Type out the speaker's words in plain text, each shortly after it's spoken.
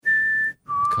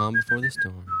calm before the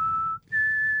storm.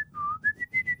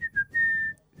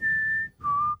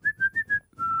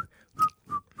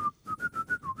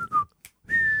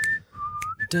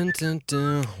 Dun dun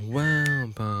dun, wow,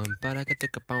 bum,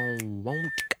 ba-da-ka-ticka-bum,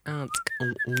 wow,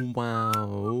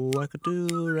 wow, rockadoo,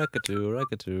 rockadoo,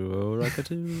 rockadoo,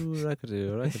 rockadoo,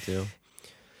 rockadoo, rockadoo.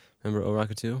 Remember O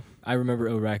Rockatoo? I remember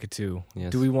O Rockatoo. Yes.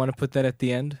 Do we want to put that at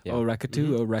the end? Yeah. O Rockatoo,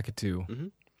 Mhm. O Rockatoo.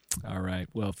 Mm-hmm. All right.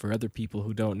 Well, for other people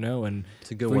who don't know, and It's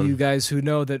a good for one. you guys who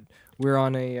know that we're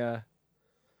on a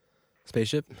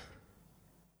Spaceship?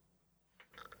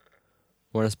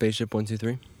 We're on a spaceship, 1, 2,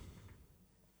 3.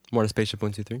 We're on a spaceship,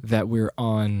 1, 2, 3. that we're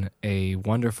on a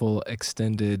wonderful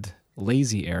extended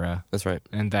lazy era, That's right.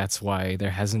 and that's why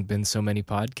there hasn't been so many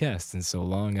podcasts in so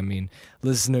long. I mean,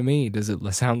 listen to me. Does it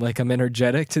sound like I'm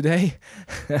energetic today?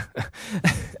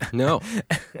 No.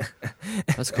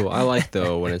 That's cool. I like,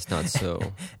 though, when it's not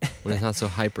so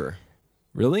hyper.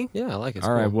 Really? Yeah, I like it. It's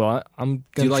All right. cool. Well, I'm Do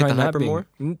gonna you like try the not hyper being-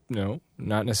 more? No,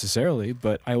 not necessarily.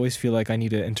 But I always feel like I need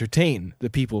to entertain the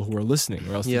people who are listening,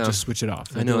 or else Yeah. they just switch it off.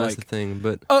 I They'll know be that's like, the thing,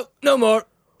 but oh, no more,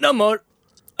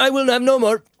 I will have no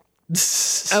more.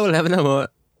 I will have no more.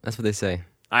 That's what they say.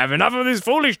 I have enough of this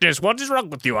foolishness. What is wrong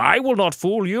with you? I will not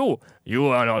fool you. You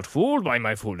are not fooled by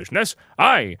my foolishness.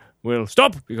 I will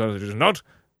stop because it is not.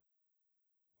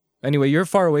 Anyway, you're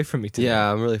far away from me today.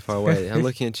 Yeah, I'm really far away. I'm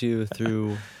looking at you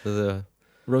through the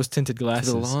Rose-tinted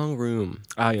glasses. long room.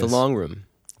 Ah, yes. The long room.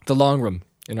 The long room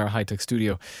in our high-tech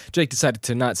studio. Jake decided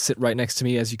to not sit right next to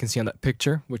me, as you can see on that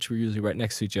picture, which we're usually right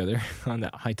next to each other on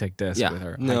that high-tech desk Yeah. with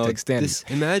our No, high-tech standees.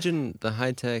 imagine the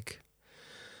high-tech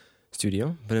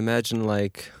studio, but imagine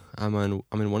like I'm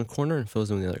in one corner and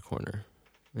Phil's in the other corner.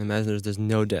 Imagine there's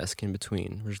no desk in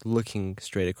between. We're just looking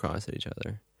straight across at each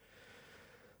other.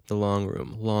 The long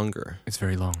room, longer. It's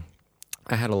very long.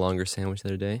 I had a longer sandwich the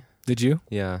other day. Did you?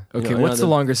 Yeah. Okay, what's the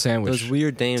longer sandwich? Those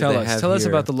weird names Tell they us. have Tell us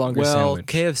here. about the longer well, sandwich.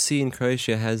 KFC in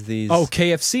Croatia has these. Oh,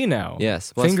 KFC now.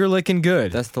 yes. Well, Finger licking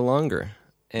good. that's the longer.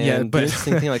 And Yeah, the but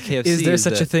interesting thing about KFC is there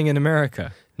such that, a thing in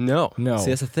America? No. No.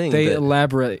 See, that's the thing. They that-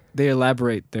 elaborate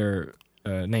their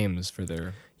names for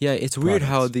their. Yeah, it's weird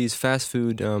how products. these fast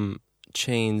food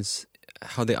chains,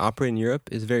 how they operate in Europe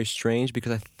is very strange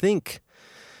because I think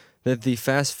that the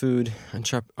fast food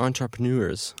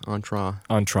entrepreneurs,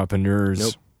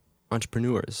 Entrepreneurs.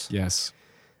 entrepreneurs Yes.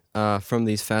 from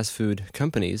these fast food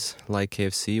companies like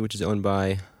KFC, which is owned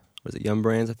by, what is it, Yum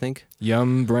Brands, I think?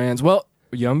 Yum Brands. Well,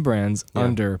 Yum Brands Yeah.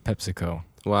 under PepsiCo.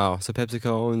 Wow, so PepsiCo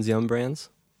owns Yum Brands?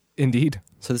 Indeed.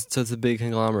 So it's a big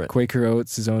conglomerate. Quaker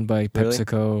Oats is owned by Really?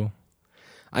 PepsiCo.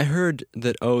 I heard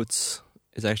that oats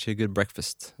is actually a good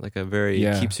breakfast, like a very,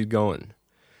 Yeah. keeps you going.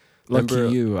 Lucky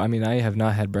Remember- you. I mean, I have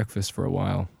not had breakfast for a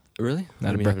while. Really?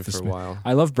 Not I a mean, I've had it breakfast for a man. while.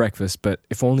 I love breakfast, but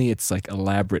if only it's like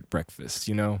elaborate breakfast,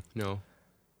 you know? No.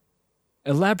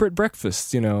 Elaborate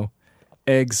breakfast, you know?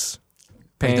 Eggs,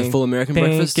 Like the full American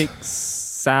breakfast? pancakes,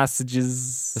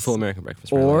 sausages. The full American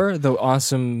breakfast. really. Or the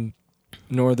awesome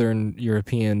Northern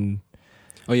European,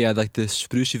 Oh yeah, like the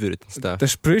sprüchwurst and stuff. the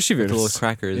With the little sprüchwurst,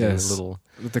 crackers Yes. and the little.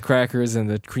 with the crackers and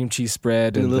the cream cheese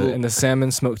spread And and, the little- and the salmon,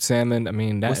 smoked salmon. I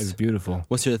mean, that What's- is beautiful.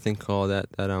 What's the other thing called? That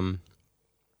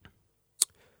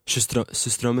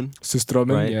Sustromen.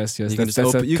 Sustromen, Right. yes. You can That's, just that's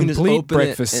open- a you can just complete open it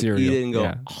breakfast and cereal. eat it and go,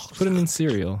 yeah. Put it in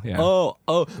cereal. Yeah. Oh.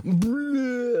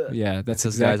 Yeah, that's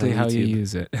Those guys exactly on how you YouTube.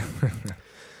 use it.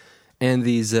 And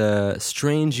these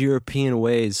strange European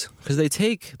ways, because they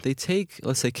take,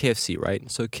 let's say KFC, right?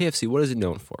 So KFC, what is it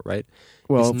known for, right?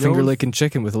 Well, It's finger known- licking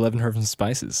chicken with 11 herbs and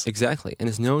spices. Exactly, and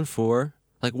it's known for,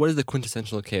 like, what is the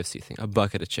quintessential KFC thing? A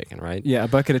bucket of chicken, right? Yeah, a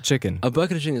bucket of chicken. A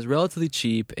bucket of chicken is relatively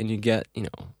cheap, and you get,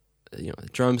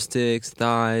 drumsticks,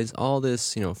 thighs, all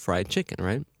this, fried chicken,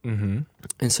 right? Mm-hmm.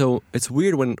 And so it's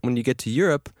weird when you get to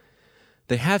Europe,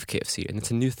 they have KFC, and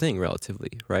it's a new thing relatively,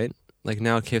 right? Like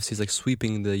now KFC is like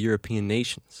sweeping the European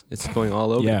nations. It's going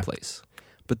all over Yeah. the place.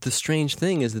 But the strange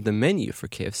thing is that the menu for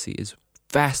KFC is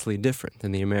vastly different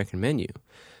than the American menu.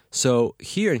 So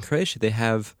here in Croatia, they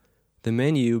have the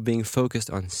menu being focused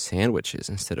on sandwiches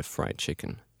instead of fried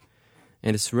chicken.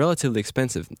 And it's relatively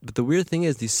expensive. But the weird thing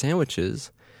is these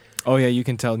sandwiches Oh, yeah, you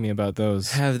can tell me about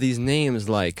those. have these names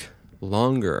like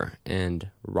Longer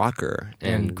and Rocker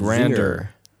And and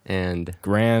Grander. Zinger and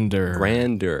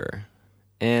Grander.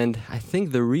 And I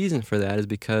think the reason for that is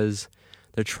because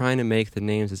they're trying to make the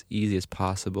names as easy as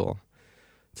possible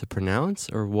to pronounce,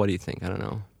 or what do you think? I don't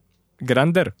know.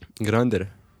 Grander. Grander.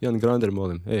 Jan Grander,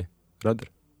 molim. Hey, Grander.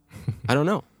 I don't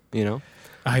know,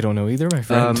 I don't know either, my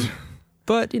friend.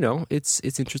 But, it's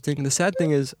interesting. And the sad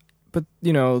thing is, But,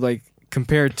 like,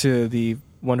 compared to the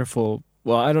wonderful...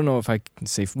 Well, I don't know if I can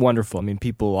say wonderful. I mean,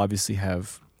 people obviously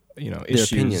have their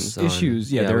issues. opinions on-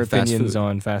 Their with fast opinions food.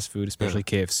 on fast food, especially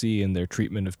KFC and their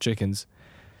treatment of chickens.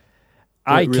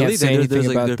 Wait, I really? can't say anything There's,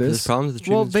 like, about there's this. problems with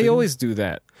the Well, treatment of they chicken? always do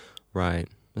that. Right.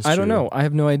 That's I don't true. know. I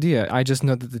have no idea. I just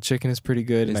know that the chicken is pretty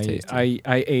good, It is and tasty.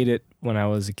 I ate it when I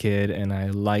was a kid, and I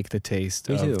like the taste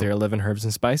Me too. of their 11 herbs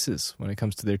and spices when it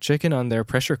comes to their chicken on their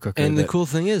pressure cooker. And the that cool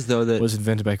thing is, though, that was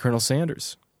invented by Colonel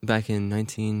Sanders. back in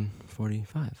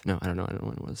 1945. No, I don't know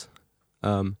when it was.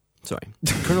 Sorry.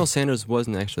 Colonel Sanders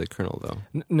wasn't actually a colonel,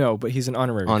 though. No, but he's an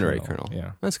honorary Colonel.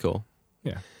 Yeah. That's cool.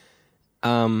 Yeah.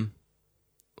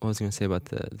 What was I going to say about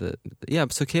the yeah,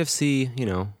 so KFC, They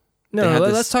No, had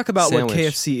this let's talk about what sandwich.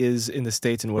 KFC is in the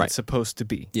States and what Right. it's supposed to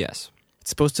be. yes, It's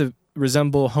supposed to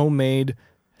resemble homemade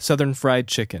Southern fried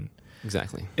chicken.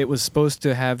 exactly. It was supposed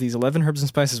to have these 11 herbs and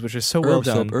spices, which are so well Herbs,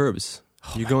 done. Philip, herbs.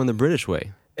 You're going the British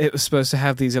way. It was supposed to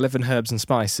have these 11 herbs and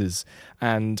spices,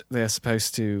 and they're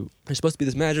supposed to... There's supposed to be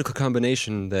this magical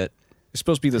combination that It's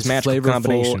supposed to be this is magical flavorful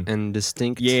combination. and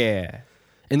distinct. Yeah.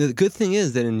 And the good thing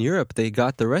is that in Europe, they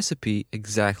got the recipe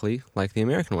exactly like the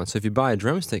American one. So if you buy a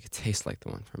drumstick, it tastes like the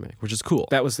one from America, which is cool.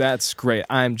 That's great.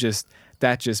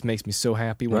 That just makes me so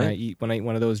happy when Right? I eat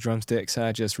one of those drumsticks.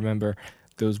 I just remember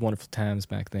those wonderful times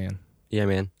back then. Yeah,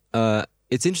 man.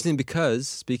 It's interesting because,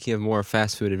 speaking of more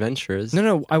fast food adventures...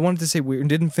 No, I wanted to say we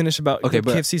didn't finish about Okay,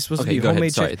 but KFC is supposed to be go ahead.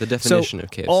 homemade Sorry, chicken. the definition So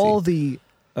of KFC. all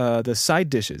the side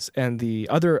dishes and the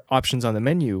other options on the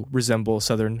menu resemble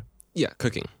Southern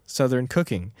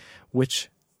cooking, which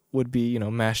would be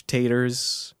mashed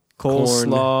taters,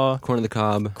 coleslaw, corn on the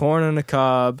cob. corn on the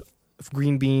cob,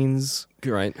 green beans,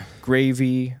 You're right.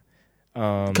 gravy,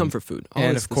 Comfort food. and Always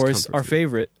of this course comfort our food.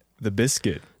 favorite, the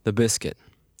biscuit. The biscuit.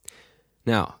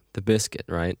 Now, the biscuit,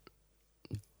 right?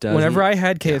 Whenever I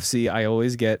had KFC, I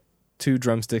always get 2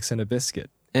 drumsticks and a biscuit.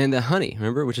 And the honey,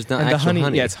 remember? Which is not And the actual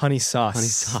honey, yeah, it's honey sauce. honey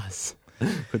sauce.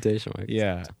 Quotation marks.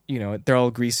 Yeah, they're all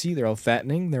greasy, they're all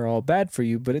fattening, they're all bad for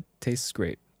you, but it tastes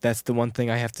great. That's the one thing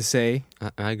I have to say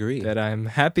I agree. that I'm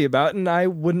happy about, and I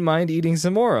wouldn't mind eating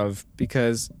some more of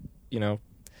because,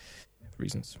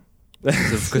 reasons.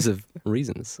 because of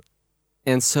reasons.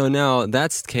 And so now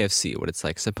that's KFC, what it's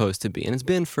like supposed to be. And it's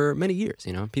been for many years,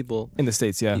 People In the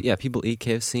States, yeah. people eat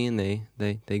KFC and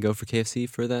they go for KFC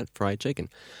for that fried chicken.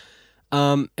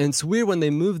 And it's weird when they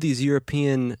move these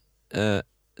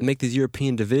make these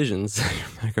European divisions.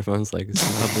 Your microphone's like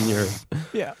up in your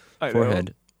Yeah, I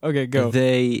forehead. know. Okay, go.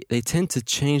 They tend to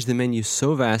change the menu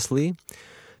so vastly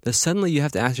that suddenly you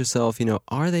have to ask yourself,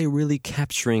 are they really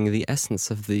capturing the essence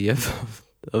of the of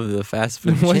the fast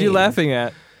food What are you chain? laughing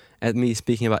at? At me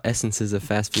speaking about essences of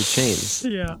fast food chains.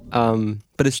 Yeah.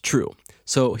 But it's true.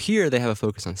 So here they have a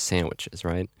focus on sandwiches,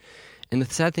 right? And the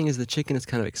sad thing is the chicken is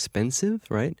kind of expensive,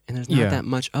 right? And there's not Yeah. that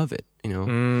much of it,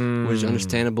 which is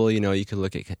understandable. You could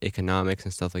look at economics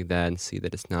and stuff like that and see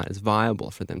that it's not as viable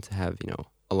for them to have,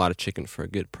 a lot of chicken for a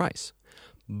good price.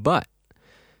 But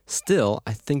still,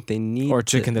 I think they need... Or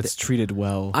chicken that's treated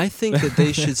well. I think that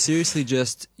they should seriously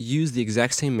just use the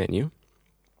exact same menu,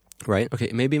 right? Okay,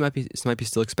 maybe it might be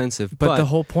still expensive, but the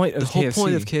whole point of the whole KFC,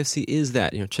 point of KFC is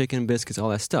that, chicken, biscuits, all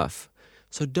that stuff.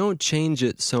 So don't change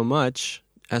it so much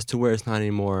as to where it's not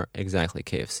anymore exactly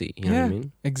KFC. You know what I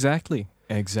mean?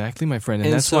 Exactly, my friend,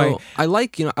 and that's so why I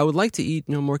I would like to eat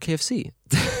more KFC.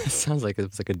 It sounds like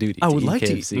it's like a duty. I would eat like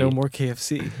KFC. to eat no more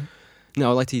KFC. No,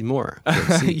 I'd like to eat more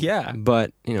KFC. Yeah.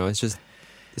 But it's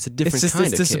a different It's kind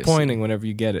of disappointing KFC. whenever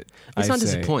you get it. It's I not say.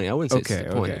 disappointing. I wouldn't say Okay, it's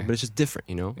disappointing, okay. but it's just different.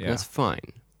 And Yeah. that's fine.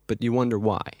 But you wonder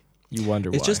why. You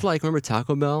wonder why. It's just like, remember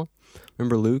Taco Bell?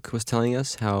 Remember Luke was telling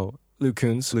us how Luke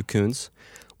Coons.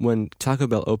 when Taco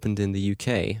Bell opened in the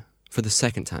UK for the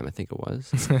second time, I think it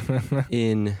was,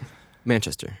 in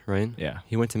Manchester, right? Yeah.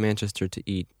 He went to Manchester to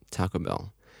eat Taco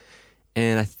Bell.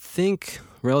 And I think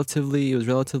it was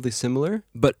relatively similar,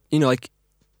 but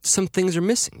some things are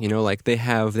missing, like they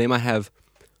might have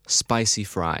spicy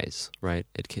fries, right?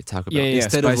 At Taco Bell Yeah,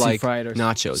 instead of spicy like fried or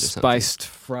nachos or something. spiced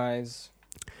fries.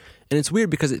 And it's weird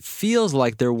because it feels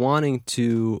like they're wanting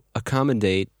to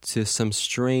accommodate to some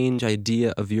strange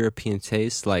idea of European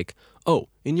taste. Like, oh,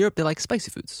 in Europe they like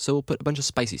spicy foods, so we'll put a bunch of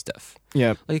spicy stuff.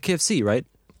 Yeah. Like a KFC, right?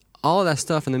 All of that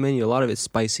stuff in the menu, a lot of it's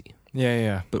spicy.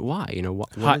 Yeah. But why?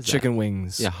 What Hot is that? chicken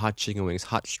wings. Yeah, hot chicken wings,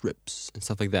 hot strips, and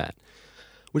stuff like that.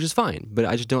 Which is fine, but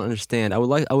I just don't understand. I would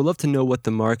love to know what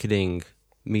the marketing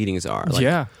meetings are. Like,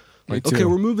 yeah. like, Me too. okay,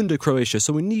 we're moving to Croatia,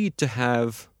 so we need to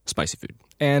have spicy food.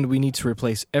 And we need to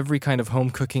replace every kind of home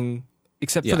cooking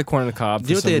except Yeah. for the corn on the cob. You know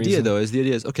for what the some idea reason. though is? The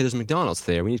idea is, okay, there's McDonald's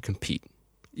there. We need to compete.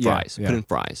 Fries. Yeah. Put in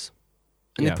fries.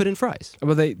 And Yeah. they put in fries.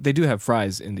 Well, they do have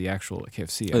fries in the actual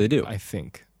KFC. Oh, they do? I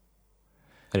think.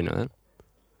 I didn't know that.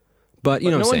 But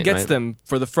no one gets right? them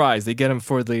for the fries. They get them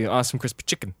for the awesome crispy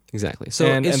chicken. Exactly. So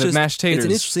and the mashed taters. It's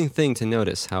an interesting thing to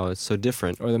notice how it's so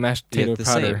different. Or the mashed potato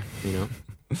powder. Same,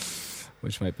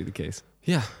 Which might be the case.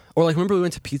 Yeah. Or like, remember we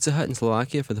went to Pizza Hut in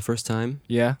Slovakia for the first time?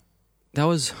 Yeah. That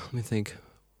was, let me think.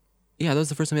 Yeah, that was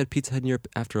the first time we had Pizza Hut in Europe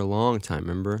after a long time,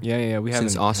 remember? Yeah. We haven't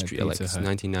since Austria, like Hut.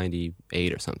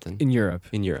 1998 or something. In Europe.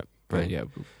 Right. Yeah.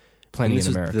 Plenty in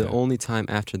America. This was the only time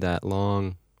after that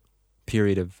long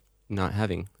period of not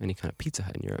having any kind of Pizza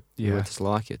Hut in Europe. Yeah. We went to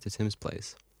Slovakia, to Tim's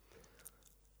place.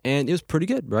 And it was pretty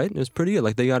good, right? It was pretty good.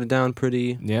 Like, they got it down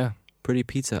pretty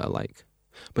pizza-alike.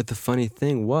 But the funny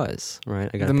thing was,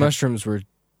 right? The mushrooms were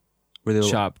they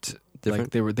chopped.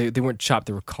 Different? Like they weren't chopped,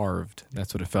 they were carved.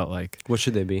 That's what it felt like. What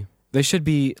should they be? They should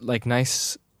be like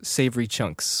nice, savory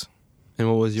chunks. And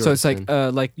what was yours? So it's like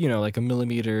like a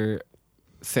millimeter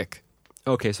thick.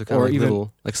 Okay, so kind of like even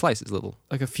little, like slices, little.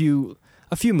 Like a few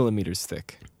millimeters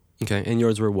thick. Okay, and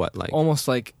yours were what, like? Almost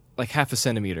like half a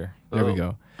centimeter. There we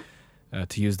go.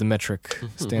 To use the metric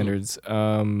standards.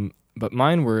 But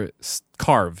mine were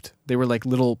carved. They were like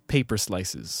little paper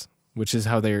slices, which is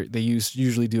how they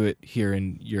usually do it here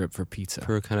in Europe for pizza.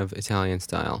 For kind of Italian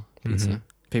style pizza. Mm-hmm.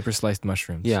 Paper sliced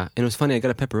mushrooms. Yeah, and it was funny. I got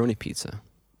a pepperoni pizza.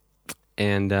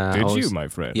 And Did you, my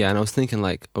friend? Yeah, and I was thinking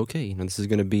like, okay, this is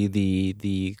going to be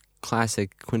the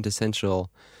classic quintessential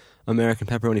American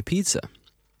pepperoni pizza.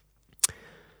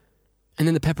 And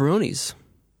then the pepperonis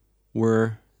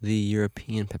were the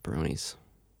European pepperonis,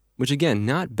 which again,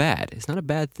 not bad. It's not a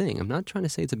bad thing. I'm not trying to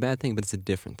say it's a bad thing, but it's a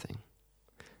different thing.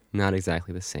 Not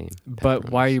exactly the same. But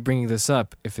why are you bringing this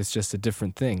up if it's just a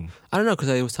different thing? I don't know, because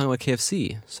I was talking about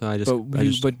KFC, so I just.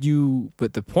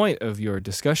 But the point of your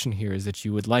discussion here is that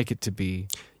you would like it to be.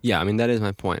 Yeah, I mean that is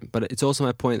my point, but it's also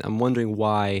my point. I'm wondering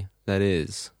why that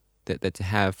is. That to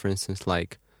have, for instance,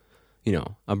 like,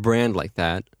 a brand like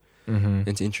that,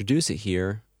 and to introduce it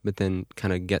here, but then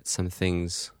kind of get some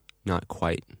things not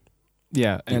quite.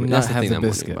 Yeah, and not have the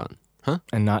biscuit. Huh?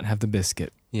 And not have the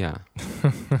biscuit. Yeah.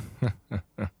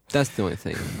 That's the only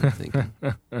thing I'm thinking.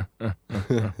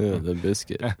 The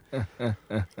biscuit.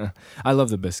 I love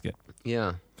the biscuit.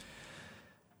 Yeah.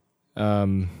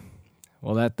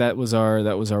 Well, that was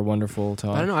our wonderful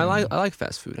talk. I don't know. I like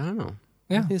fast food. I don't know.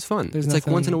 Yeah, it's fun. It's like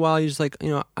once in a while you're just like,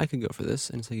 I could go for this,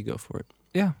 and it's like you go for it.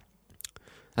 Yeah.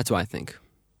 That's what I think.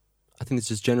 I think it's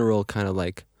just general kind of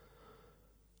like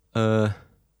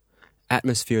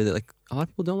atmosphere that like a lot of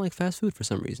people don't like fast food for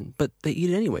some reason, but they eat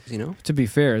it anyways, To be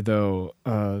fair, though,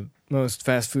 most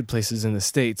fast food places in the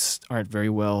States aren't very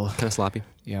well. Kind of sloppy.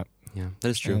 Yeah. Yeah, that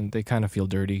is true. And they kind of feel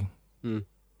dirty. Mm.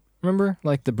 Remember,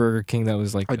 like the Burger King that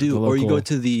was like I do. The local... Or you go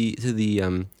to the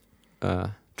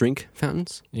drink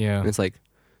fountains. Yeah. And it's like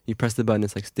you press the button,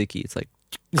 it's like sticky. It's like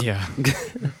yeah.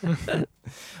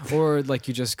 Or like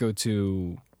you just go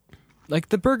to like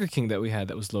the Burger King that we had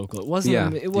that was local. It wasn't.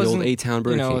 Yeah. It wasn't. The old A-Town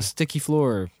Burger King. A sticky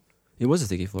floor. It was a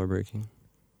sticky floor Burger King.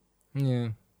 Yeah.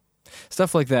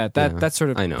 Stuff like that. That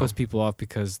sort of puts people off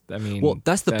because, I mean... Well,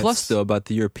 that's the plus, though, about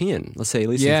the European. Let's say, at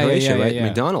least in Croatia, right? Yeah.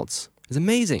 McDonald's is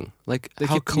amazing. Like,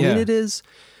 how clean it is.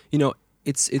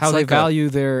 It's how like they value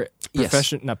their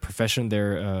profession, not profession,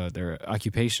 their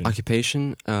occupation.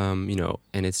 Occupation,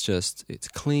 and it's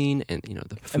clean, and,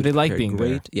 the food and they like being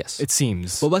great. There. Yes. It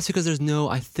seems. Well, that's because there's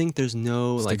no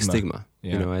stigma.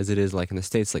 Yeah. As it is, like, in the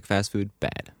States, like, fast food,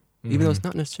 bad. Mm-hmm. Even though it's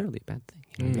not necessarily a bad thing.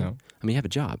 No. I mean, you have a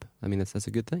job. I mean, that's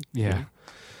a good thing. Yeah.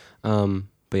 But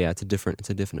yeah, it's a different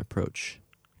approach.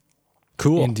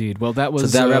 Cool. Indeed. Well, that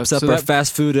was... So that wraps up our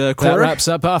fast food quarter. That wraps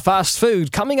up our fast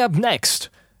food. Coming up next,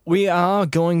 we are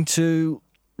going to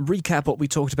recap what we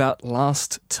talked about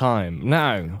last time.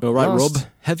 Now... All right, Rob,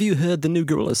 have you heard the new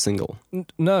Gorillaz single?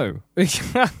 No. Was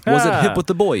it hip with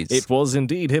the boys? It was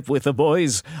indeed hip with the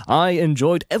boys. I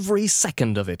enjoyed every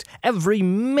second of it, every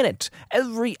minute,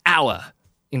 every hour.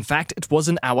 In fact, it was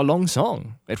an hour-long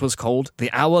song. It was called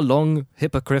the Hour-Long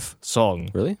Hippogriff Song.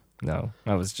 Really? No,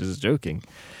 I was just joking.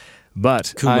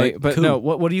 But cool, no,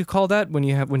 what do you call that when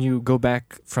you go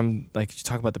back from, like, you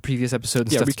talk about the previous episode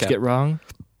and stuff recap. You get wrong?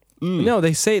 No,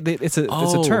 they say it's a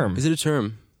term. Is it a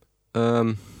term?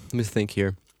 Let me think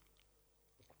here.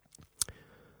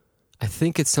 I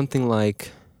think it's something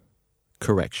like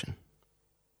correction.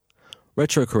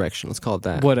 Retro correction, let's call it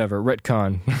that. Whatever,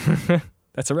 retcon.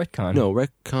 That's a retcon. No,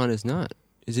 retcon is not.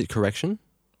 Is it correction?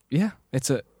 Yeah, it's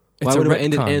Why would it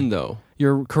end in N, though?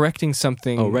 You're correcting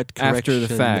something after the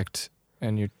fact,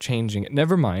 and you're changing it.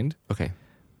 Never mind. Okay.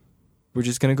 We're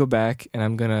just going to go back, and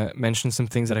I'm going to mention some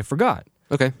things that I forgot.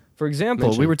 Okay. For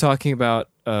example, we were talking about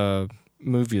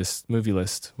movie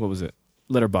list. What was it?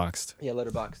 Letterboxd. Yeah,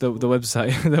 Letterboxd. The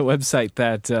website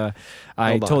that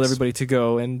I told everybody to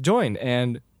go and join.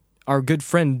 And our good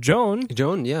friend Joan.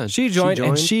 Joan, yeah. She joined,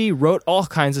 and she wrote all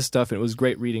kinds of stuff, and it was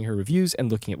great reading her reviews and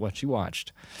looking at what she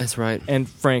watched. That's right. And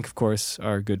Frank, of course,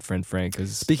 our good friend Frank.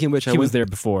 Speaking of which, he was there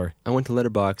before. I went to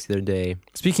Letterboxd the other day.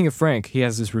 Speaking of Frank, he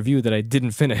has this review that I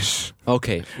didn't finish.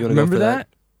 Okay. You want to remember that?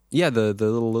 Yeah, the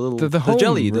little the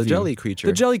jelly creature.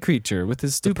 The jelly creature with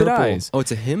his stupid eyes. Oh,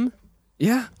 it's a him?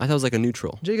 Yeah. I thought it was like a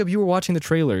neutral. Jacob, you were watching the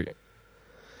trailer.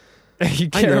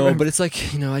 I know, but it's like,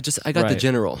 I got the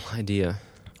general idea.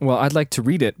 Well, I'd like to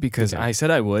read it because I said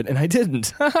I would, and I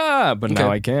didn't. But now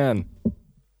I can.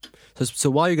 So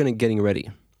while you're getting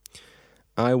ready,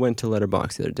 I went to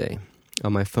Letterboxd the other day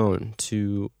on my phone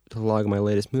to log my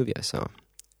latest movie I saw.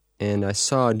 And I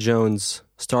saw Joan's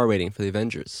star rating for the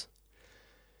Avengers.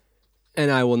 And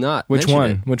I will not mention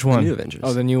it. Which one? The new Avengers.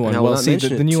 Oh, the new one. Well, see,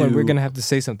 the new one, we're going to have to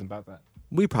say something about that.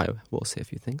 We probably will say a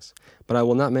few things. But I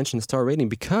will not mention the star rating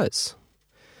because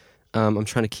I'm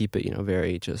trying to keep it,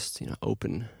 very just,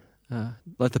 open.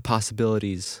 Let the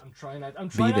possibilities be there. I'm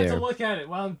trying not to look at it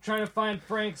while I'm trying to find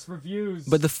Frank's reviews.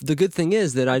 But the good thing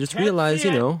is that I just realized,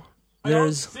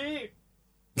 there's...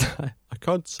 I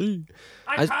can't see.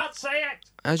 I can't say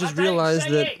it. I just realized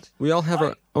that we all have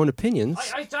our own opinions.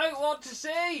 I don't want to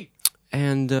see.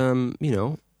 And, and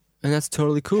that's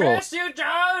totally cool. Curse you,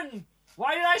 John!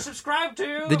 Why did I subscribe to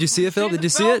you? Did you see it, Phil? Did you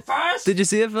see it? First? Did you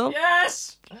see it, Phil?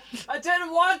 Yes! I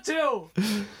didn't want to!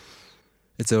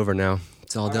 It's over now.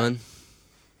 It's all done.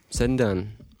 Said and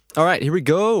done. All right, here we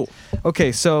go.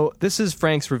 Okay, so this is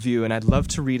Frank's review, and I'd love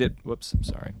to read it. Whoops, I'm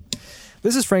sorry.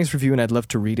 This is Frank's review, and I'd love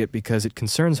to read it because it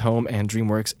concerns Home and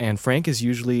DreamWorks, and Frank is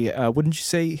usually, wouldn't you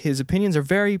say, his opinions are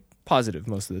very positive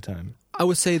most of the time? I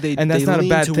would say and that's not a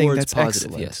bad thing. That's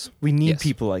positive. Excellent. Yes, we need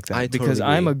people like that because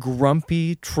totally I'm a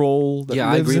grumpy troll that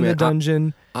lives in the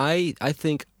dungeon. I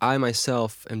think I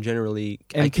myself am generally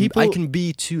I can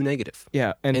be too negative.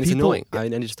 Yeah, and it's annoying. I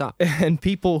need to stop. And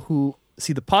people who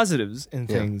see the positives in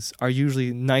things are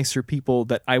usually nicer people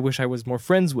that I wish I was more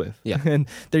friends with. Yeah, and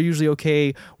they're usually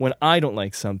okay when I don't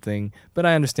like something, but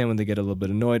I understand when they get a little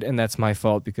bit annoyed, and that's my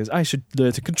fault because I should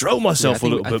learn to control myself a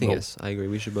little bit more. Yes, I agree.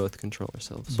 We should both control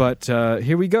ourselves. But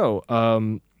here we go.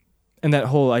 And that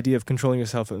whole idea of controlling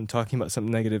yourself and talking about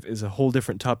something negative is a whole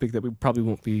different topic that we probably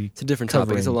won't be. It's a different covering.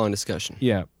 topic. It's a long discussion.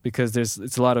 Yeah, because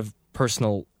it's a lot of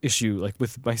personal issue, like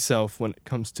with myself when it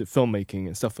comes to filmmaking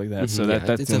and stuff like that. Mm-hmm, so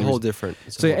that's a whole different.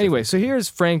 So anyway, so here's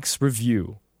Frank's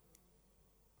review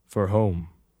for Home,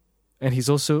 and he's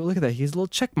also look at that. He has a little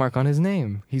check mark on his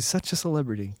name. He's such a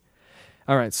celebrity.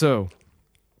 All right, so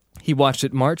he watched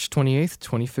it March 28th,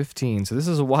 2015. So this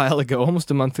is a while ago, almost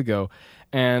a month ago,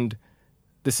 and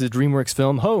this is DreamWorks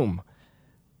film Home.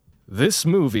 This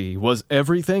movie was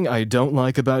everything I don't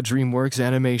like about DreamWorks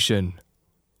animation.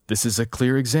 This is a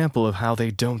clear example of how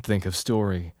they don't think of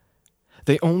story.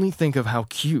 They only think of how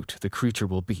cute the creature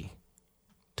will be.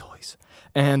 Toys.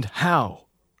 And how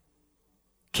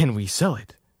can we sell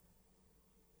it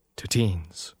to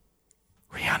teens?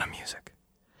 Rihanna music.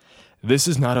 This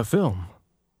is not a film.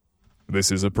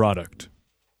 This is a product.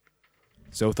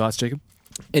 So thoughts, Jacob?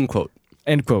 End quote.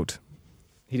 End quote.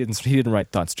 He didn't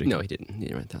write thoughts, Jacob. No, he didn't. He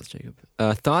didn't write thoughts, Jacob.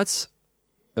 Thoughts?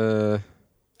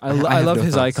 I love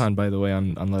his icon, by the way,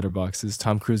 on Letterboxd. Is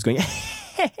Tom Cruise going?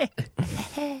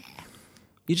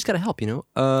 You just gotta help, No,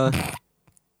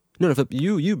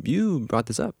 you brought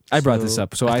this up. I brought this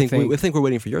up, so I think we're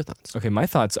waiting for your thoughts. Okay, my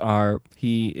thoughts are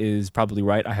he is probably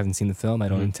right. I haven't seen the film. I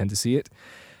don't intend to see it.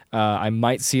 I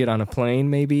might see it on a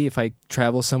plane, maybe if I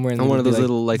travel somewhere. On one of those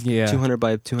little 200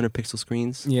 by 200 pixel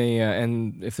screens. Yeah,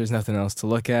 and if there's nothing else to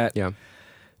look at. Yeah.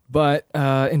 But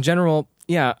in general,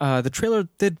 the trailer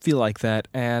did feel like that,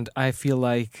 and I feel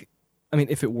like,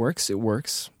 if it works, it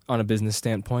works on a business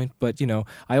standpoint. But,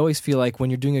 I always feel like when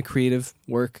you're doing a creative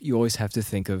work, you always have to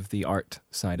think of the art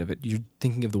side of it. You're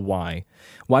thinking of the why.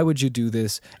 Why would you do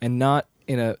this, and not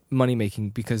in a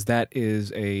money-making, because that's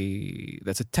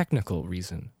a technical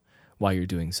reason why you're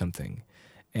doing something.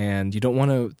 And you don't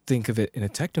want to think of it in a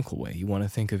technical way. You want to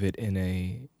think of it in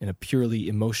a purely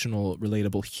emotional,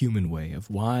 relatable, human way of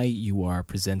why you are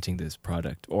presenting this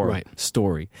product or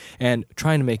story, and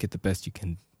trying to make it the best you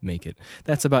can make it.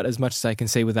 That's about as much as I can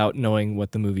say without knowing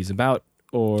what the movie's about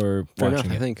or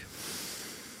watching it. I think.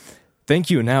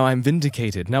 Thank you. Now I'm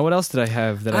vindicated. Now what else did I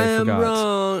have that I forgot? I am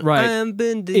wrong. Right. I am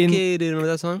vindicated. Remember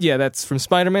that song? Yeah, that's from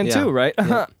Spider-Man 2, right?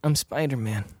 Yeah. I'm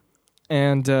Spider-Man.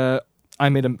 And I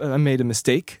made a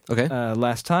mistake. Okay.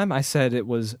 Last time I said it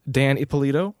was Dan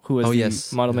Ippolito, who is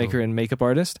the model maker and makeup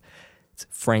artist. It's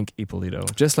Frank Ippolito,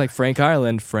 just like Frank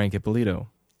Ireland. Frank Ippolito.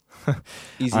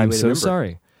 Easy I'm way to so remember.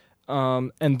 sorry.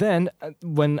 And then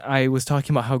when I was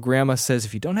talking about how Grandma says,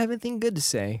 if you don't have anything good to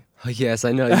say. Oh, yes,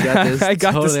 I know. You got this. I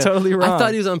got this totally wrong. I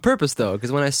thought he was on purpose, though,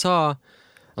 because when I saw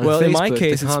on well, Facebook, in my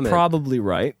case, it's probably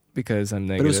right because I'm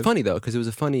negative. But it was funny, though, because it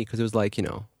was like,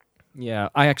 Yeah,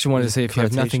 I actually wanted to say if you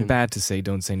have nothing bad to say,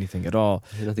 don't say anything at all,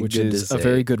 which is a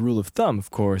very good rule of thumb,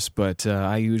 of course, but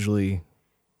I usually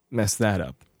mess that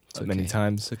up many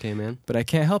times. It's okay, man. But I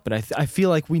can't help it. I feel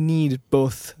like we need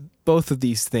both of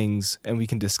these things, and we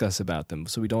can discuss about them,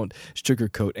 so we don't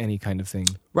sugarcoat any kind of thing.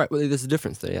 Right. Well, there's a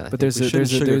difference there. Yeah. But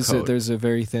there's a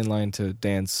very thin line to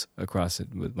dance across it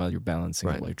while you're balancing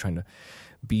it, while you're trying to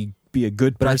be a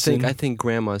good person. But I think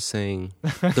Grandma's saying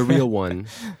the real one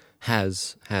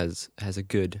has a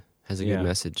good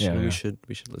message. Yeah, we should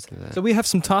listen to that. So we have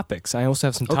some topics. I also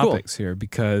have some topics here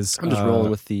because I'm just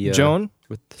rolling with the Joan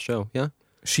with the show. Yeah.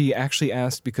 She actually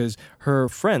asked because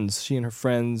she and her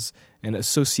friends and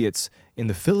associates in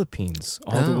the Philippines,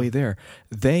 all the way there,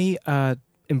 they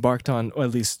embarked on, or at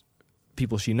least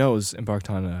people she knows embarked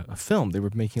on a film. They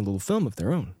were making a little film of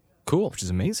their own. Cool. Which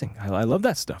is amazing. I love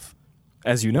that stuff.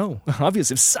 As you know,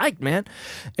 obviously, psyched, man.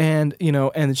 And,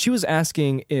 and she was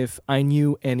asking if I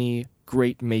knew any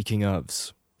great making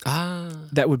ofs.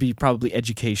 That would be probably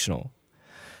educational.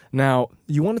 Now,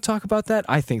 you want to talk about that?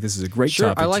 I think this is a great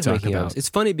topic I like to talk making about. It's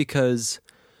funny because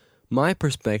my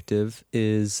perspective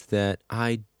is that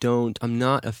I'm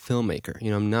not a filmmaker.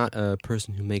 I'm not a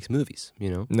person who makes movies,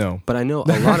 No. But I know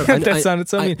a lot of... That sounded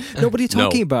so mean. No, what are you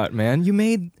talking about, man? You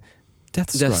made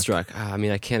Deathstruck.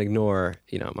 I can't ignore,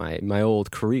 my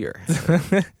old career.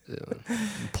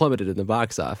 Plummeted in the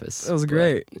box office. That was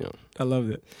great. I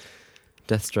loved it.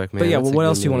 Deathstruck, man. But yeah, what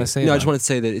else do you want to say? No, I just want to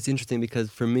say that it's interesting because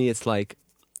for me, it's like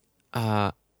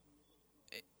the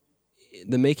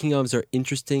making ofs are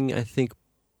interesting. I think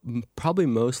probably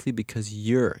mostly because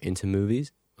you're into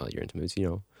movies. Well, you're into movies,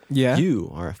 Yeah.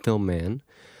 You are a film man.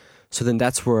 So then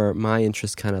that's where my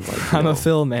interest kind of like... I'm a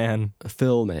film man. A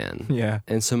film man. Yeah.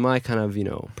 And so my kind of,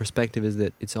 perspective is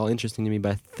that it's all interesting to me,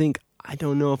 but I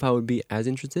don't know if I would be as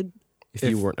interested if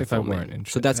you weren't a film man.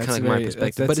 So that's kind of like my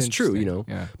perspective. But it's true,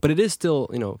 Yeah. But it is still,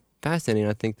 fascinating.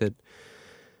 I think that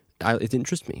it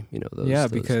interests me,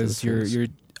 because you're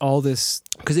all this...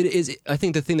 Because it is, I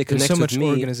think the thing that connects so much with me...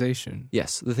 organization.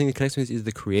 Yes. The thing that connects with me is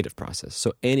the creative process.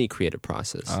 So any creative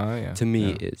process, to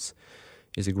me,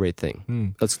 is a great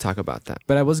thing. Let's talk about that.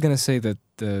 But I was going to say that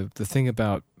the thing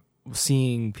about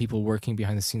seeing people working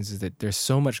behind the scenes is that there's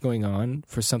so much going on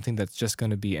for something that's just going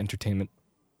to be entertainment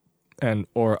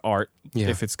or art,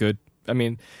 if it's good. I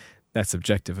mean, that's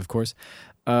subjective, of course.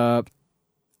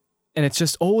 And it's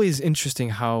just always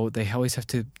interesting how they always have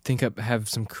to have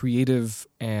some creative,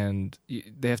 and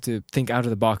they have to think out of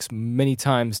the box many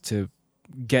times to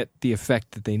get the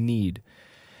effect that they need.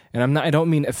 And I don't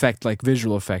mean effect like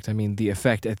visual effect. I mean the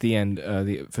effect at the end,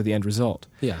 for the end result.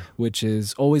 Yeah. Which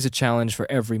is always a challenge for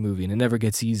every movie, and it never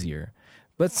gets easier.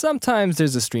 But sometimes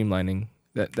there's a streamlining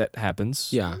that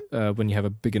happens. Yeah. When you have a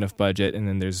big enough budget, and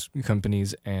then there's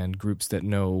companies and groups that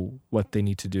know what they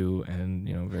need to do, and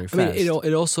very fast. I mean,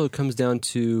 it also comes down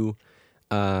to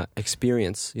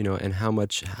experience, and how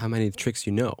many tricks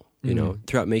you know,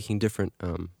 throughout making different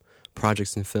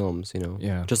projects and films.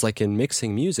 Yeah. Just like in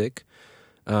mixing music.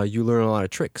 You learn a lot of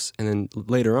tricks, and then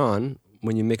later on,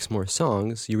 when you mix more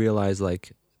songs, you realize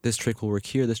like this trick will work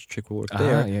here, this trick will work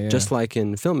there. Yeah. Just like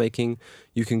in filmmaking,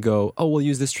 you can go, oh, we'll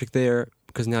use this trick there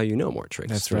because now you know more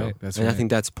tricks. That's right. And I think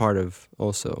that's part of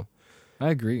also. I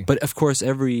agree. But of course,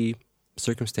 every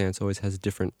circumstance always has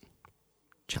different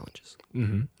challenges.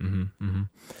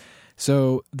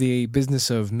 So the business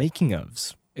of making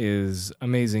ofs is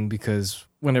amazing because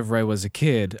whenever I was a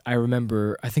kid, I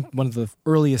remember, I think one of the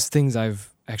earliest things I've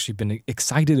actually been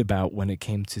excited about when it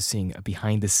came to seeing a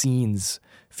behind-the-scenes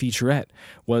featurette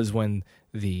was when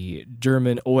the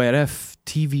German ORF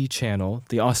TV channel,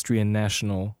 the Austrian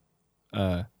national...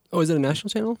 is it a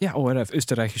national channel? Yeah, ORF,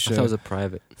 Österreichische... I thought it was a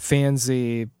private.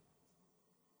 Fernseh...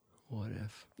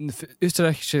 ORF.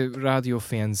 Österreichische Radio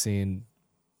Fernsehen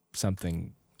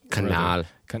something. Kanal.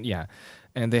 Yeah.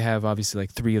 And they have obviously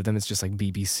like 3 of them. It's just like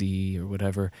BBC or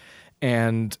whatever.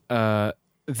 And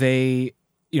they,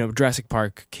 Jurassic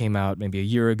Park came out maybe a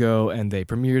year ago, and they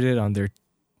premiered it on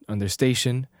their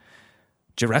station,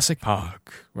 Jurassic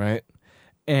Park, right?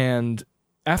 And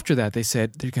after that, they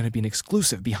said they're going to be an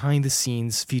exclusive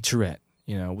behind-the-scenes featurette,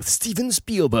 with Steven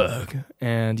Spielberg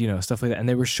and stuff like that. And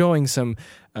they were showing some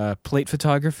plate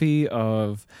photography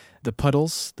of the puddle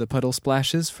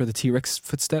splashes for the T-Rex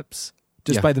footsteps.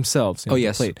 Just by themselves.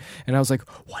 Yes. Plate. And I was like,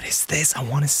 what is this? I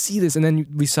want to see this. And then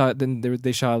we saw it. Then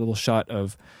they shot a little shot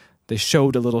of they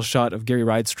showed a little shot of Gary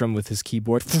Rydstrom with his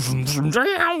keyboard.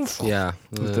 Yeah.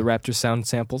 With the Raptor sound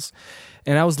samples.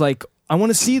 And I was like, I want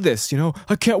to see this,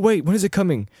 I can't wait. When is it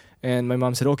coming? And my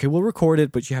mom said, okay, we'll record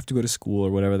it, but you have to go to school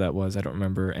or whatever that was. I don't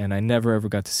remember. And I never, ever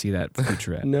got to see that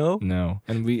featurette. No? No.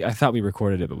 And I thought we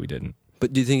recorded it, but we didn't.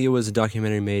 But do you think it was a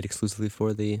documentary made exclusively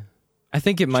for the... I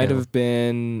think it might have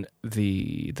been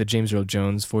the James Earl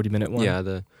Jones 40-minute one.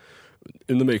 Yeah,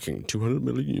 in the making, 200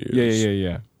 million years.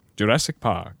 Yeah. Jurassic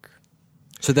Park.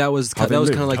 So that was kind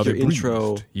of like your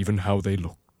intro. Even how they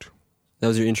looked. That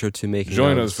was your intro to making.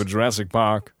 Join us for Jurassic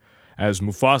Park, as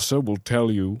Mufasa will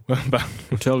tell you about.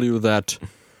 That.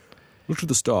 Look at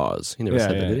the stars. He never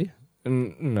said that, did he?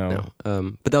 No.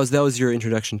 But that was your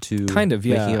introduction to kind of,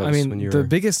 yeah. making of I mean, the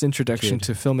biggest introduction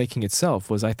to filmmaking itself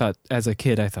was as a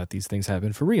kid, I thought these things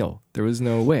happened for real. There was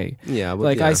no way. Yeah,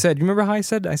 I said, you remember how I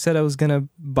said I was gonna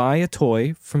buy a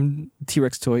toy from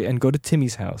T-Rex Toy and go to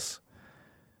Timmy's house,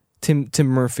 Tim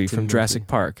Murphy from Jurassic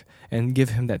Park, and give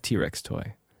him that T-Rex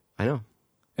toy. I know.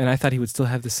 And I thought he would still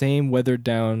have the same weathered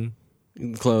down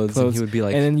clothes. And he would be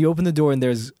like, and then you open the door and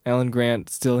there's Alan Grant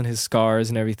still in his scars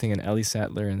and everything, and Ellie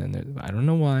Sattler, and then I don't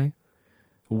know why,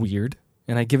 weird.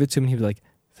 And I give it to him and he'd be like,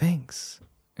 thanks,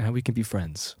 and we can be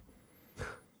friends.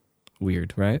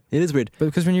 Weird, right? It is weird, but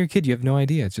because when you're a kid you have no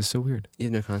idea. It's just so weird. You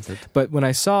have no concept. But when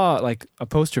I saw like a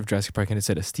poster of Jurassic Park and it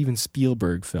said a Steven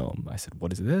Spielberg film, I said,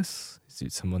 what is this? Is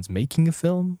it someone's making a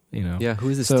film? Yeah, who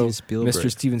is this Steven Spielberg?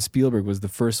 Mr. Steven Spielberg was the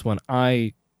first one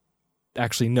I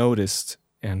actually noticed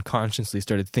and consciously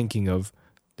started thinking of.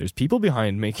 There's people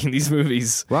behind making these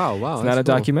movies. Wow. It's not a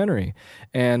documentary.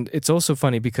 And it's also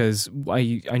funny because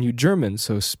I knew German,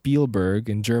 so Spielberg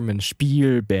in German,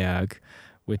 Spielberg,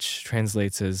 which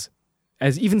translates as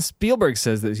even Spielberg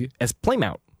says that as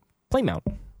Plymouth.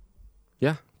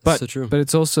 Yeah, that's so true. But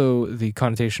it's also the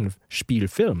connotation of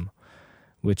Spielfilm,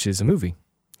 which is a movie.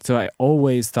 So I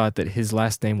always thought that his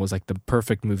last name was like the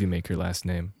perfect movie maker last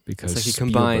name because it's like he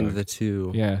combined the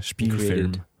two. Yeah,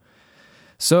 Spielfilm.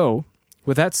 So,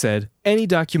 with that said, any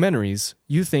documentaries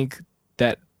you think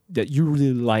that you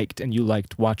really liked and you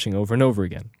liked watching over and over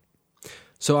again?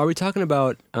 So are we talking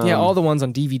about... all the ones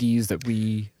on DVDs that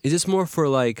we... Is this more for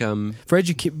like... For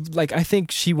like, I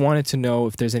think she wanted to know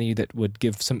if there's any that would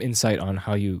give some insight on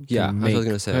how you can I was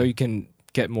gonna say. How you can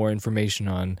get more information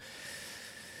on,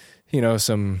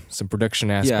 some production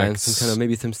aspects. Yeah, and some kind of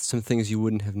maybe some things you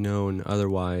wouldn't have known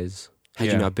otherwise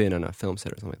had you not been on a film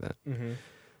set or something like that.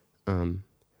 Mm-hmm.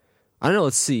 I don't know,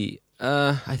 let's see.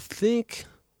 I think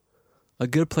a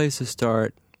good place to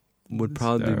start would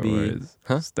probably be...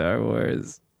 Star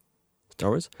Wars. Star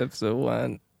Wars? Episode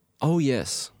 1. Oh,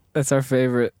 yes. That's our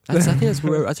favorite. I think that's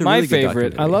a my really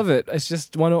favorite. Good I love it. It's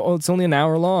just it's only an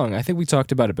hour long. I think we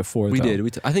talked about it before. We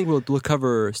did. I think we'll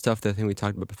cover stuff that I think we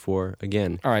talked about before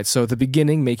again. All right. So the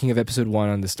beginning, making of episode 1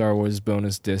 on the Star Wars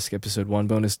bonus disc, episode 1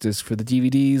 bonus disc for the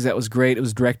DVDs. That was great. It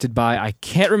was directed by, I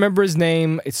can't remember his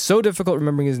name. It's so difficult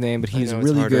remembering his name, but he's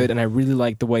really good, and I really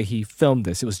liked the way he filmed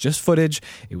this. It was just footage.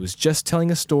 It was just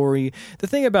telling a story. The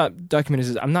thing about documentaries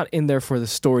is I'm not in there for the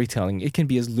storytelling. It can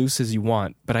be as loose as you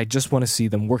want, but I just want to see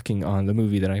them working on the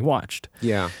movie that I watched.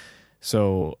 Yeah.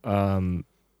 So,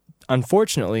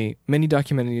 unfortunately, many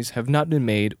documentaries have not been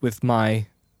made with my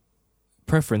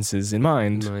preferences in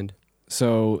mind.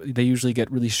 So they usually get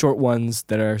really short ones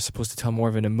that are supposed to tell more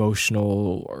of an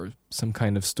emotional or some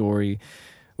kind of story,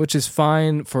 which is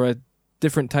fine for a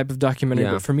different type of documentary.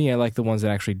 But for me, I like the ones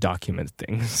that actually document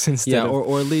things instead.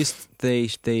 Or at least they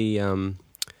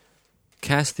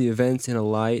cast the events in a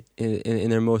light in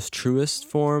their most truest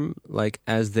form, like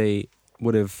as they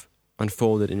would have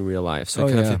unfolded in real life. So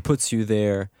it puts you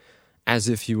there as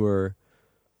if you were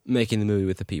making the movie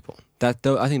with the people. I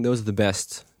think those are the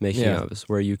best making ofs,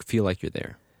 where you feel like you're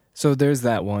there. So there's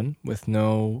that one with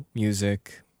no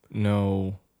music,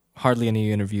 hardly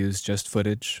any interviews, just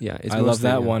footage. Yeah, I love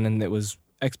that one, and it was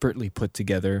expertly put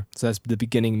together. So that's the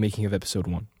beginning making of episode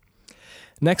 1.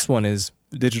 Next one is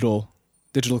Digital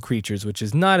Creatures, which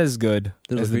is not as good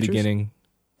as the beginning.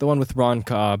 The one with Ron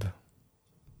Cobb.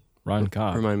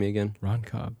 Remind me again. Ron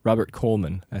Cobb. Robert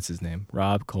Coleman, that's his name.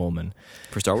 Rob Coleman.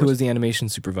 For Star Wars? Who was the animation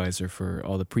supervisor for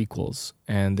all the prequels.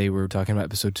 And they were talking about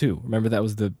episode 2. Remember, that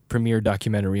was the premiere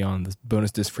documentary on the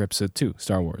bonus disc for episode 2,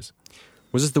 Star Wars.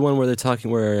 Was this the one where they're talking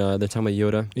about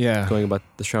Yoda? Yeah. Going about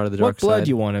the Shroud of the Dark Side? What blood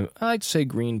you want to... I'd say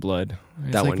green blood.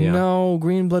 That one, yeah. No,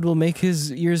 green blood will make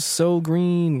his ears so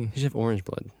green. He should have orange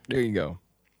blood. There you go.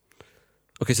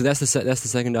 Okay, so that's the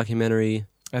second documentary.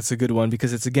 That's a good one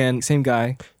because it's, again, same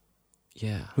guy.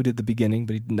 Yeah. Who did the beginning,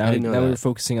 but now we're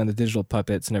focusing on the digital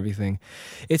puppets and everything.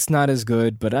 It's not as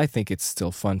good, but I think it's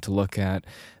still fun to look at.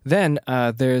 Then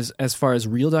there's, as far as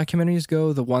real documentaries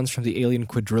go, the ones from the Alien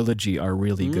Quadrilogy are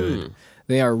really good.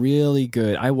 They are really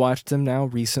good. I watched them now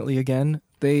recently again.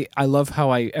 I love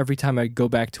how every time I go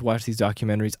back to watch these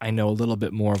documentaries, I know a little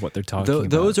bit more of what they're talking about.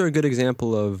 Those are a good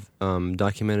example of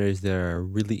documentaries that are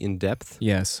really in depth.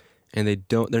 Yes. And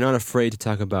they're not afraid to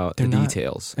talk about the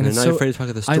details. And they're not afraid to talk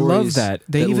about the stories. I love that.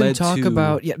 They even talk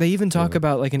about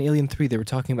about like in Alien 3, they were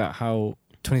talking about how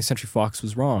 20th Century Fox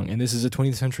was wrong, and this is a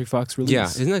 20th Century Fox release. Yeah,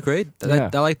 isn't that great? I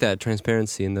like that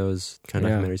transparency in those kind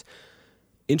of documentaries.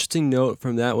 Interesting note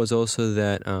from that was also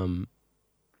that, on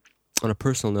a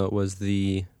personal note, was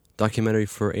the documentary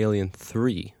for Alien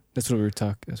 3. That's what we were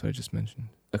talking. That's what I just mentioned.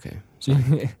 Okay,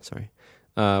 sorry.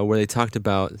 Where they talked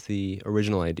about the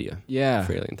original idea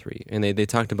for Alien 3. And they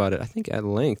talked about it, I think, at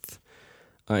length,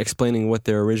 explaining what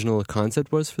their original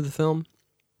concept was for the film,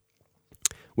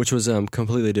 which was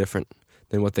completely different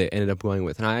than what they ended up going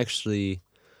with. And I actually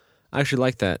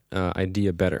like that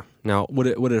idea better. Now, would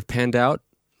it have panned out?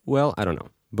 Well, I don't know.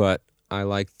 But I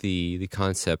like the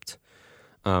concept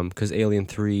because Alien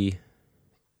 3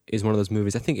 is one of those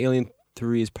movies. I think Alien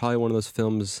 3 is probably one of those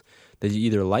films that you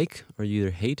either like or you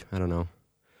either hate. I don't know.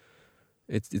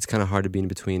 It's kind of hard to be in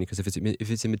between because if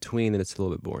it's in between, then it's a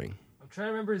little bit boring. I'm trying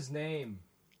to remember his name.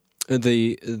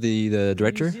 The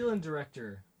director? New Zealand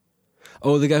director.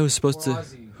 Oh, the guy who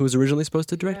was originally supposed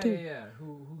to direct it? Yeah.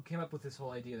 Who came up with this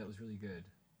whole idea that was really good.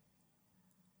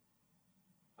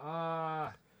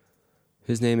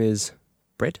 His name is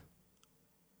Brett?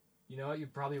 You know what? You're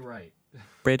probably right.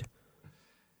 Brett.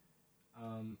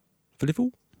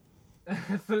 Filifo?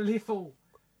 Filifo.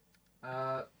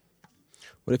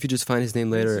 What if you just find his name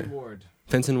later?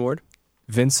 Vincent Ward?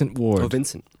 Vincent Ward. Oh,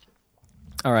 Vincent.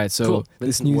 All right, so cool.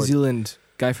 This New Zealand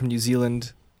guy from New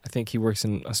Zealand, I think he works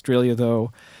in Australia,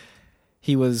 though.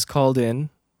 He was called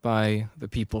in by the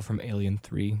people from Alien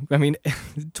 3. I mean,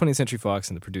 20th Century Fox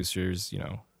and the producers,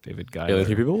 David Giler. Alien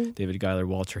 3 people? David Giler,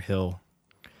 Walter Hill.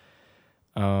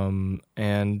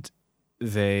 And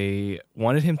they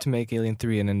wanted him to make Alien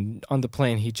 3, and then on the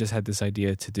plane, he just had this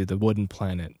idea to do the wooden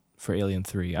planet for Alien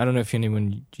 3. I don't know if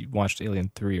anyone watched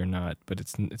Alien 3 or not, but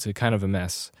it's a kind of a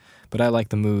mess. But I like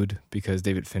the mood because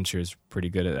David Fincher is pretty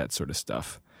good at that sort of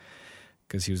stuff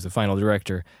because he was the final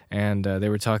director. And they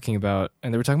were talking about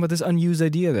this unused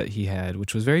idea that he had,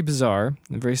 which was very bizarre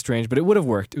and very strange, but it would have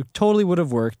worked. It totally would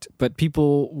have worked, but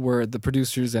the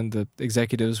producers and the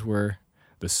executives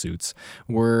the suits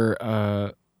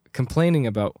were complaining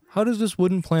about how does this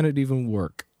wooden planet even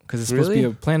work? Because it's supposed to be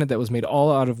a planet that was made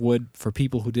all out of wood for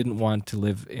people who didn't want to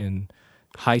live in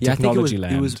high technology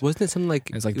land. Wasn't it something like...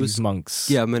 It was monks.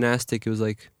 Yeah, monastic. It was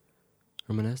like...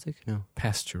 Or monastic? No.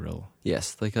 Pastoral.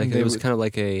 Yes, like it was kind of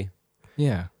like a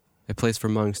place for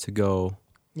monks to go.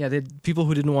 Yeah, people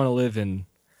who didn't want to live in...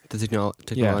 The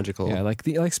technological... Yeah,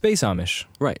 like Space Amish.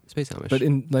 Right, Space Amish.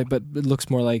 But it looks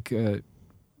more like...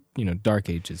 Dark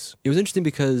Ages. It was interesting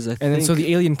because then so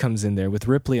the alien comes in there with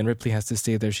Ripley, and Ripley has to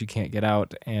stay there. She can't get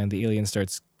out, and the alien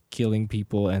starts killing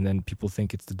people, and then people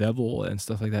think it's the devil and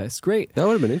stuff like that. It's great. That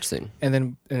would have been interesting.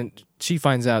 And she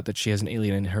finds out that she has an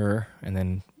alien in her, and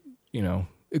then,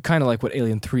 kind of like what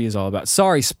Alien 3 is all about.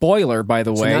 Sorry, spoiler, by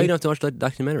the way. So now you don't have to watch the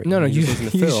documentary. No, you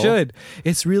should.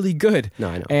 It's really good. No,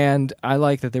 I know. And I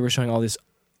like that they were showing all this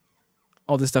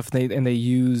stuff, and they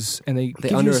unearth all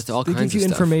kinds of stuff. They give you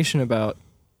information about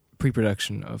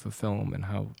pre-production of a film and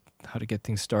how to get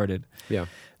things started. Yeah.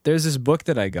 There's this book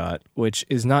that I got, which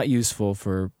is not useful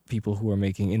for people who are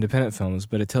making independent films,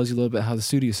 but it tells you a little bit how the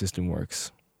studio system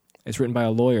works. It's written by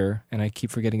a lawyer, and I keep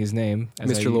forgetting his name.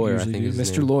 Mr. Lawyer, I think is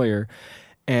his name. Mr. Lawyer.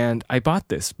 And I bought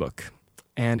this book,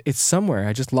 and it's somewhere.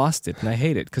 I just lost it, and I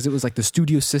hate it, because it was like the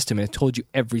studio system, and it told you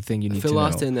everything you need to know. Phil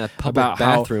lost it in that public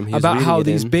bathroom. About how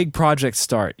these big projects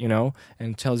start, and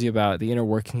it tells you about the inner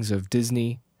workings of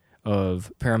Disney,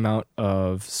 of Paramount,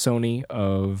 of Sony,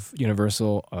 of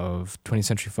Universal, of 20th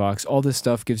Century Fox. All this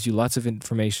stuff gives you lots of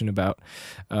information about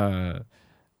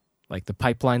like the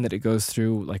pipeline that it goes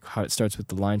through, like how it starts with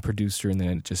the line producer, and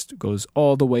then it just goes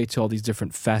all the way to all these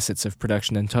different facets of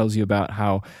production, and tells you about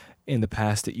how in the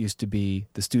past it used to be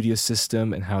the studio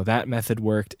system and how that method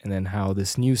worked, and then how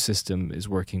this new system is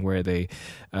working where they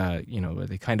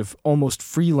kind of almost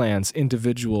freelance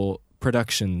individual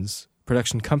production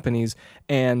companies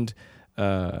and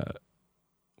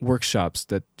workshops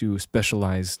that do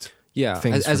specialized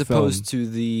things as for opposed film. to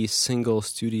the single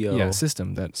studio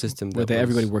system where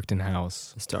everybody worked in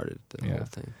house. Started the whole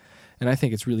thing. And I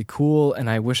think it's really cool, and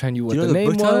I wish I knew what the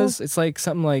name was. It's like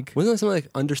something like... Wasn't it something like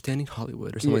Understanding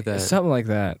Hollywood or something like that? Something like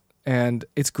that. And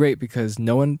it's great because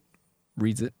no one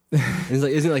reads it.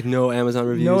 Isn't it like no Amazon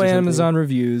reviews? No Amazon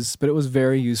reviews, but it was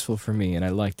very useful for me, and I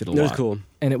liked it a lot. It was cool.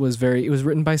 And it was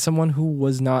written by someone who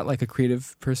was not like a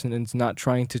creative person and is not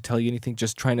trying to tell you anything,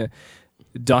 just trying to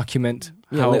document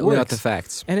how it works. Lay out the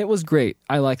facts. And it was great.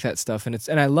 I like that stuff,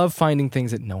 and I love finding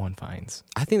things that no one finds.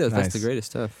 I think that's the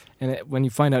greatest stuff. And when you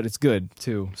find out, it's good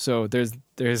too. So there's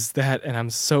that, and I'm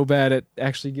so bad at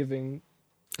actually giving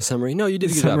a summary. No, you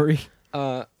did a good summary.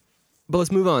 Job. But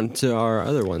let's move on to our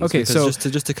other ones. Okay, so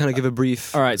just to kind of give a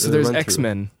brief. All right, so there's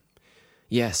X-Men.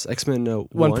 Yes, X-Men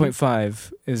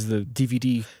 1.5 is the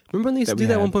DVD. Remember when they used to do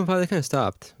that 1.5? They kind of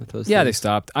stopped with those. Yeah, they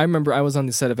stopped. I remember I was on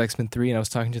the set of X-Men 3 and I was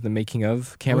talking to the making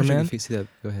of cameraman. If you see that,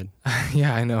 go ahead.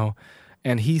 Yeah, I know.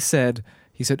 And he said,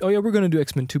 oh yeah, we're going to do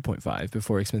X-Men 2.5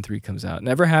 before X-Men 3 comes out.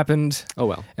 Never happened. Oh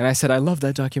well. And I said, I love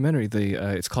that documentary.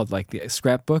 It's called like the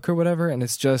Scrapbook or whatever, and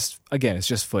it's just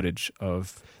footage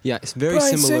of. Yeah, it's very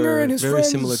Bryan similar. Singer and his friends.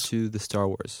 Similar to the Star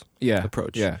Wars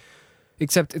approach. Yeah.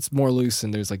 Except it's more loose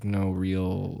and there's like no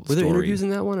real Were there story. interviews in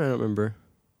that one? I don't remember.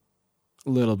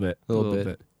 A little bit.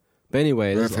 But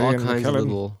anyway, there's all kinds of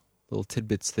little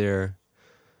tidbits there.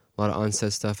 A lot of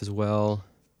on-set stuff as well.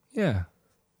 Yeah.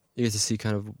 You get to see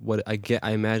kind of what I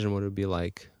imagine what it would be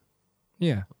like.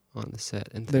 Yeah. On the set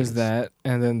and things. There's that,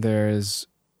 and then there's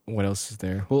what else is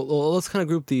there? Well, let's kind of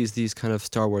group these kind of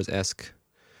Star Wars-esque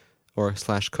or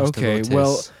 / Okay,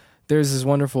 well, there's this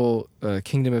wonderful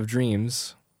Kingdom of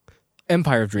Dreams.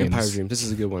 Empire of Dreams. This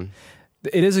is a good one.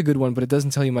 It is a good one, but it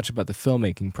doesn't tell you much about the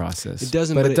filmmaking process. It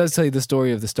doesn't, but it does tell you the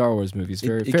story of the Star Wars movies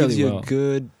fairly well. It gives you a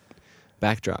good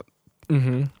backdrop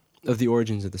of the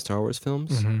origins of the Star Wars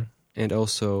films, and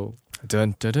also what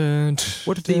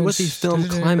the film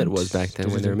climate was back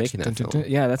then when they were making that film.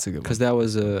 Yeah, that's a good one. Because that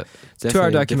was a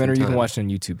 2-hour documentary. You can watch it on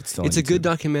YouTube. It's a good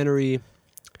documentary.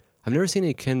 I've never seen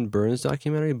a Ken Burns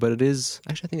documentary, but it is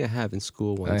actually I think I have in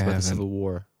school once about the Civil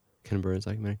War. Ken Burns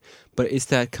documentary, but it's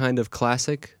that kind of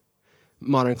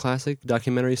modern classic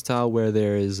documentary style where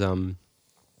there is a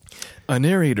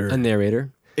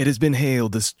narrator. It has been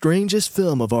hailed the strangest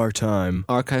film of our time.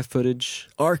 Archive footage.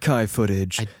 I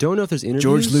don't know if there's interviews.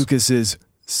 George Lucas's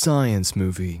science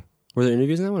movie. Were there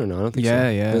interviews in that one or no? I don't think so.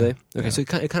 Yeah. Were they? Okay, so it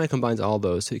kind of combines all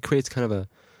those. So it creates kind of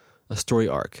a story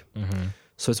arc.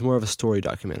 So it's more of a story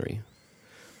documentary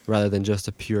rather than just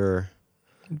a pure.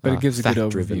 But it gives a good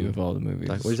overview of all the movies.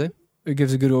 What did you say? It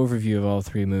gives a good overview of all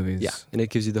 3 movies. Yeah, and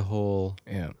it gives you the whole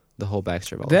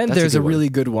backstory of all Then that. there's a really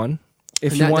good one.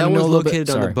 If you want to know a little bit,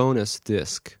 on the bonus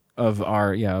disc of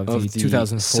the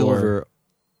 2004 silver.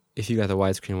 If you got the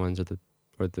widescreen ones or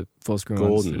the full screen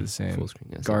golden ones, the same full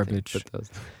screen, yes, garbage.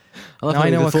 I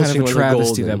know what kind of a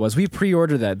travesty that was. We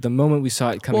pre-ordered that the moment we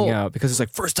saw it coming out because it's like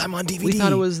first time on DVD. We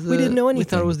thought it was we didn't know anything. We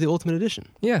thought it was the Ultimate Edition.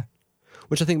 Yeah.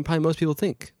 Which I think probably most people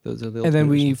think. Those are the and then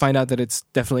we editions. find out that it's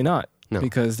definitely not. No.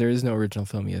 Because there is no original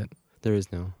film yet. There is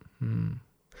no.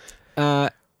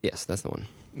 Yes, that's the one.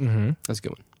 Mm-hmm. That's a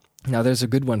good one. Now there's a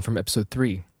good one from episode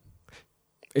 3.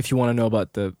 If you want to know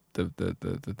about the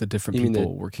different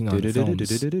people working on the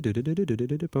films.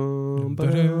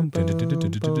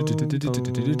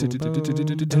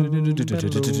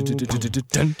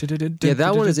 Yeah,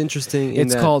 that one is interesting.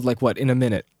 It's called like what? In a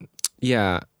Minute.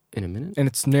 Yeah, In a Minute. And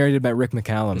it's narrated by Rick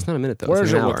McCallum. It's not a minute though.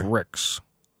 Where's it's it with Rick's?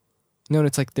 No, and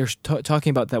it's like they're talking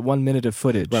about that 1 minute of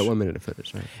footage. Right, 1 minute of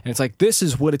footage, right. And it's like, this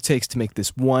is what it takes to make this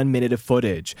 1 minute of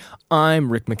footage.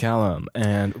 I'm Rick McCallum,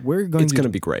 and it's going to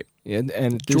be great. And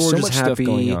there's George so much happy. Stuff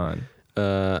going on.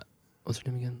 What's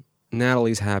her name again?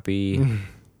 Natalie's happy.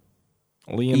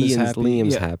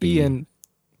 Liam's happy. Ian.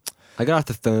 I got off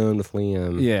the phone with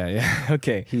Liam. Yeah.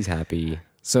 Okay. He's happy.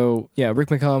 So, yeah, Rick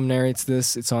McCallum narrates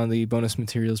this. It's on the bonus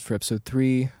materials for episode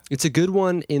 3. It's a good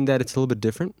one in that it's a little bit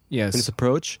different in its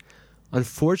approach.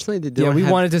 Unfortunately, we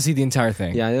wanted to see the entire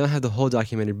thing. Yeah, they don't have the whole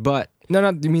documentary, but... No,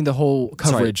 you mean the whole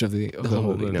coverage of the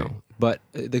whole movie. No. But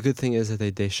the good thing is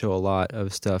that they show a lot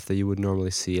of stuff that you would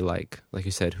normally see, like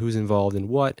you said, who's involved in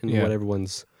what and what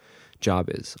everyone's job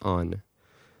is on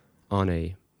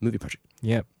a movie project.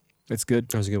 Yep. It's good.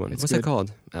 That was a good one. What's that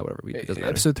called? Whatever. It doesn't matter.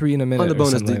 Episode 3 in a minute. On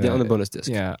the bonus disc.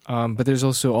 Yeah. But there's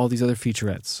also all these other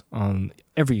featurettes on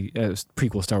every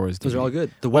prequel Star Wars DVD. Those are all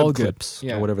good. The web clips,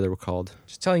 or whatever they were called.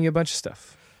 Just telling you a bunch of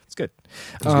stuff. It's good.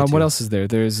 What else is there?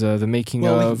 There's the making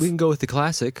of... we can go with the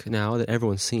classic now that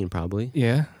everyone's seen, probably.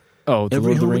 Yeah. Oh, the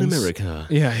Every Lord of the Home in Rings. America.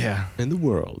 Yeah. And the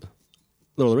world.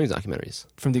 Lord of the Rings documentaries.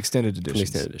 From the extended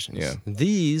editions. Yeah.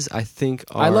 These, I think,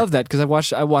 are... I love that because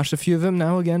I watched a few of them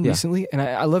now again recently, and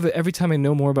I love it. Every time I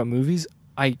know more about movies,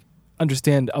 I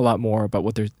understand a lot more about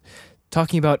what they're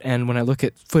talking about, and when I look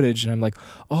at footage, and I'm like,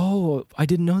 oh, I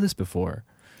didn't know this before.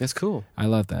 That's cool. I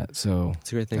love that. So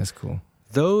it's a great thing. That's cool.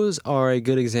 those are a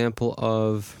good example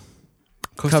of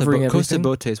Costa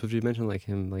Botes, which we mentioned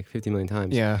him 50 million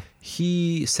times. Yeah.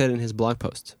 He said in his blog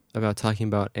post about talking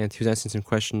about, and he was answering some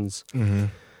questions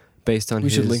based on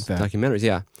his documentaries.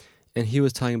 Yeah. And he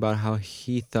was talking about how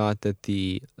he thought that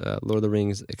the Lord of the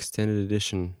Rings extended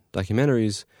edition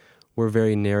documentaries were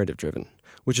very narrative driven,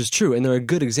 which is true. And they're a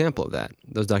good example of that,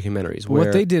 those documentaries.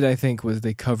 What they did, I think, was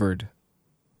they covered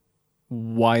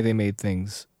why they made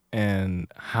things and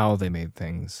how they made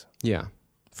things. Yeah.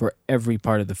 For every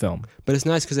part of the film. But it's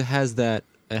nice because it has that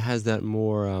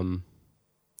more,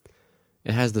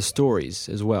 it has the stories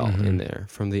as well in there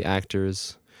from the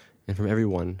actors and from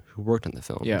everyone who worked on the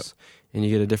films. Yep. And you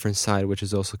get a different side, which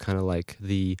is also kind of like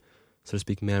the, so to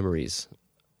speak, memories.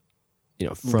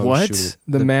 From shooting.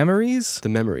 The memories? The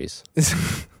memories.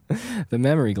 The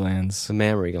memory glands. The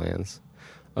mammary glands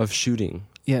of shooting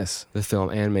the film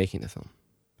and making the film.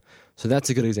 So that's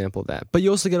a good example of that. But you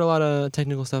also get a lot of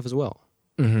technical stuff as well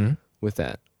with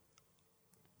that.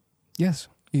 Yes.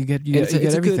 You get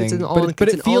everything. But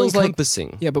it feels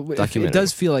all-encompassing but it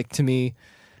does feel like, to me,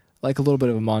 like a little bit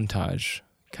of a montage.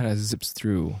 Kind of zips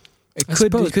through. It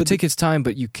could take its time,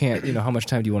 but you can't. How much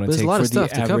time do you want to take for the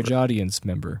average audience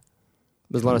member?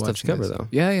 There's a lot of stuff to cover, though.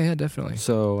 Yeah, definitely.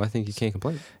 So I think you can't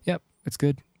complain. Yep, it's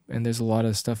good, and there's a lot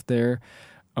of stuff there.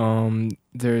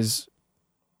 There's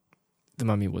The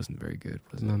Mummy wasn't very good.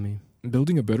 Was Mummy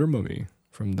Building a Better Mummy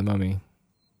from The Mummy.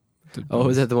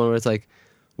 Is that the one where it's like,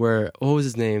 what was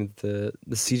his name? The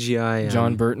CGI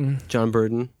John Burton. John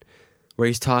Burton. Where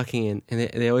he's talking and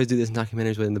they always do this in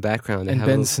documentaries with in the background. And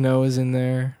Ben Snow is in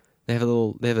there. They have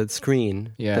a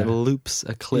screen that loops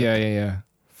a clip. Yeah.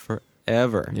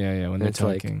 Forever. Yeah. When they're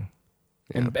talking,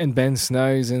 and Ben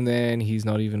Snow's in there, and he's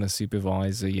not even a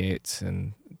supervisor yet.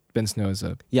 And Ben Snow is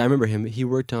I remember him. He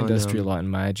worked on Industrial Light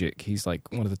and Magic. He's like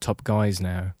one of the top guys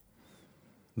now.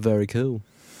 Very cool.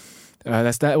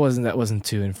 That wasn't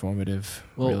too informative.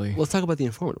 Well, really. Let's talk about the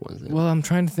informative ones. Then. Well, I'm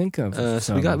trying to think of.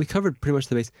 So we covered pretty much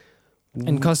the base.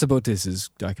 And Costa Botes'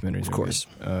 documentaries, of course.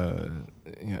 Of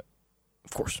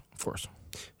course.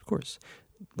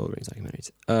 Lord of the Rings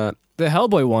documentaries. The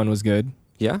Hellboy one was good.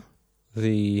 Yeah,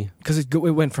 because it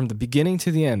went from the beginning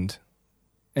to the end,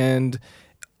 and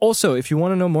also if you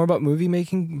want to know more about movie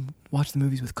making, watch the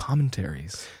movies with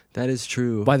commentaries. That is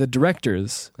true. By the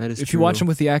directors. That is true. If you watch them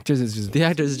with the actors, it's just the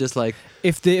actors is just like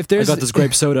if there's I got this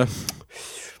grape soda.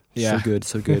 Yeah,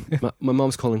 so good. My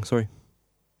mom's calling. Sorry.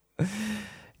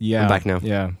 Yeah, I'm back now.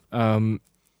 Yeah,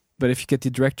 but if you get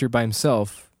the director by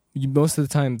himself, most of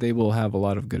the time they will have a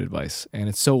lot of good advice, and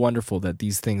it's so wonderful that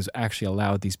these things actually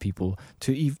allowed these people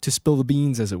to spill the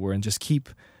beans, as it were, and just keep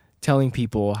telling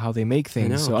people how they make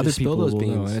things, so other people will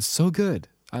know. And it's so good.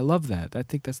 I love that. I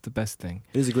think that's the best thing.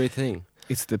 It is a great thing.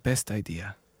 It's the best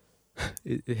idea.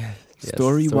 Yes,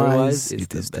 Story-wise,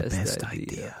 it is the best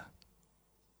idea.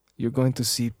 You're going to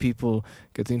see people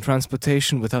getting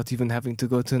transportation without even having to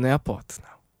go to an airport now.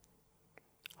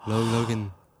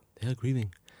 Logan, they are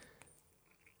grieving.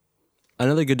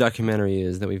 Another good documentary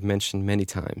is that we've mentioned many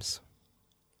times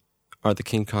are the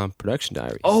King Kong production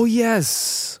diaries. Oh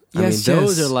yes,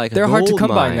 those are like they're hard to come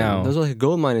by now. Those are like a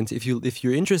gold mine. And if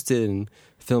you're interested in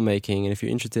filmmaking and if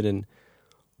you're interested in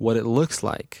what it looks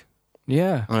like,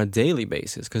 on a daily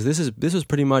basis, because this was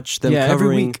pretty much them covering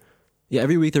every week. Yeah,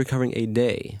 every week they're covering a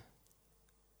day,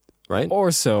 right? Or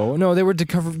so. No, they were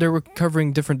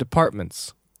covering different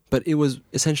departments. But it was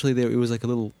essentially it was like a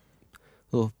little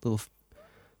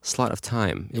slot of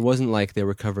time. It wasn't like they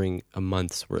were covering a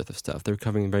month's worth of stuff. They were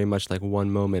covering very much like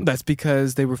one moment. That's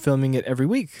because they were filming it every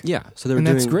week. Yeah, so they were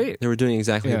that's great. They were doing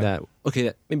exactly that.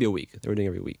 Okay, maybe a week. They were doing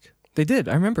every week. They did.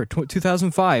 I remember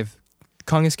 2005,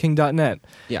 KongIsKing.net.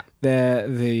 Yeah,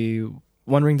 the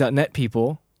OneRing.net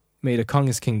people made a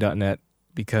KongIsKing.net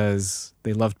because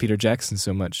they loved Peter Jackson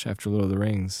so much after Lord of the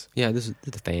Rings. Yeah, this is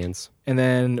the fans. And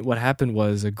then what happened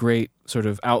was a great sort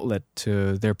of outlet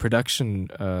to their production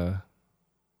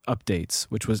updates,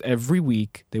 which was every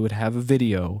week they would have a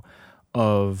video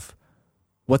of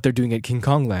what they're doing at King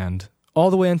Kong Land all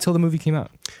the way until the movie came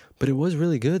out. But it was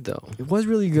really good, though. It was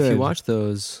really good. If you watch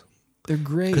those, they're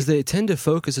great. Because they tend to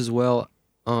focus as well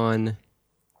on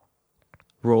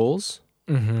roles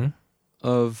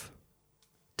of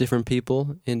different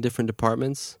people in different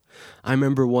departments. I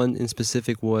remember one in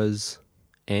specific was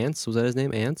Ants. Was that his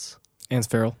name? Ants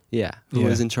Farrell. Yeah. Who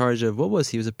was in charge of, what was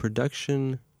he? He was a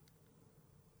production...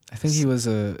 I think he was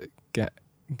no,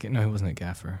 he wasn't a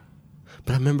gaffer.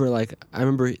 But I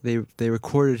remember they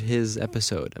recorded his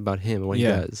episode about him and what he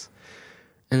does.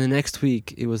 And the next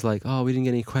week it was like, oh, we didn't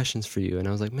get any questions for you. And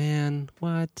I was like, man,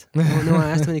 what? No one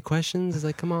asked him any questions. It's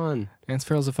like, come on. Ants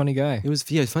Farrell's a funny guy. He's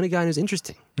a funny guy and he was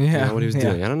interesting. what he was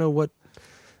doing. I don't know what.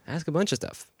 Ask a bunch of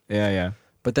stuff. Yeah.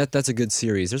 But that's a good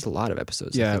series. There's a lot of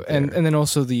episodes. Yeah, and then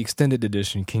also the extended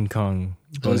edition King Kong.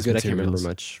 That was good. I can't remember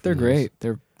much. They're great.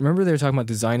 Remember they were talking about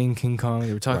designing King Kong.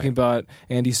 They were talking about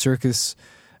Andy Serkis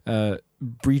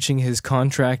breaching his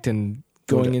contract and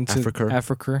going into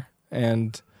Africa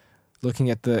and looking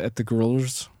at the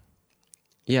gorillas.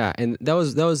 Yeah, and that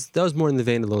was more in the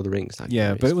vein of Lord of the Rings.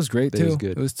 Yeah, but it was great too. It was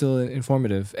good. It was still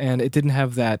informative, and it didn't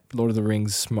have that Lord of the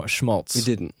Rings schmaltz. It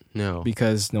didn't. No,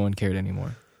 because no one cared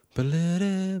anymore.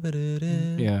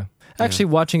 Yeah. Actually,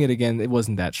 watching it again, it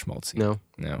wasn't that schmaltzy. No.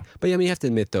 But you have to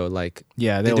admit though, like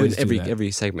they do always it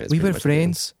every segment. We were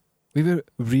friends. We were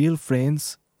real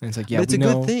friends. And it's like, but it's a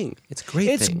good thing. It's a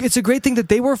great thing. It's a great thing that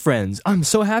they were friends. I'm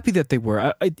so happy that they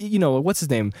were. What's his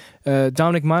name?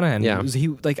 Dominic Monaghan. Yeah.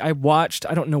 I watched.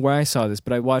 I don't know where I saw this,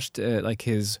 but I watched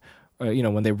his.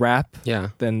 When they rap. Yeah.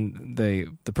 Then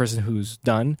the person who's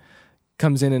done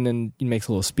comes in and then he makes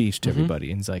a little speech to everybody,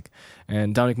 and he's like,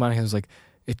 and Dominic Monaghan was like,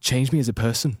 it changed me as a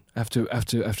person after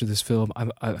this film.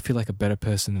 I feel like a better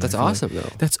person. That's awesome,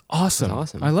 though. That's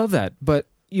awesome. I love that. But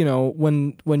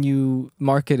when you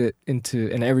market it into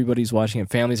and everybody's watching it,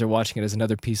 families are watching it as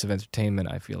another piece of entertainment,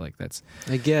 I feel like that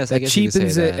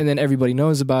cheapens it, and then everybody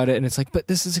knows about it, and it's like, but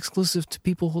this is exclusive to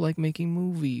people who like making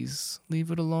movies. Leave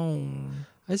it alone.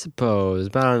 I suppose,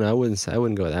 but I don't know. I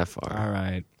wouldn't go that far. All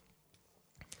right.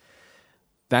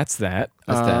 That's that.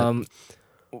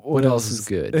 What else is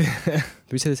good? Did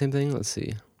we say the same thing? Let's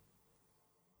see.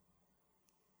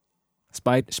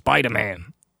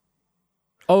 Spider-Man.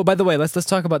 Oh, by the way, let's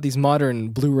talk about these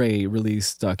modern Blu-ray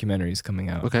release documentaries coming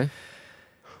out. Okay.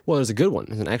 Well, there's a good one.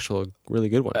 There's an actual really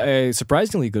good one. A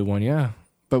surprisingly good one, yeah.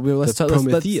 But let's talk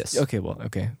Prometheus. Okay.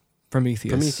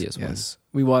 Prometheus. Yes.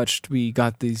 We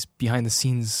got these behind the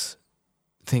scenes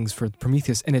things for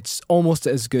Prometheus, and it's almost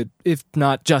as good, if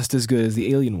not just as good as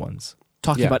the Alien ones.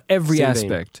 Talking about every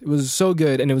aspect. It was so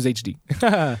good, and it was HD.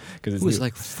 It was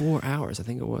like 4 hours, I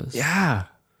think it was. Yeah.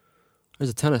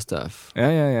 There's a ton of stuff.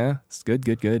 Yeah. It's good.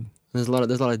 There's a lot of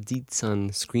deets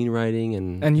on screenwriting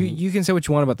and you can say what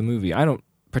you want about the movie. I don't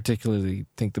particularly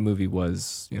think the movie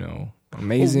was,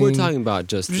 amazing. Well, we're talking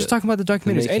about we're just talking about the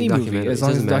documentaries. Any movie, as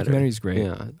long as the documentary is great.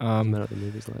 Yeah. Doesn't matter what the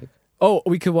movie's like. Oh,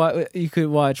 you could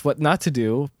watch What Not to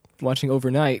Do. Watching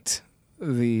Overnight,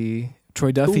 the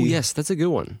Troy Duffy. Oh yes, that's a good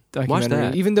one. Watch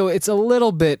that. Even though it's a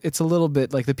little bit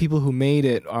like the people who made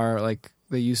it are like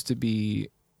they used to be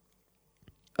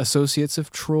associates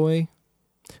of Troy,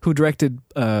 who directed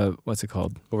what's it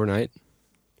called? Overnight.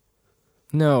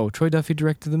 No, Troy Duffy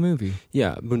directed the movie.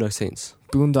 Yeah, Boondock Saints.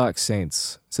 Boondock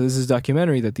Saints. So this is a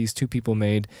documentary that these two people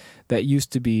made that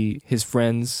used to be his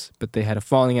friends, but they had a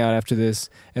falling out after this,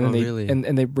 and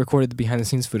then they recorded the behind the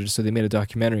scenes footage, so they made a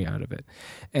documentary out of it.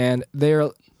 And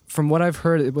from what I've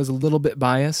heard, it was a little bit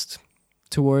biased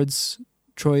towards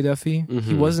Troy Duffy. Mm-hmm.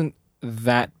 He wasn't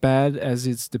that bad as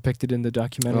it's depicted in the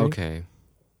documentary. Okay.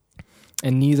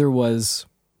 And neither was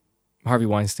Harvey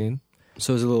Weinstein.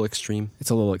 So it's a little extreme. It's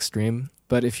a little extreme.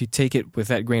 But if you take it with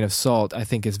that grain of salt, I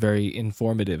think it's very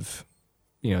informative,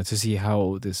 to see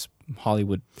how this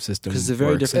Hollywood system works. It's a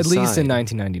very different side. At least in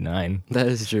 1999. That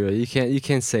is true. You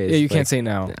can't say it. Yeah, you can't say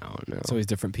now. No. It's always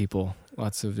different people,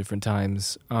 lots of different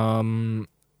times. But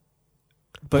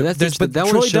that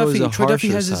one shows a Troy Duffy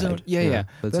has side. his own. Yeah.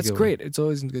 That's great. It's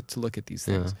always good to look at these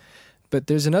things. Yeah. But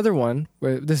there's another one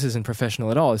where this isn't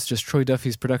professional at all. It's just Troy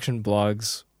Duffy's production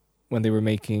blogs when they were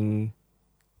making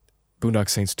Boondock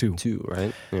Saints 2. 2,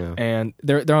 right? Yeah. And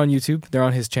they're on YouTube. They're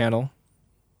on his channel.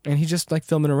 And he's just like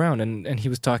filming around. And he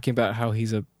was talking about how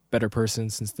he's a better person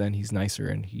since then. He's nicer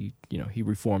and he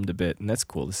reformed a bit. And that's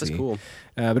cool to see. That's cool.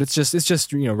 But it's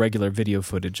just regular video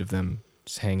footage of them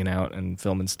just hanging out and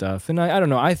filming stuff. And I don't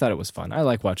know. I thought it was fun. I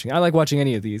like watching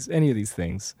any of these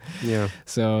things. Yeah.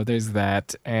 So there's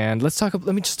that. And let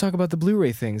me just talk about the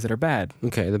Blu-ray things that are bad.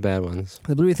 Okay, the bad ones.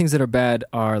 The Blu-ray things that are bad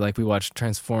are like we watched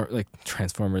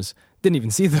Transformers. Didn't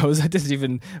even see those. I didn't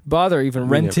even bother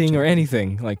renting or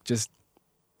anything. Like just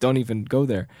don't even go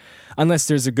there. Unless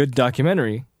there's a good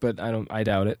documentary, but I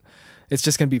doubt it. It's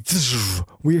just going to be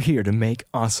we're here to make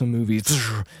awesome movies.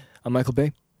 I'm Michael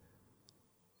Bay.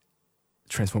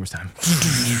 Transformers time.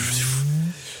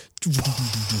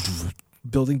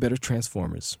 Building better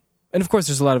Transformers. And of course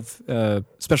there's a lot of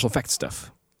special effects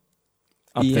stuff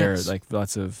up there, like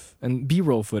lots of and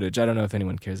B-roll footage. I don't know if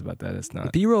anyone cares about that. It's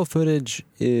not. B-roll footage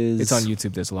it's on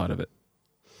YouTube. There's a lot of it.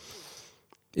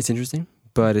 It's interesting,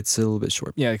 but it's a little bit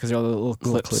short. Yeah, because they're all little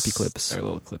clips. Clippy clips. They're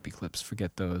little clippy clips.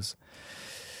 Forget those.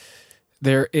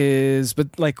 There is, but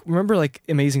remember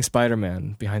Amazing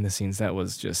Spider-Man behind the scenes? That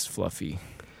was just fluffy.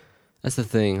 That's the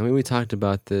thing. I mean, we talked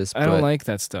about this. I don't like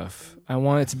that stuff. I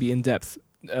want it to be in depth.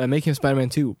 Making of Spider-Man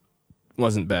 2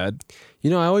 wasn't bad. You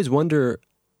know, I always wonder.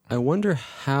 I wonder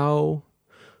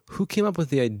who came up with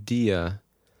the idea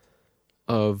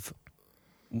of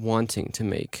wanting to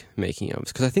make making ofs,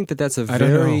 because I think that's a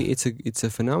very it's a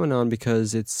phenomenon,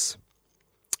 because it's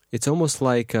almost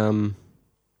like going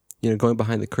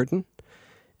behind the curtain,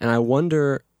 and I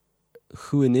wonder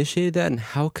who initiated that and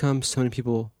how come so many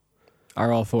people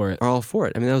are all for it.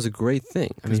 I mean, that was a great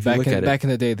thing. I mean, if back you look at back in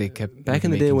the day, they kept back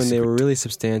in the day when they were really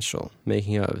substantial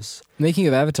making ofs. Making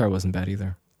of Avatar wasn't bad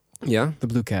either. Yeah, the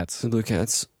Blue Cats. The Blue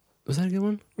Cats. Was that a good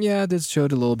one? Yeah, this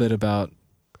showed a little bit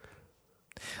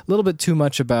too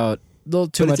much about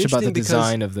the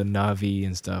design of the Na'vi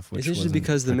and stuff. Which it's interesting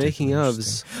because the making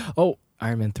ofs. Oh,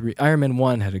 Iron Man 3, Iron Man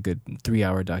 1 had a good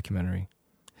 3-hour documentary.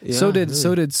 Yeah, so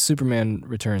did Superman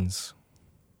Returns.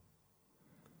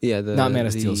 Yeah, not Man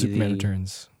of Steel. Superman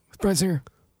Returns with Bryan Singer.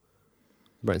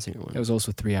 Bryan Singer one. It was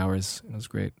also 3 hours. It was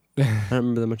great. I don't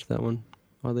remember that much of that one.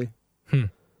 Oddly.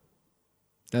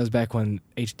 That was back when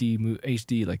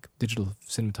HD like digital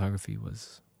cinematography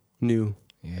was new.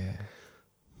 Yeah.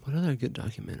 What other good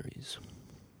documentaries?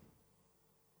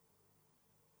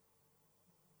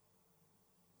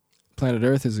 Planet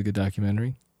Earth is a good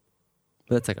documentary.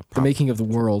 But that's like the making of the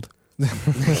world.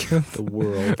 The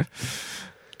world. If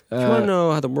you want to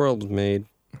know how the world was made,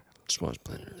 just watch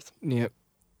Planet Earth. Yep.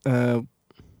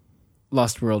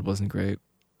 Lost World wasn't great.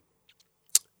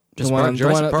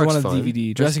 Jurassic Park's one on fun.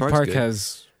 DVD. Jurassic Park good.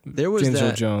 has James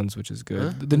Earl Jones, which is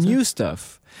good. Huh? The new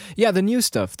stuff. Yeah, the new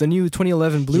stuff. The new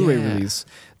 2011 Blu-ray release.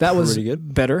 That was pretty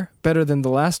good. Better than the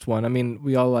last one. I mean,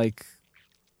 we all like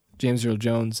James Earl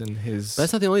Jones and his. But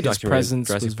that's not the only documentary. Presence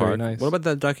Jurassic was Park. very nice. What about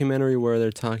that documentary where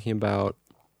they're talking about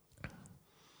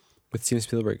with Steven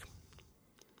Spielberg?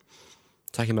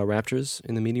 Talking about raptors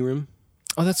in the meeting room.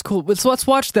 Oh, that's cool. So let's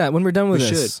watch that when we're done with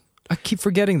this. We should. I keep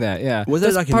forgetting that. Yeah, was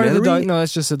that a documentary? Part of the no,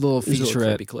 that's just a little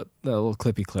featurette, a clippy clip. A little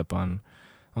clippy clip on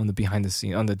the behind the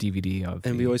scene on the DVD of.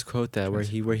 And we always quote that where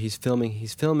he's filming.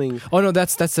 He's filming. Oh no,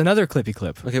 that's another clippy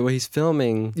clip. Okay, well he's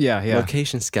filming. Yeah.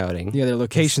 Location scouting. Yeah, they're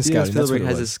location scouting. Steven Spielberg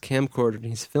has his camcorder and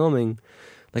he's filming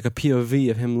like a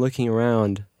POV of him looking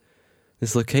around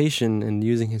this location and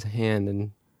using his hand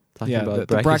and talking about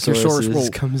the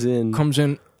Brachiosaurus comes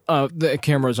in. The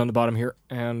camera is on the bottom here,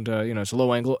 and it's a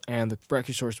low angle, and the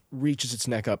Brachiosaurus reaches its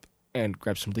neck up and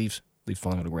grabs some leaves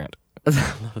falling on the ground.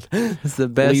 That's the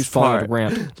best leaves falling on the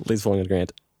ground. Leaves falling on the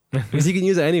ground. Because you can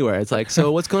use it anywhere. It's like,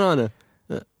 so what's going on?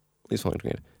 Leaves falling on the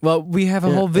ground. Well, we have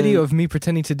a whole video of me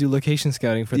pretending to do location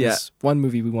scouting for this one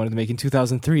movie we wanted to make in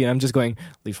 2003, and I'm just going,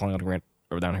 leaves falling on the ground,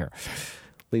 over down here.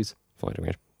 Leaves falling on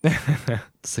the ground.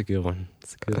 That's a good one.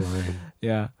 That's a good line.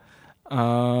 Yeah.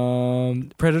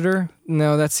 Predator?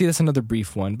 No, that's another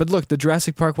brief one. But look, the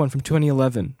Jurassic Park one from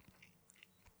 2011.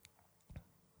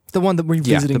 The one that we're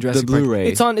revisiting Jurassic Park. The Blu-ray.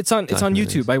 It's on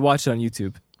YouTube. I watched it on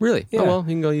YouTube. Really? Yeah. Oh well,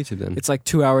 you can go on YouTube then. It's like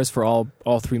 2 hours for all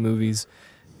 3 movies.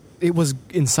 It was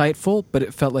insightful, but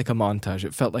it felt like a montage.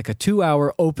 It felt like a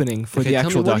 2-hour opening for the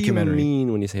actual documentary. What do you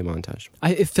mean when you say montage?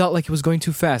 It felt like it was going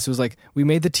too fast. It was like we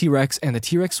made the T-Rex and the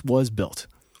T-Rex was built.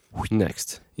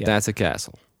 Next. Yeah. That's a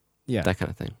castle. Yeah. That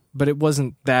kind of thing. But it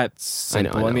wasn't that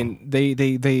simple. I know. I mean,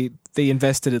 they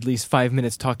invested at least 5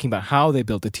 minutes talking about how they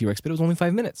built the T-Rex, but it was only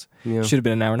 5 minutes. Yeah. Should have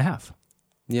been an hour and a half.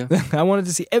 Yeah. I wanted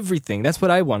to see everything. That's what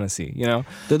I want to see,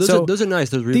 Those are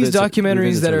nice. These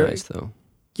documentaries that are nice, though.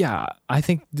 Yeah, I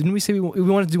think, didn't we say we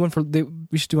wanted to do one for,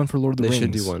 we should do one for Lord of the Rings? They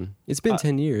should do one. It's been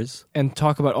 10 years. And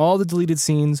talk about all the deleted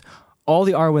scenes, all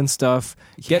the Arwen stuff,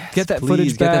 get that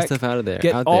footage back. Get that stuff out of there.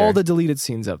 Get all the deleted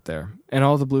scenes up there and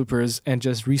all the bloopers and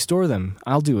just restore them.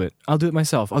 I'll do it. I'll do it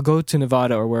myself. I'll go to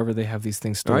Nevada or wherever they have these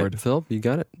things stored. All right, Phil, you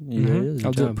got it.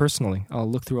 I'll do it personally. I'll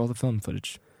look through all the film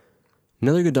footage.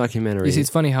 Another good documentary. You see, it's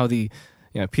funny how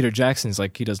Peter Jackson's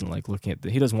like, he doesn't like looking at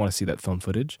he doesn't want to see that film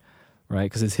footage, right?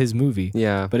 Because it's his movie.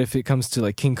 Yeah. But if it comes to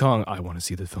like King Kong, I want to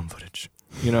see the film footage.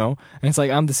 And it's like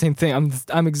I'm the same thing.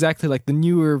 I'm exactly like the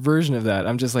newer version of that.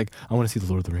 I'm just like, I want to see the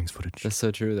Lord of the Rings footage. That's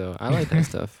so true, though. I like that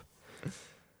stuff.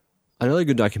 Another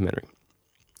good documentary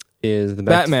is the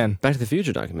Batman Back to the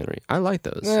Future documentary. I like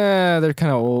those. They're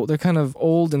kind of old. They're kind of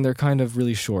old and they're kind of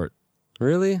really short.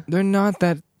 Really? They're not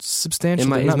that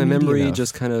substantial. Is my memory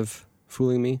just kind of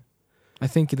fooling me? I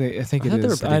think it is. They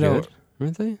were pretty good.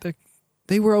 Weren't they?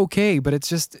 They were okay, but it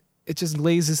just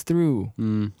glazes through.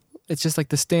 It's just like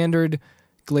the standard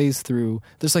glaze through.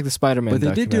 Just like the Spider-Man. But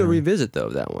they did do a revisit though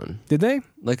of that one. Did they?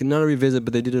 Like not a revisit,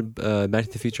 but they did a Back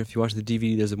to the Future. If you watch the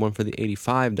DVD, there's one for the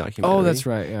 '85 documentary. Oh, that's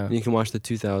right. Yeah. And you can watch the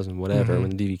 2000 whatever when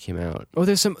the DVD came out. Oh,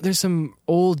 there's some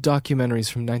old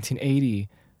documentaries from 1980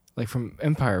 Like from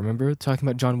Empire, remember? Talking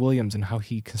about John Williams and how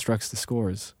he constructs the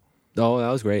scores. Oh, that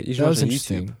was great. You should watch it on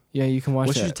YouTube. Yeah, you can watch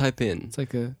what that. What should you type in? It's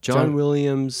like a John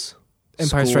Williams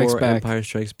Empire Strikes Back. Empire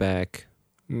Strikes Back.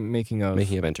 Making of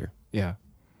Enter. Yeah.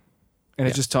 And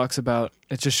it just talks about,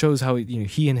 it just shows how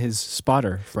he and his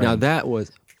spotter friend. Now that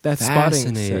was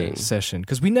spotting session,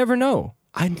 because we never know.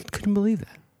 I couldn't believe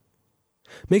that.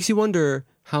 Makes you wonder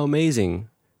how amazing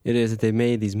it is that they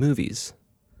made these movies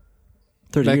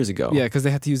 30 years ago. Yeah, because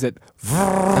they had to use that.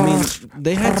 I mean,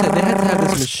 they had to have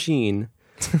this machine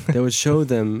that would show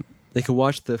them. They could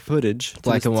watch the footage,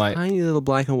 black and white, tiny little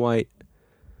black and white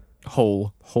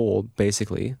hole,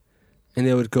 basically, and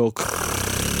they would go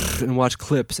and watch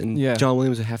clips. And John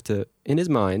Williams would have to, in his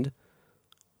mind,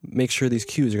 make sure these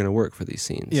cues are going to work for these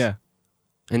scenes. Yeah.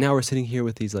 And now we're sitting here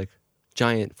with these like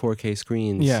giant 4K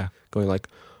screens. Yeah. Going like,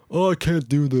 oh, I can't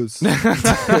do this. You know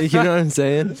what I'm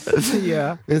saying?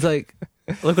 Yeah. It's like,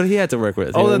 look what he had to work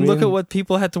with. Oh, then look at what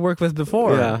people had to work with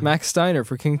before. Yeah. Max Steiner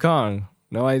for King Kong.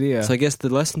 No idea. So I guess the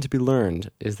lesson to be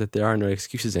learned is that there are no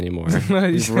excuses anymore.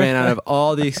 We've ran out of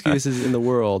all the excuses in the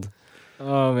world.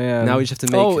 Oh, man. Now we just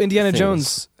have to make Indiana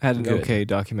Jones had an okay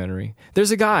documentary.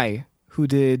 There's a guy who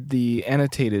did the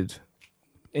annotated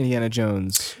Indiana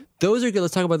Jones. Those are good.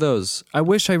 Let's talk about those. I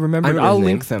wish I remembered. I'll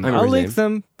link them. I'll link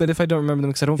them, but if I don't remember them,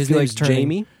 because I don't feel like turning...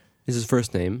 Jamie is his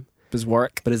first name.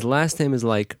 Bizwark. But his last name is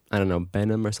like, I don't know,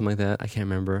 Benham or something like that. I can't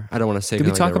remember. I don't want to say. Did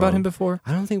we talk about him before?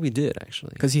 I don't think we did,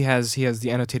 actually. Because he has the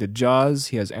annotated Jaws.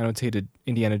 He has annotated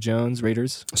Indiana Jones,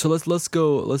 Raiders. So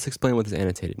let's explain what this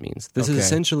annotated means. This is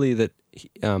essentially that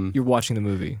you're watching the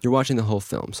movie. You're watching the whole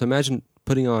film. So imagine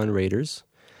putting on Raiders,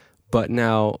 but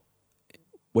now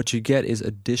what you get is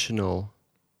additional.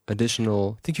 I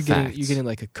think you're getting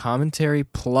like a commentary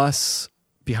plus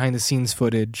behind the scenes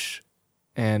footage.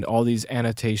 And all these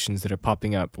annotations that are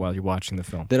popping up while you're watching the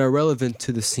film. That are relevant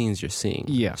to the scenes you're seeing.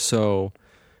 Yeah. So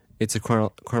it's a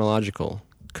chronological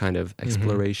kind of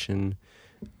exploration.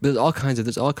 Mm-hmm. There's all kinds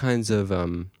of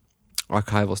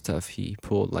archival stuff he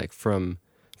pulled, like from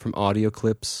audio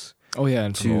clips. Oh yeah,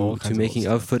 and to making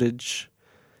of footage,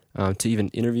 to even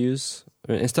interviews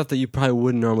and stuff that you probably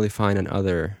wouldn't normally find on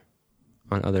other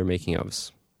making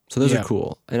ofs. So those are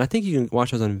cool, and I think you can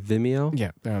watch those on Vimeo.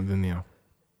 Yeah, they're on Vimeo.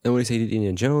 And when he did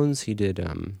Indiana Jones, he did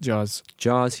Jaws.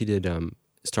 He did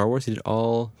Star Wars. He did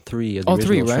all three of the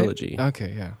original trilogy.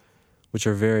 Okay, yeah. Which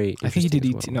are very. I think he did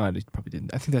E.T. No, he probably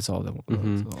didn't. I think that's all that.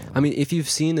 I mean, if you've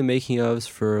seen the making ofs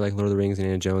for like Lord of the Rings and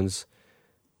Indiana Jones,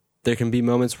 there can be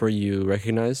moments where you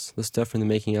recognize the stuff from the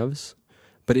making ofs,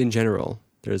 but in general,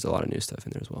 there's a lot of new stuff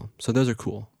in there as well. So those are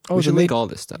cool. We should link all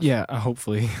this stuff. Yeah,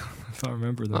 hopefully, if I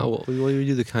remember them. Oh, well, we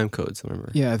do the time codes.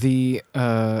 Remember? Yeah, the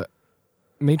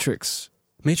Matrix.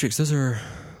 Those are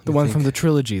the one from the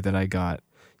trilogy that I got.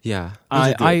 Yeah,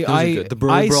 those are good. The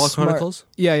Burly Brawl Chronicles.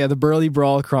 Yeah, the Burly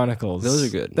Brawl Chronicles. Those are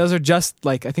good. Those are just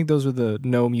like, I think those were the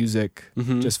no music,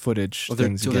 just footage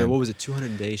things. What was it?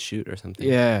 200-day shoot or something?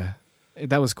 Yeah,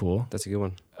 that was cool. That's a good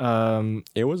one.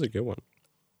 It was a good one.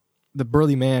 The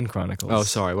Burly Man Chronicles. Oh,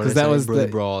 sorry. Because that was Burly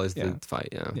Brawl is the fight.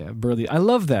 Yeah. Yeah, Burly. I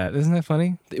love that. Isn't that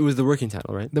funny? It was the working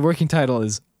title, right? The working title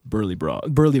is Burly Brawl.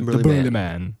 Burly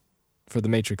Man. For the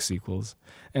Matrix sequels,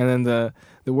 and then the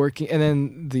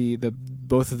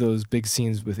both of those big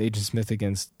scenes with Agent Smith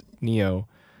against Neo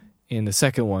in the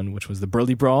second one, which was the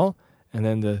Burly Brawl, and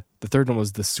then the third one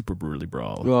was the Super Burly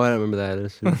Brawl. Well, I don't remember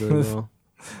that. Super Burly Brawl.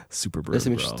 Super Burly There's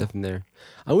some interesting stuff in there.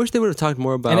 I wish they would have talked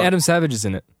more about. And Adam Savage is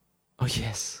in it. Oh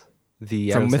yes, from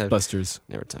MythBusters.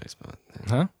 Never talks about that.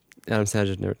 Huh? Adam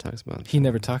Savage never talks about. He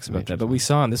never talks about that, but we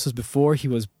saw him. This was before there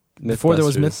was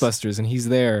MythBusters, and he's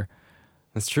there.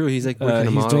 That's true. He's like working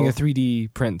a model. He's doing a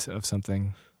 3D print of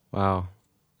something. Wow.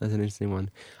 That's an interesting one.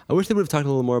 I wish they would have talked a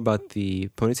little more about the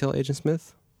Ponytail Agent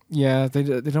Smith. Yeah, they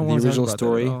don't want to talk about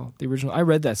story. That at all. The original. I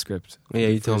read that script. Yeah,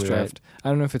 you told me draft. Right. I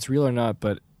don't know if it's real or not,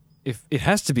 but if it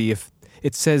has to be, if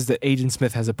it says that Agent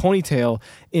Smith has a ponytail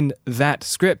in that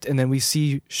script, and then we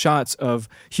see shots of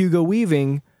Hugo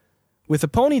Weaving with a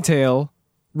ponytail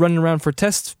running around for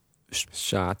test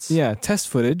shots. Yeah, test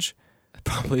footage. It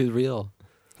probably is real.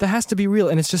 That has to be real,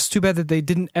 and it's just too bad that they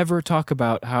didn't ever talk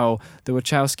about how the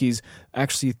Wachowskis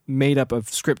actually made up a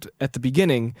script at the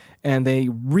beginning, and they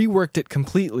reworked it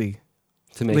completely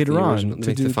to make later on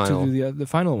to do the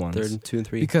final ones. 3rd, 2, and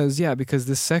 3. Because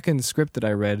the second script that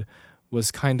I read was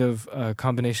kind of a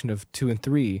combination of 2 and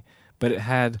 3, but it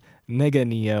had Nega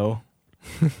Neo.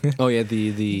 Oh yeah,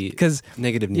 the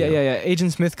negative Neo. Yeah.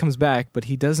 Agent Smith comes back, but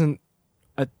he doesn't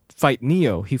fight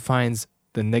Neo. He finds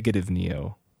the negative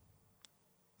Neo.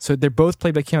 So they're both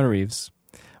played by Keanu Reeves.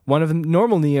 One of them,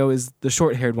 normal Neo, is the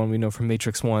short-haired one we know from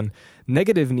Matrix 1.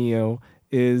 Negative Neo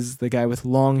is the guy with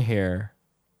long hair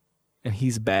and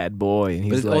he's a bad boy, and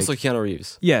he's but also Keanu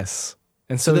Reeves. Yes,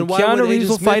 and so then why Keanu would Reeves Agent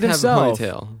will Smith fight have himself a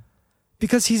ponytail?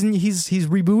 because he's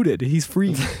rebooted. He's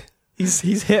free.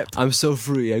 he's hip. I'm so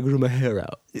free. I grew my hair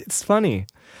out. It's funny.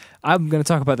 I'm going to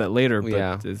talk about that later, but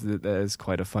Yeah. that is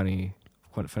quite a funny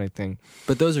thing.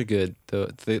 But those are good.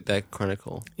 That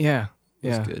Chronicle. Yeah.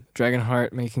 was Yeah. good.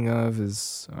 Dragonheart making of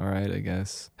is all right, I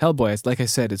guess. Hellboy, like I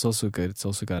said, it's also good. It's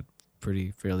also got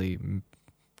fairly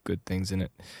good things in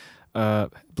it.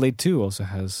 Blade 2 also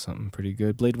has something pretty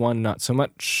good. Blade 1, not so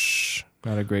much.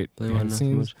 Not a great Blade 1, behind not the so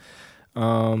scenes.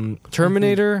 much.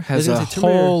 Terminator has a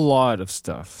whole lot of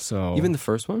stuff. So Even the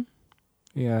first one?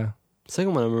 yeah. The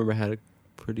second one I remember had a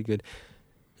pretty good.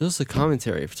 There's also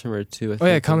commentary for Terminator 2. Oh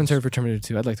yeah, commentary for Terminator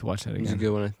 2. I'd like to watch that It was a again.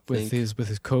 good one, I think. With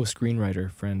his co-screenwriter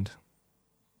friend.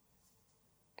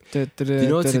 You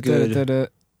know what's a good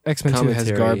X-Men 2 has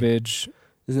commentary? garbage.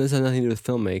 This has nothing to do with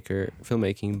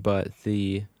filmmaking, but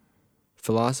the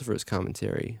Philosopher's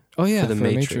commentary. Oh yeah, for the for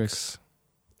Matrix.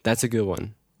 That's a good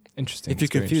one. Interesting. If you're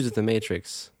It's very confused with the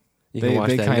Matrix, you They- can watch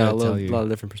they that. You kinda got tell a you. lot of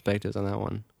different perspectives on that one.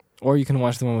 interesting. Or you can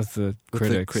watch the one with the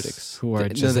With critics, who are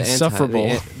The- just the insufferable.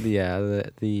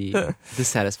 the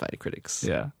dissatisfied critics.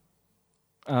 Yeah.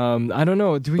 I don't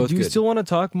know. Do you good. still want to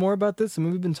talk more about this? I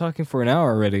mean, we've been talking for an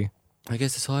hour already, I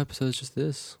guess this whole episode is just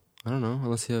this. I don't know,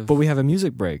 unless you have. but we have a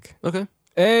music break. Okay.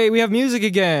 Hey, we have music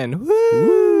again.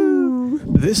 Woo!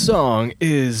 This song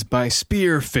is by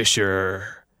Spearfisher,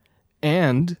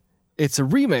 and it's a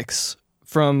remix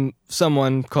from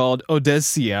someone called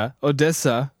Odessa.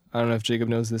 I don't know if Jacob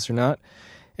knows this or not.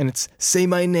 And it's Say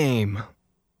My Name,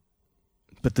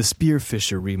 but the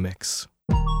Spearfisher remix.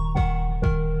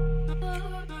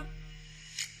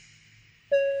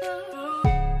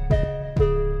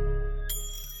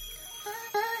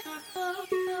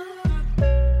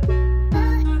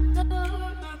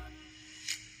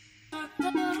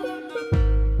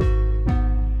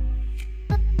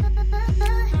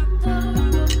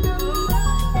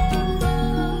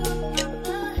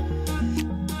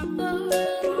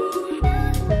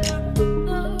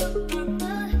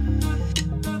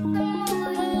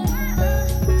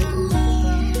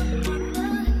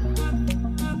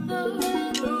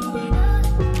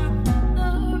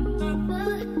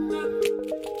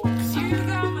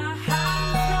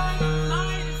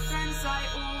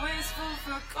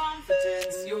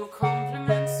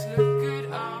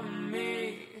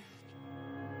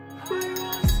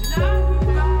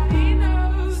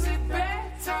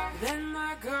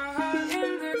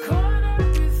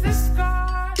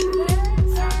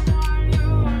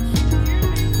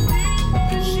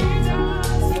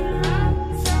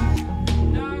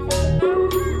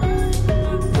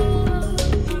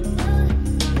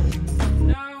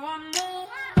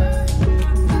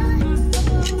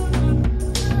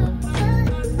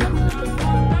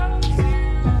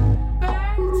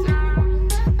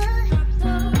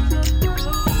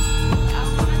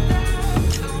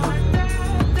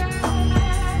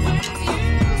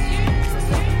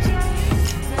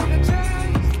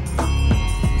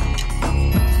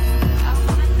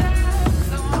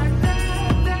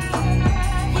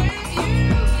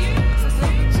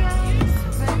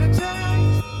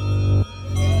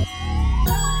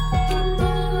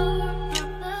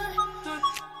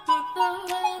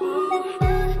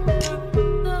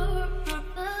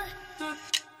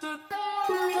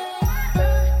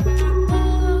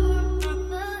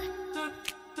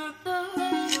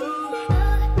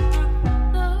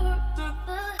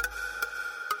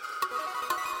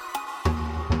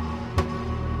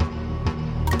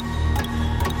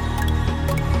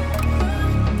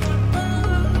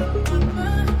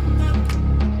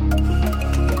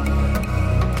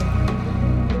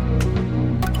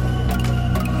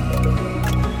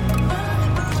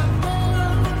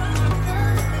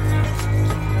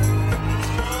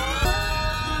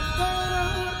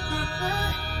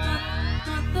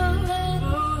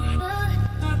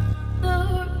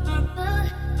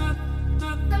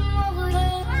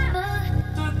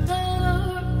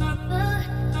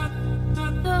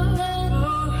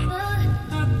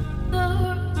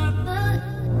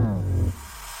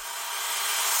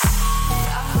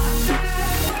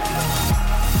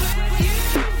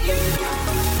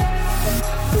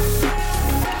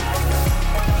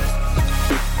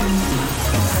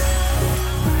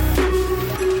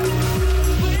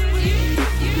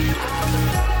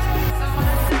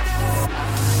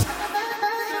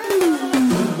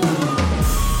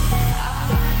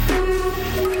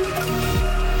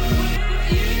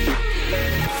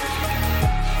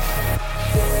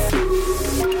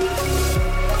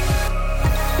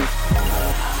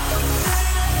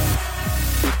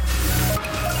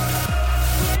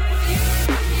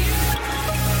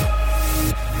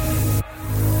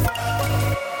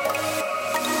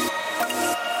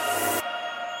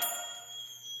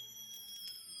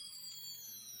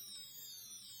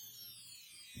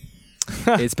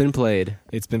 It's been played.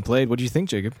 It's been played. What do you think,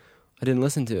 Jacob? I didn't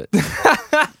listen to it.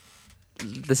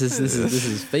 This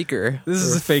is faker. This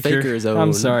is a faker. Faker's own.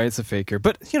 I'm sorry, it's a faker.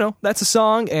 But that's a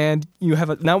song, and you have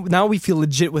a now we feel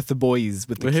legit with the boys.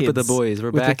 We're hip with the boys.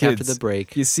 We're back after the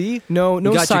break. You see, no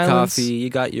you got silence. Your coffee. You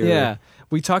got your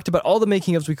We talked about all the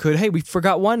making ofs we could. Hey, we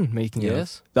forgot one making of.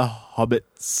 Yes, the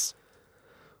Hobbits.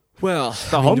 Well,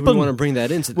 do we want to bring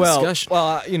that into the discussion?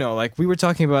 Well, like we were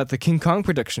talking about the King Kong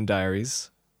production diaries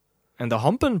and the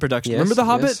Humpin production. Remember the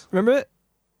Hobbit? Yes. Remember it?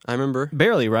 I remember.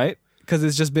 Barely, right? Because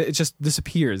it just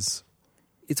disappears.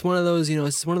 It's one of those,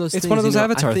 it's one of those. It's things, one of those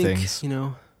Avatar I think, things.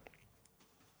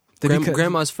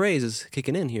 Grandma's phrase is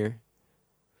kicking in here.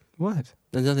 What?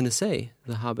 There's nothing to say.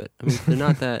 The Hobbit. I mean, they're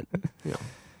not that.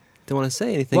 Don't want to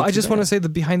say anything. Well, I just want to say the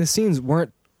behind the scenes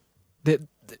weren't that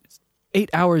 8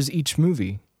 hours each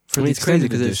movie for the it's crazy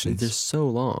because they're so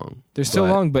long. They're so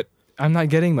long, but I'm not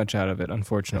getting much out of it,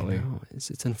 unfortunately. I know.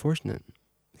 It's unfortunate.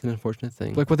 It's an unfortunate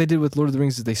thing. Like what they did with Lord of the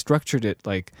Rings is they structured it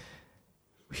like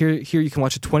here you can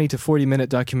watch a 20 to 40 minute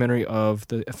documentary of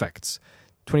the effects,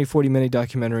 20-40 minute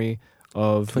documentary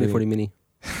of 20-40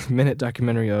 minute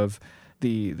documentary of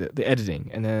the editing,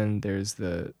 and then there's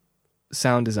the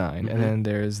sound design, and then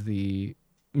there's the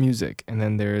music, and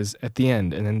then there's at the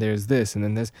end, and then there's this, and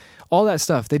then there's all that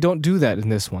stuff. They don't do that in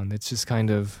this one. It's just kind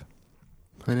of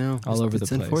I know all over the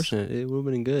place. It's unfortunate. It would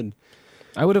have been good.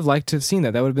 I would have liked to have seen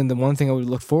that. That would have been the one thing I would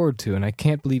look forward to, and I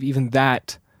can't believe even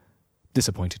that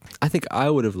disappointed me. I think I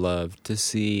would have loved to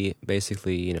see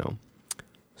basically,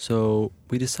 so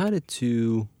we decided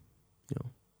to,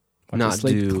 not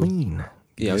do clean.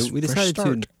 Yeah, we decided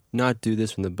to not do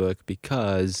this from the book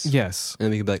because yes, and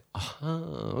then we could be like,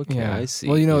 okay, I see.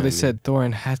 Well, they said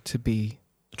Thorin had to be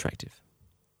attractive.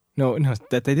 No,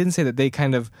 that they didn't say that. They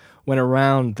kind of went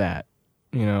around that.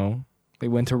 They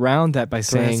went around that by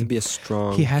saying has to be a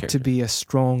strong he had character. to be a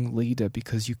strong leader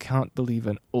because you can't believe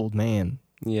an old man.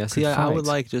 Yeah, see, I would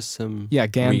like just some. Yeah,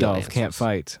 Gandalf can't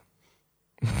fight.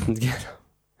 Yeah.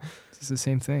 It's the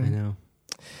same thing. I know.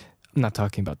 I'm not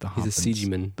talking about the Humpins. He's a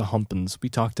siegeman. The Humpins. We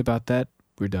talked about that.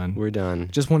 We're done.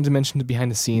 Just wanted to mention the behind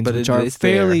the scenes, which are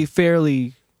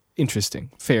fairly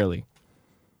interesting. Fairly.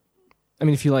 I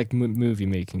mean, if you like movie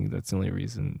making, that's the only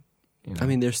reason. I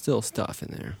mean, there's still stuff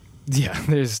in there. Yeah,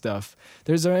 there's stuff.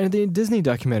 There's the Disney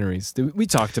documentaries. We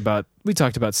talked about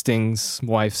Sting's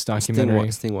wife's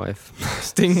documentary. Sting wife.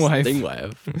 Sting wife. Sting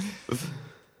wife.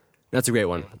 That's a great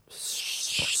one.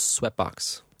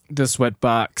 Sweatbox. The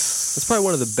Sweatbox. That's probably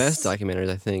one of the best documentaries,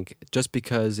 I think, just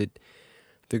because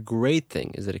the great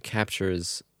thing is that it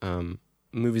captures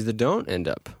movies that don't end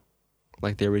up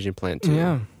like they originally planned to.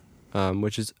 Yeah.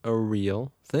 Which is a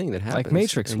real thing that happens. Like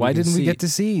Matrix. Why didn't we get to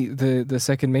see the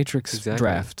second Matrix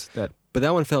draft? But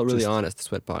that one felt really honest,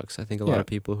 the Sweatbox. I think a lot of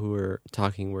people who were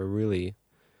talking were really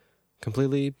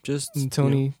completely just... And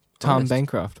Tom honest.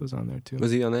 Bancroft was on there too.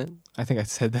 Was he on that? I think I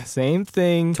said the same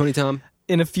thing. Tony Tom?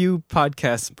 In a few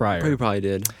podcasts prior. You probably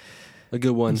did. A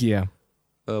good one. Yeah.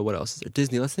 What else is there?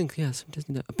 Disney. Let's think. Yeah, some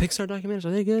Disney. Pixar documentaries.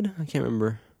 Are they good? I can't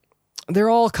remember. They're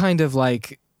all kind of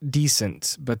like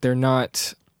decent, but they're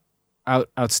not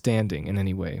outstanding in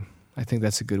any way. I think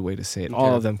that's a good way to say it. Okay.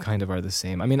 All of them kind of are the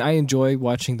same. I mean, I enjoy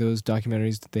watching those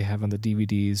documentaries that they have on the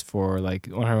DVDs for like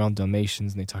Around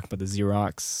Dalmatians, and they talk about the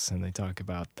Xerox, and they talk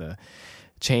about the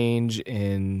change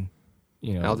in,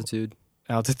 altitude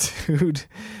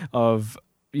of,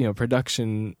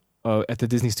 production at the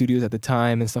Disney studios at the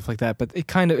time and stuff like that. But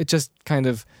it just kind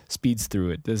of speeds through.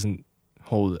 It doesn't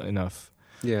hold enough.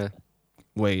 Yeah.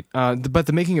 Weight. But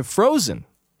the making of Frozen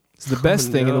is the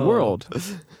best thing in the world. I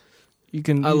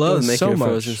love making so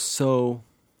Frozen. So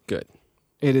good.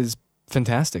 It is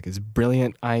fantastic. It's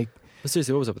brilliant. But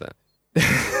seriously, what was up with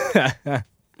that?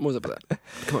 What was up with that?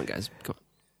 Come on, guys. Come on.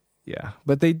 Yeah,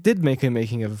 but they did make a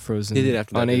making of Frozen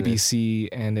on ABC,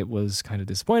 and it was kind of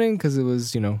disappointing because it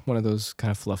was, one of those kind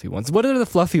of fluffy ones. What are the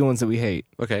fluffy ones that we hate?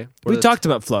 Okay, we talked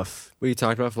about fluff. We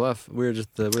talked about fluff. We're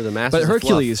the masters. But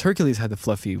Hercules had the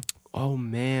fluffy. Oh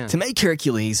man! To make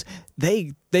Hercules,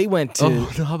 they went to. Oh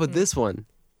no! How about this one?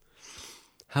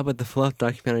 How about the fluff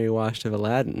documentary you watched of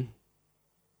Aladdin?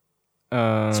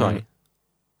 Sorry.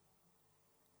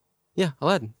 Yeah,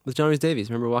 Aladdin with John Rhys Davies.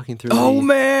 Remember walking through? Oh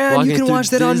man, you can watch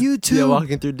that on YouTube. Yeah,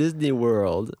 walking through Disney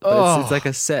World. But it's like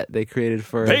a set they created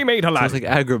for. They made Aladdin. It's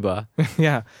like Agrabah.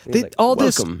 Yeah,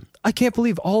 this. I can't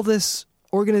believe all this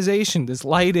organization, this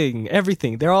lighting,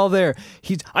 everything. They're all there.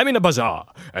 I'm in a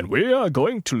bazaar, and we are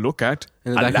going to look at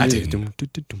Aladdin.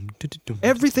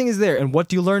 Everything is there, and what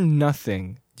do you learn?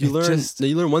 Nothing. You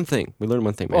learn one thing. We learned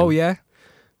one thing, man. Oh yeah,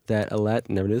 that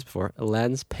Aladdin never knew this before.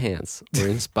 Aladdin's pants were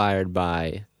inspired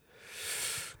by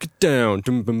Get down.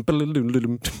 Can't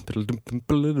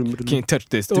touch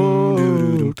this.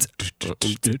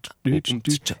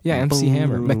 Yeah, MC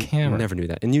Hammer. McHammer. Never knew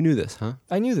that. And you knew this, huh?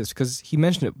 I knew this because he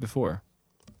mentioned it before.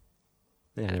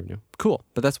 Yeah, I never knew. Cool.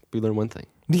 But we learned one thing.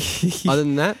 Other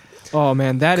than that, oh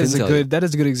man, that is a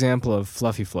good example of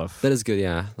fluffy fluff. That is good,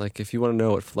 yeah. Like if you want to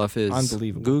know what fluff is,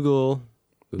 unbelievable. Google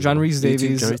John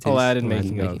Rhys-Davies, Aladdin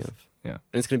making of. Yeah, and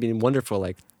it's going to be in wonderful,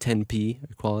 like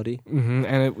 10p quality. Mm-hmm.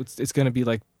 And it's going to be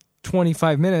like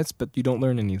 25 minutes, but you don't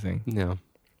learn anything. No.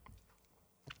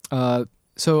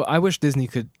 So I wish Disney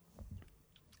could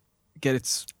get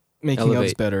its making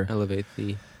ofs better. Elevate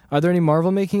the. Are there any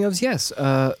Marvel making ofs? Yes.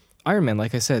 Iron Man,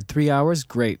 like I said, 3 hours,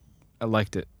 great. I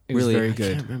liked it. It was very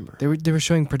good. I can't remember. They were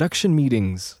showing production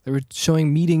meetings. They were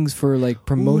showing meetings for like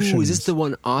promotions. Ooh, is this the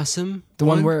one awesome? The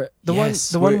one where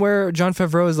one where Jon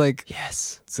Favreau is like,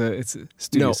 yes, it's a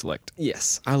studio select.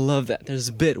 Yes, I love that. There's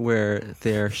a bit where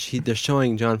they're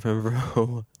showing Jon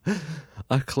Favreau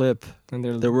a clip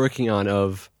and they're working on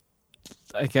of.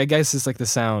 I guess it's like the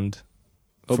sound.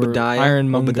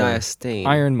 Obadiah Stane.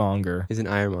 Ironmonger. He's an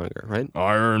ironmonger, right?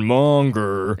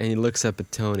 Ironmonger. And he looks up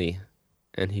at Tony.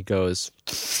 And he goes,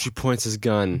 she points his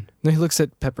gun. No, he looks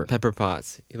at Pepper. Pepper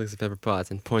Potts. He looks at Pepper Potts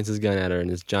and points his gun at her in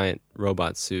his giant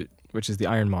robot suit. Which is the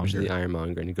Ironmonger.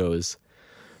 And he goes,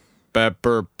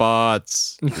 Pepper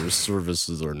Potts, your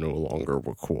services are no longer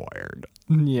required.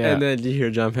 Yeah. And then you hear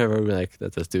Jon Favreau be like,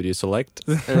 that's a studio select.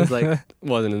 And it's like,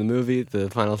 wasn't in the movie, the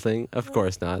final thing? Of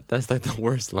course not. That's like the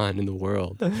worst line in the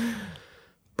world.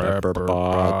 Pepper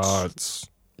Potts,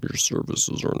 your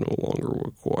services are no longer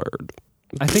required.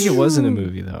 I think it was in a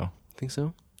movie, though. Think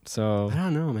so? So I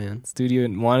don't know, man. Studio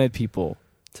wanted people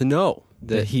to know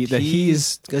that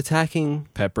he's attacking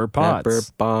Pepper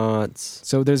Potts.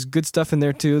 So there's good stuff in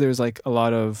there too. There's like a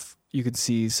lot of, you could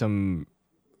see some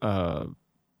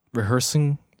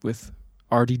rehearsing with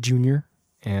Artie Jr.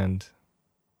 and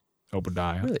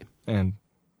Obadiah. Really? And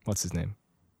what's his name?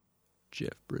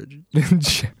 Jeff Bridges.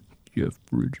 Jeff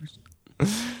Bridges.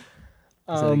 Is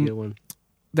that a good one?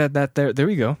 There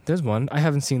we go. There's one. I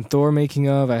haven't seen Thor making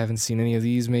of. I haven't seen any of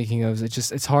these making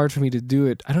ofs. It's hard for me to do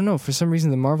it. I don't know. For some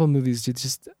reason, the Marvel movies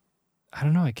I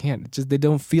don't know. I can't. They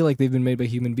don't feel like they've been made by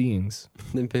human beings.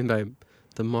 They've been by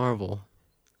the Marvel.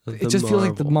 It just feels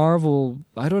like the Marvel.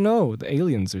 I don't know, the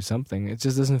aliens or something. It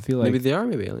just doesn't feel like. Maybe they are.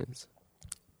 Maybe aliens.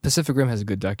 Pacific Rim has a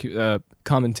good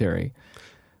commentary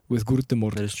with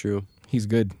Gurtemur. That is true. He's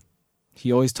good.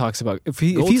 He always talks about if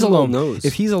he's alone.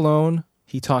 If he's alone.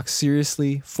 He talks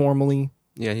seriously, formally,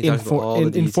 he talks about all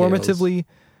the informatively.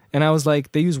 Details. And I was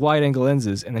like, they use wide-angle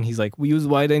lenses. And then he's like, we use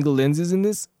wide-angle lenses in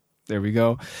this? There we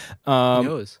go. He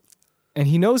knows. And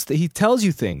he knows that he tells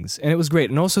you things. And it was great.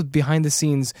 And also behind the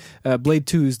scenes, Blade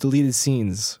 2's deleted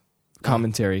scenes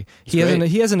commentary. He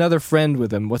has another friend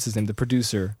with him. What's his name? The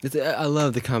producer. I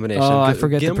love the combination. Oh, I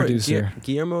forget the producer.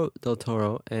 Guillermo del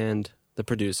Toro and the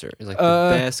producer is like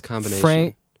the best combination.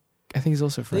 Frank. I think he's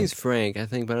also Frank. I think he's Frank,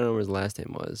 but I don't know what his last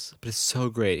name was. But it's so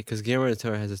great because Guillermo del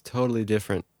Toro has a totally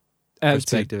different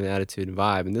perspective and attitude and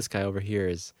vibe. And this guy over here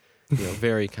is,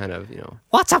 very kind of,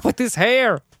 What's up with this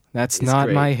hair? That's not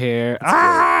great. My hair.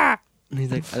 And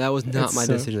he's like, that was not my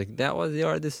decision. Like, that was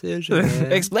your decision.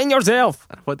 Explain yourself.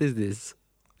 What is this?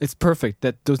 It's perfect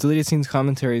that those deleted scenes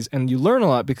commentaries, and you learn a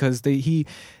lot because they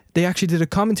actually did a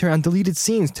commentary on deleted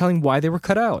scenes telling why they were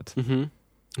cut out. Mm-hmm.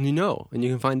 And and you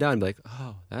can find out and be like,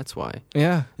 oh, that's why.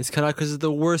 Yeah. It's cut out because it's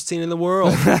the worst scene in the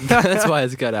world. That's why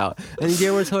it's cut out. And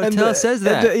Guillermo del Toro says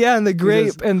that. And the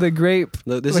grape.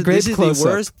 Look, this is the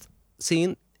worst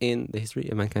scene in the history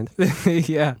of mankind.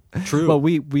 Yeah. True. Well,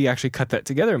 we actually cut that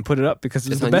together and put it up because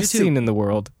it's the best scene in the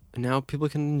world. And now people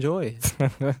can enjoy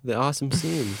the awesome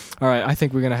scene. All right, I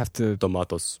think we're going to have to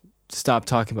Tomatoes. Stop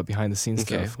talking about behind the scenes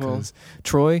stuff. Because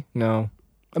Troy, no.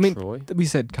 I mean, we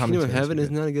said commentary. Kingdom of Heaven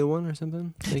isn't that a good one or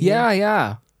something?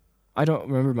 Yeah. I don't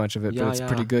remember much of it, but it's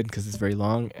pretty good because it's very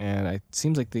long, and it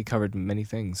seems like they covered many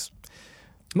things.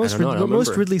 Most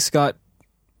Ridley Scott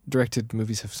directed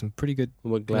movies have some pretty good.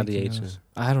 What Gladiator?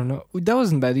 I don't know. That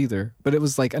wasn't bad either, but it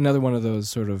was like another one of those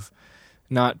sort of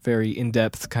not very in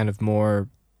depth, kind of more.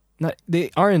 Not they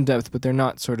are in depth, but they're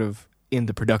not sort of in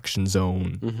the production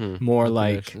zone. Mm-hmm. More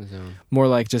like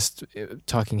just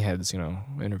talking heads,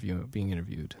 being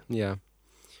interviewed. Yeah. I'm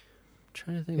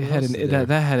trying to think. That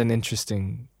had an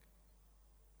interesting,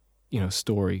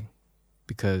 story,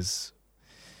 because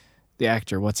the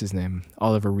actor, what's his name,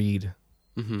 Oliver Reed,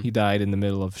 he died in the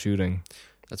middle of shooting.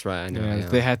 That's right. I know. Yeah.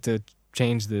 They had to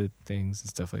change the things and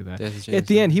stuff like that. At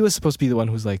the end, he was supposed to be the one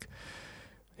who's like,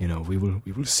 we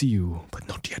will see you, but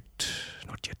not yet.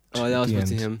 Oh, that was supposed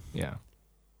to him. Yeah.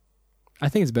 I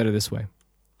think it's better this way.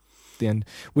 the end.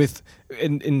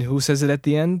 And who says it at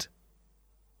the end?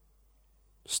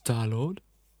 Star-Lord?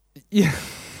 Yeah.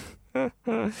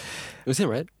 It was him,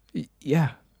 right?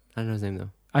 Yeah. I don't know his name,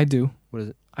 though. I do. What is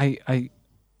it? I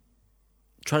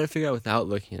try to figure out without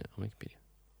looking at it on Wikipedia.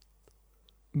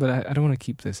 But I don't want to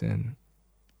keep this in.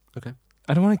 Okay.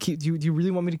 I don't want to keep... Do you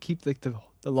really want me to keep like the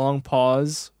long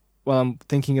pause while I'm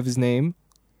thinking of his name?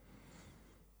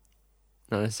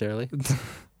 Not necessarily.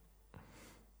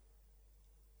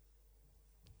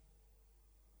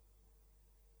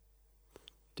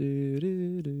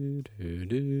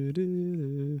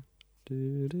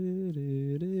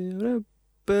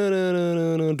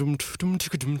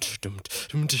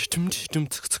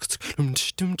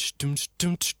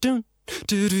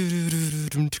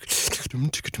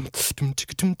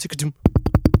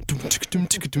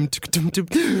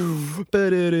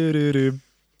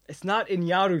 It's not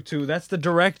Iñárritu. That's the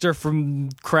director from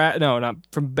not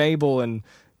from Babel and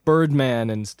Birdman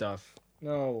and stuff.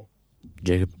 No.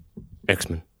 Jacob.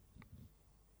 X-Men.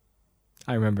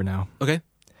 I remember now. Okay.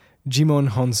 Jimon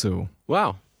Honsu.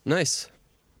 Wow. Nice.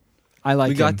 I like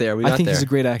him. We got there. I think he's a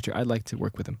great actor. I'd like to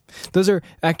work with him. Those are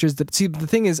actors that... See, the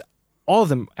thing is, all of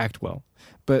them act well.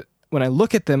 But when I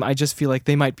look at them, I just feel like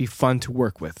they might be fun to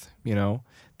work with, you know?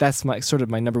 That's my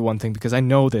number one thing, because I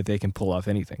know that they can pull off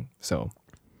anything. So...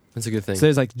 That's a good thing. So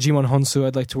there's like Jimon Honsu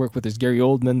I'd like to work with. There's Gary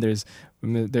Oldman. There's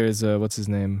what's his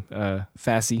name?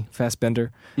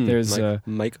 Fassbender. There's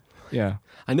Mike. Yeah.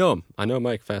 I know him. I know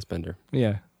Mike Fassbender.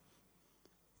 Yeah.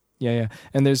 Yeah.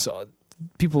 And there's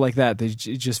people like that. They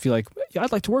just feel like, yeah,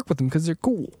 I'd like to work with them because they're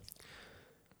cool.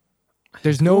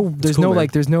 There's no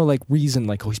reason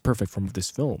like, oh, he's perfect for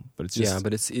this film, but it's just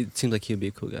but it seems like he'd be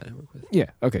a cool guy to work with.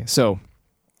 Yeah. Okay. So,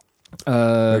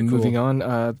 moving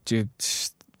on.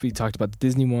 We talked about the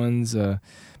Disney ones.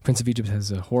 Prince of Egypt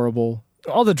has a horrible.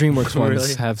 All the DreamWorks ones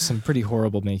Really? have some pretty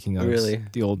horrible making ofs. Really?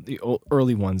 The old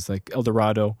early ones like El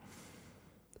Dorado.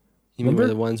 You remember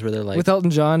the ones where they're like with Elton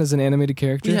John as an animated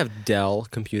character? We have Dell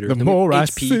computers. The more I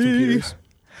HP see, computers.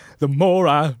 the more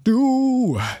I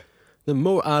do. The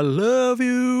more I love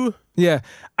you. Yeah,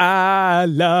 I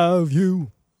love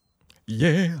you.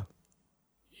 Yeah.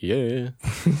 Yeah.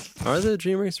 Are the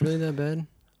DreamWorks really that bad?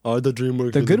 Are the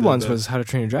DreamWorks The good really ones that bad? was How to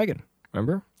Train Your Dragon.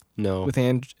 Remember? No. With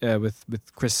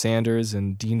Chris Sanders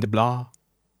and Dean DeBlois.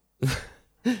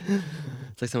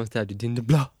 It's like someone stabbed you. Dean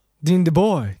DeBlois. Dean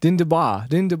DeBoy. Dean DeBois.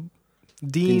 Dean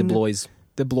DeBlois.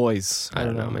 DeBlois. I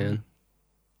don't know, man.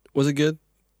 Was it good?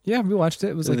 Yeah, we watched it.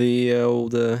 It was like the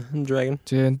old dragon.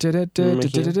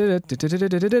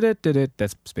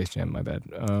 That's Space Jam. My bad.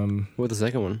 What was the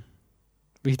second one?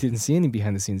 We didn't see any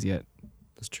behind the scenes yet.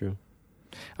 That's true.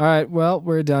 All right. Well,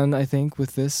 we're done. I think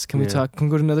with this. Can we talk? Can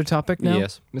we go to another topic now?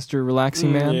 Yes, Mr.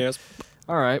 Relaxing Man. Yes.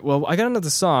 All right. Well, I got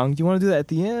another song. Do you want to do that at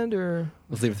the end or?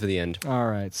 Let's leave it for the end. All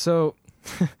right. So,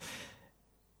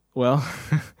 well,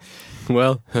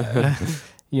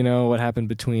 you know what happened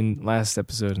between last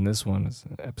episode and this one is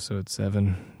episode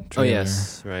 7. Trailer. Oh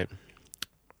yes, right.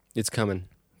 It's coming.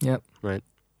 Yep. Right.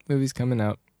 Movie's coming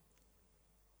out.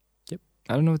 Yep.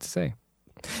 I don't know what to say.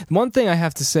 One thing I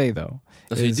have to say though.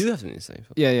 So you do have something to say.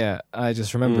 Yeah. I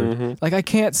just remembered. Like I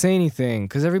can't say anything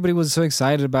because everybody was so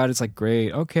excited about it. It's like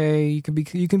great, okay, you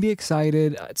can be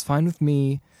excited. It's fine with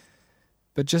me,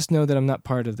 but just know that I'm not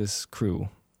part of this crew.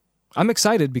 I'm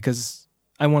excited because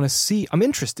I want to see. I'm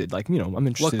interested. Like I'm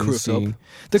interested what crew in seeing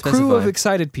the crew of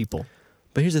excited people.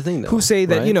 But here's the thing, though. Who say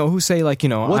that? Right? Who say like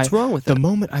what's wrong with the that?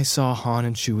 moment I saw Han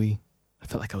and Chewie, I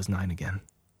felt like I was 9 again.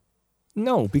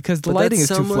 No, because the lighting is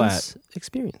too flat.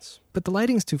 Experience. But the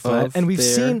lighting's too flat, and we've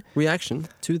seen reaction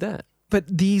to that. But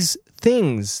these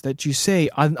things that you say,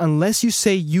 unless you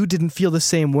say you didn't feel the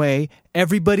same way,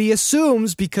 everybody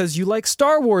assumes because you like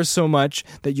Star Wars so much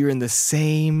that you're in the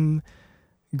same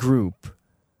group.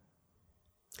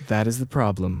 That is the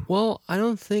problem. Well, I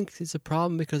don't think it's a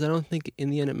problem because I don't think in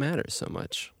the end it matters so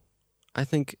much. I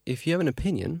think if you have an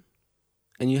opinion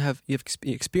and you've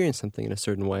experienced something in a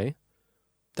certain way,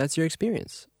 that's your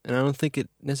experience. And I don't think it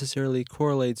necessarily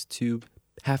correlates to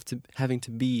having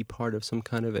to be part of some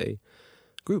kind of a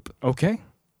group. Okay.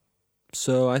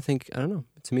 So I think, I don't know,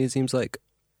 to me it seems like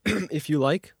if you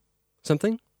like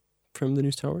something from the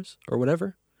new Star Wars or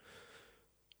whatever,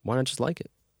 why not just like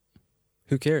it?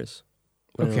 Who cares?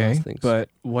 Okay, but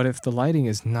what if the lighting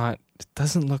is not, it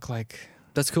doesn't look like...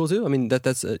 That's cool too. I mean,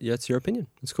 that's your opinion.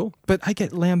 That's cool. But I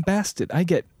get lambasted. I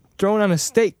get thrown on a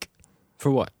stake.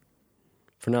 For what?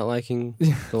 For not liking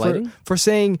the lighting? For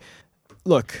saying,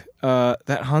 look,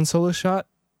 that Han Solo shot,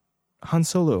 Han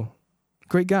Solo,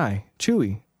 great guy.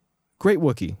 Chewie, great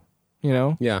Wookiee,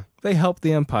 Yeah. They helped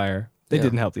the Empire. They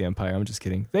didn't help the Empire. I'm just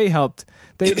kidding. They helped.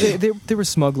 They were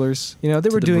smugglers. You know, they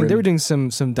were doing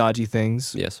some dodgy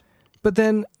things. Yes. But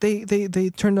then they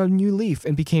turned on a new leaf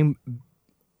and became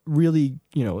really,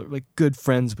 you know, like good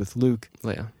friends with Luke.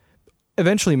 Leia.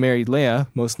 Eventually married Leia,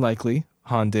 most likely.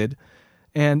 Han did.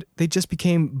 And they just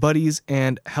became buddies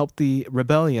and helped the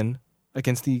rebellion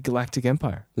against the Galactic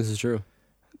Empire. This is true.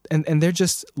 And they're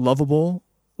just lovable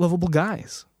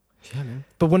guys. Yeah, man.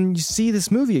 But when you see this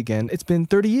movie again, it's been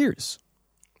 30 years,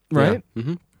 right? Yeah.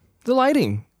 Mm-hmm. The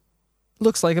lighting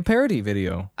looks like a parody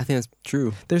video. I think that's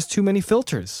true. There's too many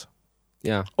filters.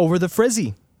 Yeah. Over the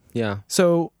frizzy. Yeah.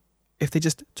 So if they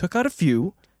just took out a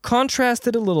few,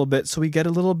 contrasted a little bit so we get a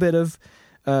little bit of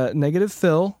negative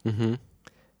fill,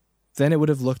 then it would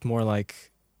have looked more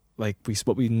like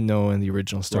what we know in the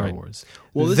original Star Wars.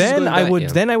 Well, then I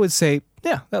would say,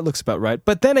 yeah, that looks about right.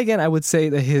 But then again, I would say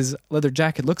that his leather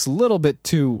jacket looks a little bit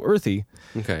too earthy.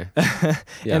 Okay. Yeah.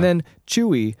 And then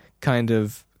Chewie kind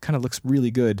of looks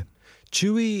really good.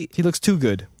 He looks too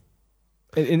good.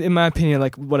 In my opinion,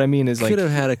 like what I mean is like could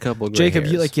have had a couple gray Jacob,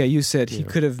 hairs. you said he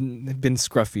could have been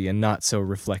scruffy and not so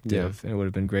reflective, and it would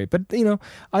have been great. But you know,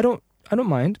 I don't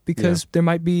mind because there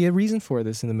might be a reason for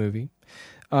this in the movie.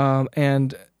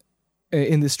 And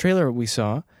in this trailer we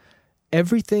saw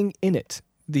everything in it,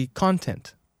 the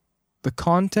content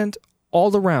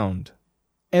all around,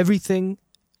 everything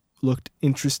looked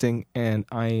interesting, and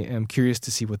I am curious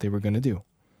to see what they were going to do.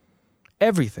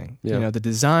 Everything. Yeah. You know, the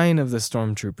design of the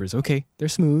stormtroopers. Okay, they're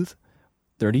smooth.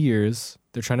 30 years.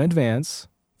 They're trying to advance.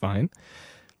 Fine.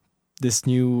 This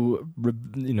new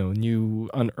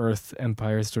unearthed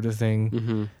empire sort of thing.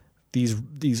 Mm-hmm.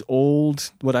 These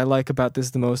old. What I like about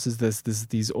this the most is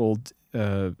these old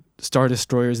Star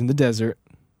Destroyers in the desert.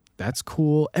 That's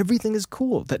cool. Everything is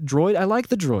cool. That droid. I like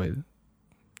the droid.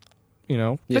 You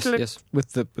know. Yes.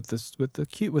 With the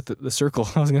cube, with the circle.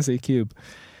 I was gonna say cube.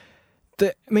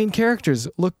 The main characters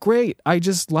look great. I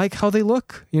just like how they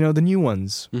look. You know, the new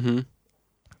ones.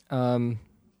 Mm-hmm.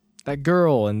 That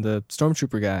girl and the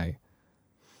stormtrooper guy.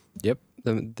 Yep.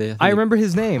 I remember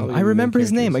his name.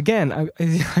 Again. I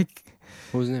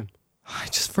what was his name? I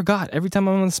just forgot. Every time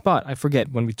I'm on the spot, I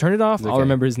forget. When we turn it off, I'll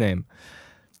remember his name.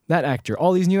 That actor.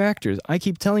 All these new actors. I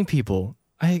keep telling people.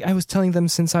 I was telling them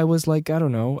since I was like, I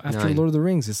don't know, after 9. Lord of the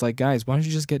Rings. It's like, guys, why don't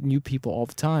you just get new people all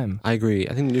the time? I agree.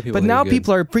 I think the new people. But now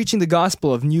people are preaching the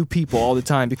gospel of new people all the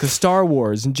time because Star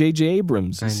Wars and J.J.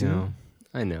 Abrams.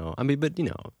 I know. I mean, but you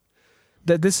know,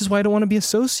 that this is why I don't want to be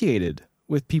associated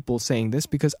with people saying this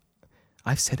because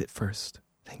I've said it first.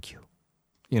 Thank you.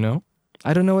 You know,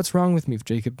 I don't know what's wrong with me,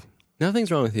 Jacob. Nothing's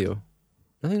wrong with you.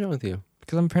 Nothing's wrong with you.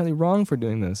 Because I'm apparently wrong for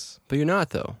doing this. But you're not,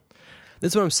 though.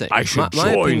 That's what I'm saying. I should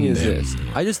my opinion join them. is this.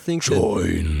 I just think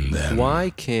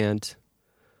why can't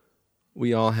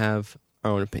we all have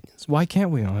our own opinions? Why can't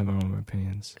we all have our own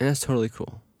opinions? And that's totally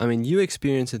cool. I mean, you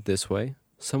experience it this way.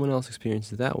 Someone else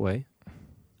experiences it that way.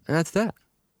 And that's that.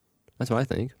 That's what I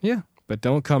think. Yeah. But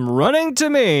don't come running to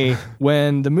me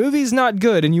when the movie's not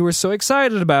good and you were so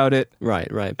excited about it. Right.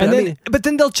 But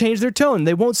then they'll change their tone.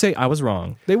 They won't say, I was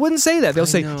wrong. They wouldn't say that. They'll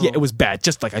say, yeah, it was bad,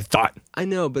 just like I thought. I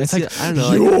know, but it's see, like, I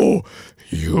don't know.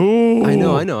 You. I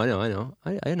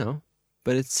know.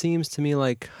 But it seems to me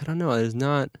like, I don't know, there's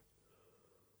not,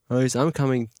 or at least I'm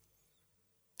coming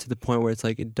to the point where it's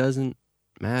like, it doesn't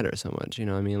matter so much. You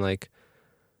know what I mean? Like,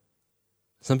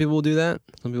 some people will do that.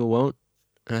 Some people won't.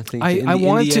 And I think in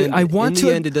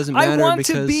the end, it doesn't matter. I want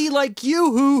to be like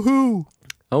you, hoo.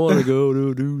 I want to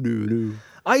go do.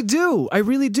 I do. I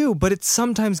really do. But it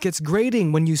sometimes gets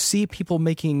grating when you see people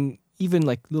making even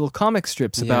like little comic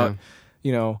strips about,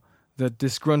 you know, the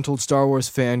disgruntled Star Wars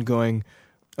fan going,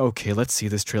 okay, let's see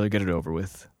this trailer, get it over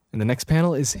with. And the next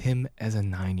panel is him as a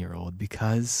 9-year-old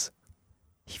because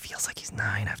he feels like he's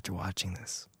 9 after watching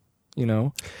this. You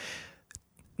know?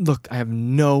 Look, I have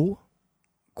no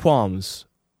qualms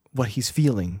what he's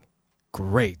feeling.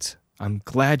 Great. I'm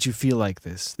glad you feel like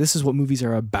this. This is what movies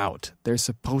are about. They're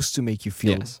supposed to make you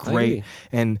feel great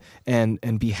and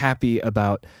be happy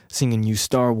about seeing a new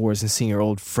Star Wars and seeing your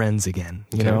old friends again,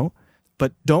 you know?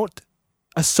 But don't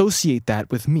associate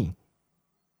that with me.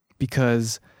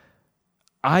 Because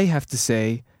I have to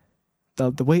say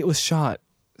the way it was shot,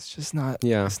 it's just not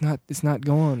it's not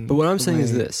going. But what I'm saying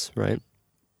is this, right?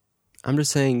 I'm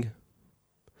just saying,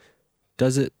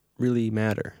 does it really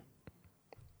matter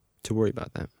to worry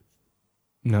about that?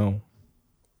 No.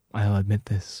 I'll admit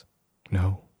this.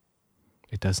 No.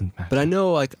 It doesn't matter. But I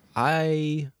know, like,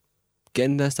 I get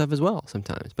into that stuff as well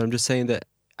sometimes. But I'm just saying that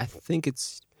I think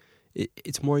it's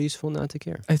more useful not to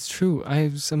care. It's true. I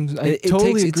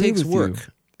totally agree it takes with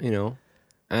work, you know?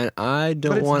 And I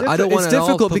don't But want. It's I don't want. It's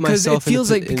difficult because it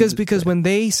feels like because because when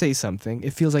they say something,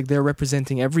 it feels like they're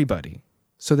representing everybody.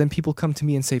 So then people come to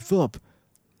me and say, "Philip,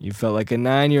 you felt like a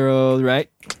 9-year-old, right?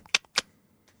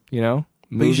 You know,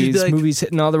 movies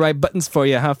hitting all the right buttons for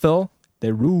you, huh, Phil?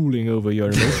 They're ruling over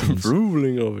your emotions,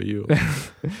 ruling over you.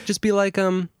 Just be like,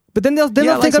 But then they'll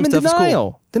think I'm in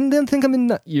denial. Cool. Then they'll think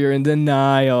you're in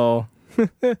denial.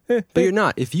 But you're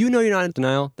not. If you know you're not in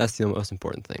denial, that's the most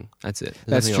important thing. That's it.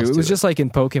 That's true. It was just like in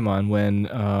Pokemon when,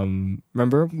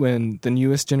 remember when the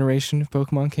newest generation of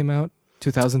Pokemon came out,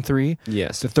 2003?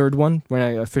 Yes. The third one, when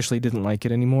I officially didn't like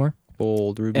it anymore.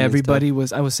 Old Ruby. Everybody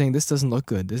I was saying, this doesn't look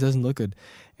good. This doesn't look good.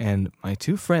 And my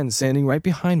two friends standing right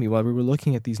behind me while we were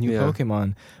looking at these new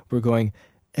Pokemon were going,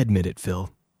 admit it,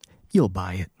 Phil. You'll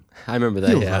buy it. I remember that.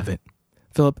 You'll love it.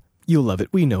 Philip, you'll love it.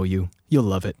 We know you. You'll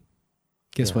love it.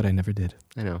 Guess what? I never did.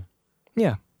 I know.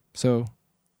 Yeah. So,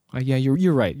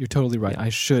 you're right. You're totally right. I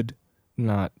should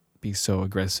not be so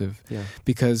aggressive. Yeah.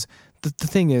 Because the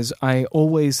thing is, I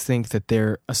always think that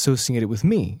they're associated with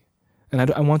me, and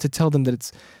I want to tell them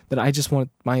that I just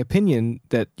want my opinion.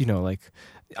 That like,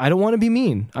 I don't want to be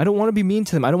mean. I don't want to be mean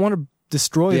to them. I don't want to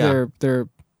destroy their.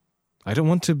 I don't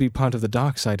want to be part of the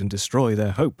dark side and destroy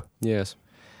their hope. Yes.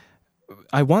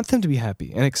 I want them to be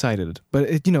happy and excited, but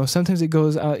sometimes it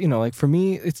goes out. Like for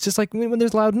me, it's just like when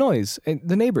there's loud noise, and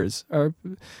the neighbors are,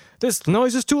 this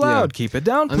noise is too loud. Keep it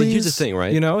down, please. I mean, here's the thing,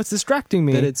 right? It's distracting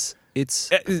me. That it's.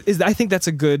 I think that's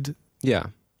a good. Yeah,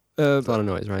 it's a lot of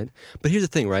noise, right? But here's the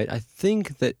thing, right? I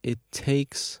think that it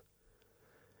takes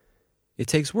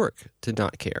work to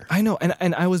not care. I know,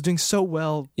 and I was doing so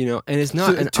well. And it's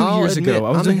not. And 2 years ago,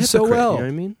 I was doing so well. You know what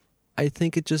I mean? I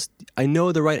think I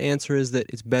know the right answer is that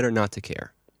it's better not to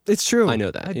care. It's true. I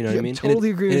know that. You know what I mean? Totally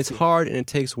agree with you. And it's hard and it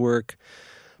takes work.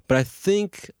 But I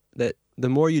think that the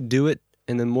more you do it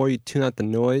and the more you tune out the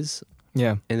noise,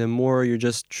 and the more you're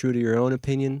just true to your own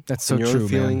opinion, that's so and your true, own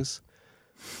feelings,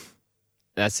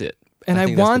 that's it. And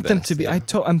I want them to be,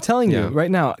 I'm telling you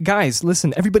right now, guys,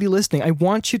 listen, everybody listening, I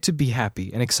want you to be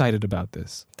happy and excited about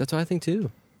this. That's what I think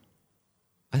too.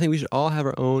 I think we should all have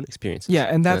our own experiences. Yeah,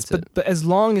 and but as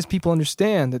long as people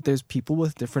understand that there's people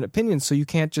with different opinions, so you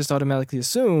can't just automatically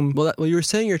assume. Well, you were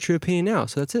saying your true opinion now,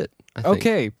 so that's it. I think.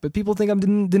 Okay, but people think I'm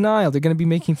in denial. They're going to be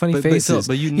making funny faces.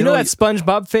 But you know that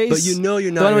SpongeBob face? But you're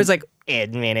not. The one where it's like,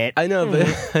 admit it. I know,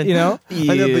 but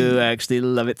you actually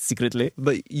love it secretly.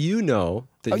 But you know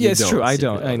that you don't. It's true. I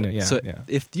don't. I know. Yeah. So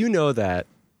if you know that,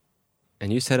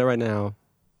 and you said it right now.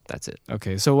 That's it.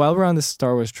 Okay, so while we're on the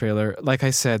Star Wars trailer, like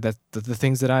I said, that the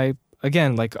things that I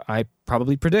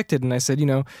probably predicted, and I said,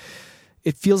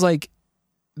 it feels like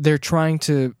they're trying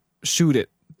to shoot it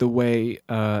the way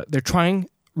they're trying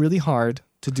really hard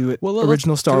to do it.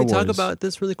 Original Star Wars. Can we talk about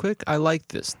this really quick? I like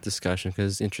this discussion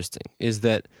because it's interesting. Is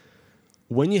that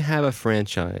when you have a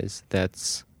franchise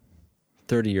that's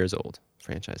 30 years old,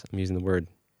 franchise. I'm using the word.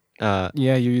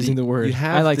 You're using the word.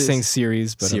 I like saying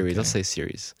series, but series. I'll say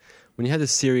series. When you have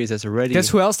this series that's already... Guess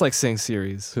who else likes saying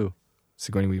series? Who?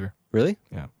 Sigourney Weaver. Really?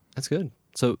 Yeah. That's good.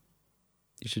 So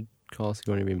you should call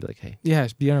Sigourney Weaver and be like, hey. Yeah,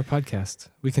 be on our podcast.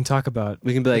 We can talk about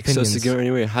We can be like, opinions. So Sigourney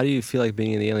Weaver, how do you feel like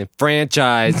being in the Alien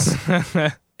franchise?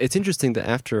 It's interesting that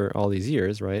after all these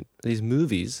years, right, these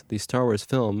movies, these Star Wars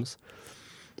films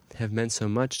have meant so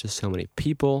much to so many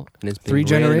people, and it's been 3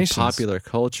 generations. In popular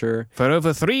culture. For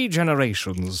over 3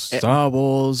 generations, Star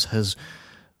Wars has...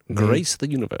 graced the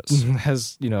universe.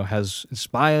 Has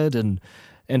inspired and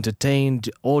entertained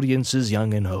audiences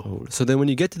young and old. So then when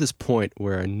you get to this point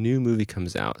where a new movie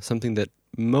comes out, something that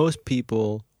most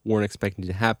people weren't expecting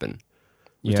to happen,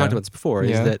 we talked about this before,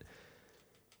 is that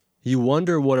you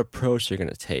wonder what approach they're going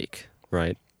to take,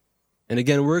 right? And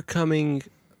again,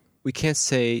 we can't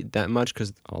say that much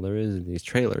because all there is these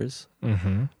trailers.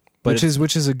 Mm-hmm. But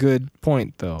which is a good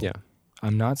point, though. Yeah.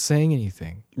 I'm not saying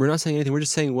anything. We're not saying anything. We're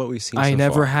just saying what we've seen so I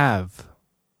never far. have.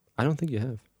 I don't think you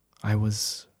have. I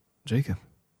was Jacob.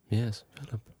 Yes,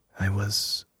 shut up. I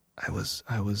was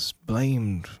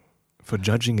blamed for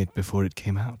judging it before it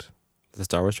came out. The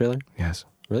Star Wars trailer? Yes.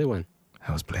 Really? When?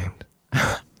 I was blamed.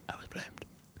 I was blamed.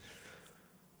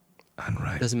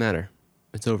 Unright. Doesn't matter.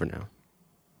 It's over now.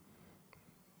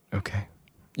 Okay.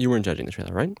 You weren't judging the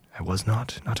trailer, right? I was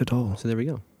not at all. So there we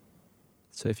go.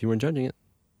 So if you weren't judging it,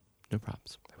 no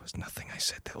props. There was nothing I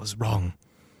said that was wrong.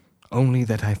 Only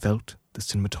that I felt the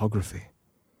cinematography,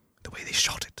 the way they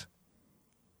shot it,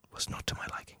 was not to my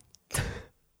liking.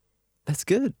 That's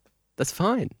good. That's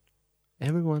fine.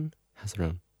 Everyone has their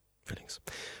own feelings.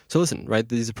 So listen, right?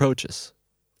 These approaches.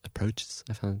 I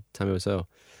found Tommy Wiseau.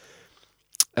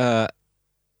 I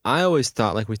always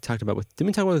thought, like we talked about didn't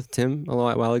we talk about with Tim a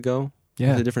while ago?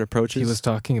 Yeah. The different approaches. He was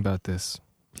talking about this.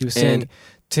 He was saying,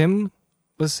 Tim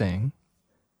was saying,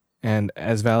 and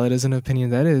as valid as an opinion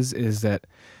that is that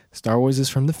Star Wars is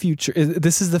from the future.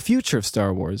 This is the future of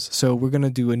Star Wars. So we're going to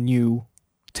do a new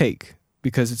take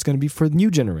because it's going to be for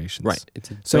new generations. Right. It's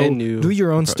a brand new do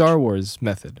your own approach. Star Wars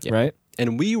method, right?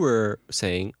 And we were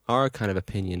saying our kind of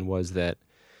opinion was that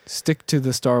stick to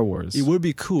the Star Wars. It would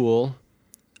be cool,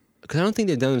 because I don't think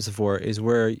they've done this before, is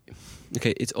where,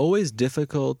 okay, it's always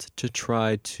difficult to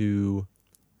try to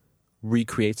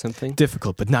recreate something.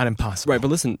 Difficult, but not impossible. Right, but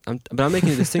listen, I'm making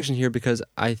a distinction here because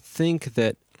I think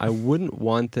that I wouldn't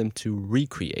want them to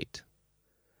recreate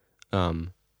the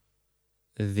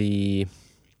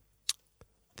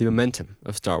momentum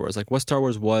of Star Wars. Like what Star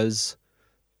Wars was,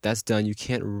 that's done. You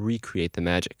can't recreate the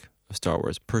magic of Star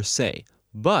Wars per se.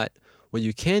 But what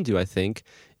you can do, I think,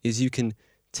 is you can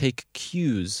take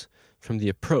cues from the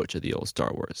approach of the old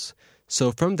Star Wars.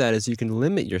 So from that is you can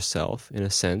limit yourself, in a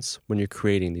sense, when you're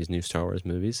creating these new Star Wars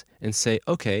movies and say,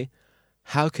 okay,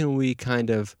 how can we kind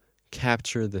of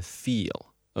capture the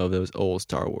feel of those old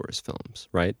Star Wars films,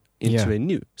 right, into a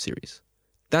new series?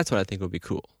 That's what I think would be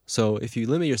cool. So if you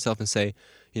limit yourself and say,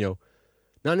 you know,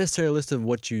 not necessarily a list of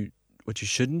what you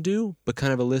shouldn't do, but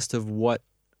kind of a list of what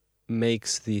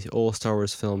makes the old Star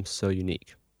Wars films so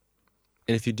unique.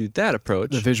 And if you do that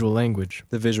approach... The visual language,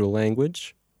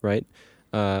 right?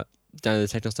 Down to the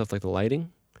technical stuff like the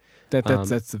lighting.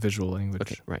 That's the visual language.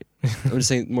 Okay, right. I'm just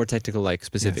saying more technical, like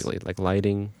specifically, like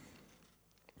lighting.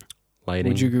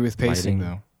 Would you agree with pacing,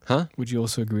 though? Huh? Would you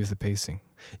also agree with the pacing?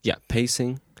 Yeah,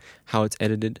 pacing, how it's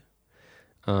edited.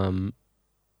 And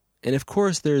of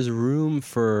course, there's room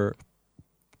for,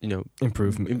 you know...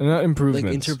 Improvements. Like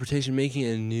interpretation, making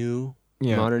a new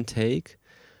modern take,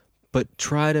 but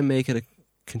try to make it a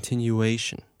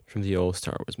continuation from the old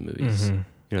Star Wars movies. Mm-hmm.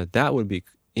 You know, that would be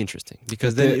interesting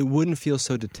because then it wouldn't feel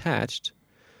so detached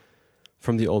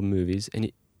from the old movies, and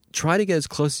you try to get as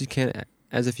close as you can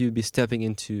as if you'd be stepping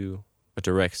into a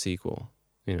direct sequel,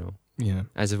 you know,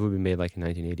 as if it would be made like in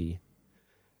 1980.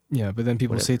 Yeah, but then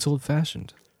people say it's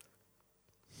old-fashioned.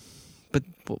 But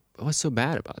what's so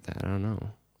bad about that? I don't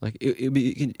know. Like it'd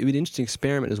be an interesting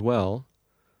experiment as well.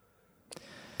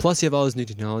 Plus, you have all this new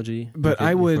technology. But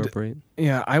I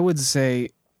would say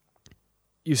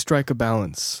you strike a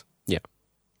balance. Yeah.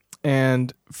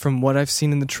 And from what I've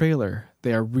seen in the trailer,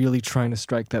 they are really trying to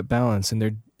strike that balance,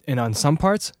 and on some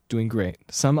parts doing great.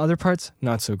 Some other parts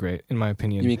not so great, in my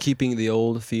opinion. You mean keeping the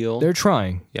old feel? They're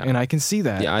trying, and I can see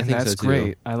that. Yeah, I think that's so too.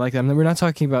 Great. I like that. I mean, we're not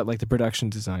talking about like the production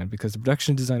design because the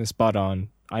production design is spot on.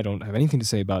 I don't have anything to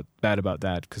say bad about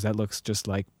that because that looks just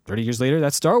like 30 years later.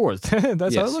 That's Star Wars.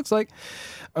 That's how it looks like.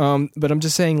 But I'm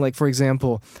just saying, like for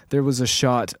example, there was a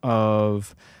shot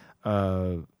of.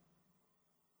 Let's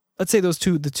say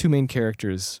the two main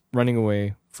characters running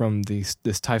away from this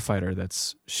TIE fighter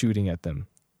that's shooting at them.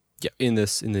 Yeah, in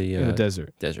the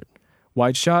desert. Desert.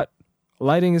 Wide shot.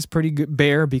 Lighting is pretty good,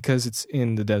 bare because it's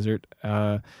in the desert,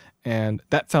 and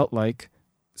that felt like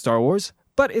Star Wars,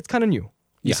 but it's kind of new.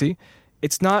 You see,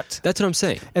 it's not. That's what I'm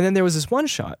saying. And then there was this one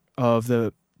shot of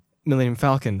the Millennium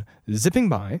Falcon zipping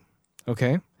by.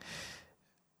 Okay,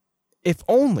 if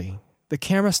only the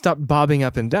camera stopped bobbing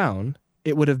up and down,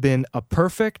 it would have been a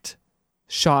perfect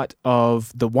shot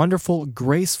of the wonderful,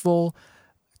 graceful,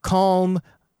 calm,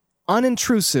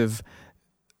 unintrusive,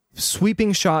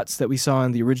 sweeping shots that we saw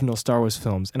in the original Star Wars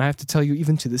films. And I have to tell you,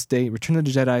 even to this day, Return of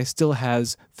the Jedi still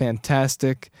has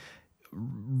fantastic,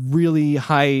 really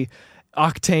high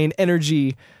octane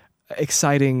energy,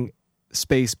 exciting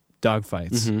space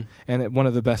dogfights. Mm-hmm. And one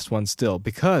of the best ones still,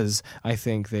 because I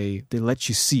think they let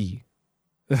you see.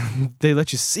 They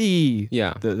let you see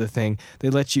the thing. They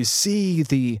let you see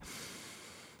the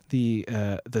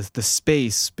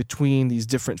space between these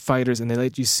different fighters, and they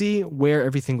let you see where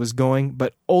everything was going,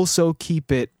 but also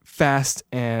keep it fast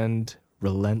and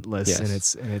relentless in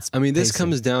its I mean, this pacing.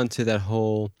 comes down to that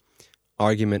whole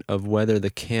argument of whether the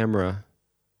camera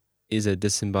is a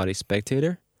disembodied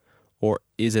spectator or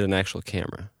is it an actual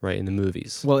camera, right, in the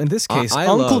movies? Well, in this case,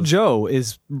 Uncle Joe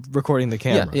is recording the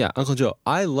camera. Yeah, Uncle Joe.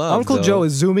 Uncle Joe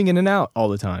is zooming in and out all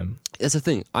the time. That's the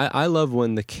thing. I love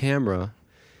when the camera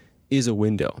is a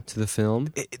window to the film,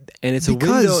 and it's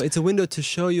a window to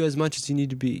show you as much as you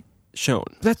need to be shown.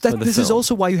 This is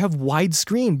also why you have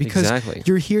widescreen, because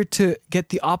you're here to get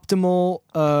the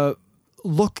optimal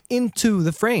look into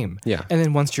the frame. Yeah. And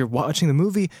then once you're watching the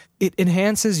movie, it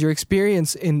enhances your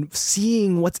experience in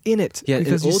seeing what's in it. Yeah,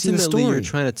 because and you see the story. You're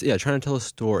trying to tell a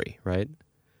story, right?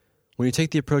 When you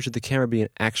take the approach of the camera being an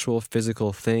actual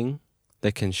physical thing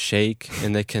that can shake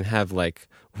and that can have like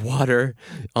water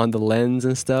on the lens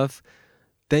and stuff,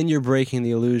 then you're breaking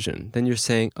the illusion. Then you're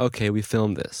saying, okay, we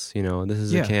filmed this. This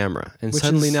is a camera. And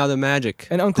suddenly now the magic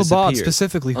And Uncle Bob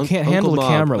specifically, who can't handle a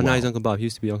camera well. No, he's Uncle Bob. He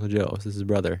used to be Uncle Joe. This is his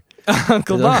brother.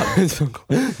 Uncle Bob.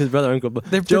 His brother, Uncle Bob.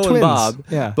 They're Joe twins. and Bob.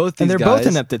 Yeah. Both these and they're guys, both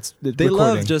inept at they recording.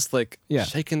 love just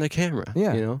shaking their camera.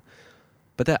 Yeah.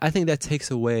 But I think that takes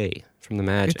away from the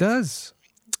magic. It does.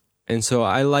 And so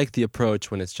I like the approach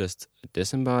when it's just a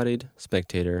disembodied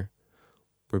spectator.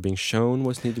 We're being shown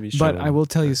what's needed to be shown. But I will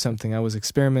tell you something. I was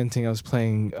experimenting. I was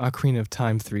playing Ocarina of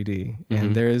Time 3D,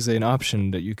 and there is an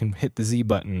option that you can hit the Z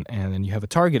button, and then you have a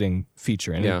targeting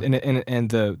feature, and and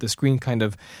the screen kind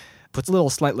of puts a little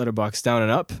slight letterbox down and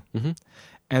up,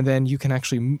 and then you can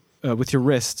actually with your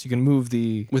wrist you can move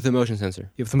with the motion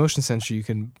sensor. With the motion sensor, you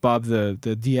can bob the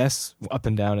DS up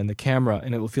and down in the camera,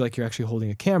 and it will feel like you're actually holding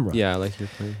a camera. Yeah, like you're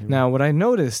playing. Now, what I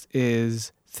noticed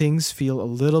is things feel a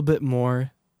little bit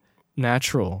more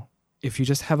natural if you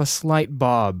just have a slight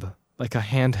bob, like a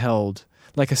handheld,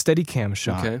 like a Steadicam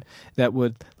shot. That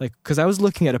would, because I was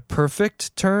looking at a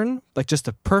perfect turn, like just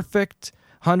a perfect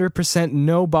 100%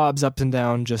 no bobs up and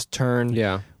down, just turn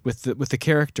with the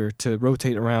character to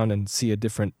rotate around and see a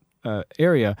different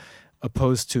area,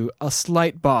 opposed to a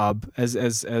slight bob as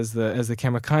the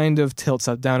camera kind of tilts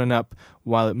up, down and up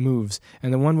while it moves.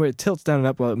 And the one where it tilts down and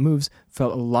up while it moves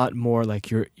felt a lot more like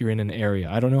you're in an area.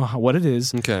 I don't know what it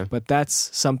is, but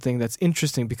that's something that's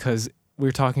interesting because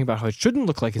we're talking about how it shouldn't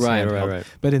look like it's handheld. Right.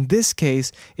 But in this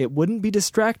case, it wouldn't be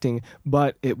distracting,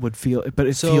 but it would feel. But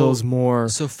it feels more.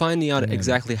 So finding out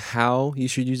exactly how you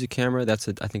should use a camera, that's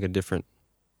I think a different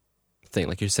thing.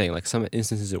 Like you're saying, like some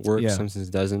instances it works, some instances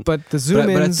it doesn't. But the zoom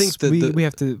ins, I think we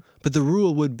have to. But the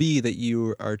rule would be that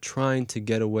you are trying to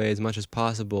get away as much as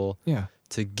possible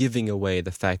to giving away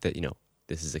the fact that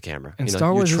this is a camera. And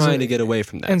Star Wars you're trying to get away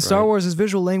from that. And Star Wars'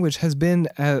 visual language has been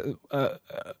as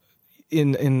always.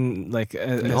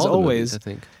 Movies, I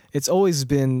think it's always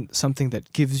been something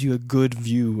that gives you a good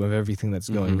view of everything that's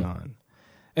going on.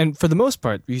 And for the most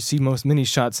part, you see most mini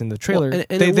shots in the trailer. Well,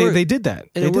 and they did that.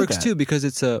 And it works too because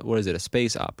it's a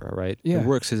space opera, right? Yeah. It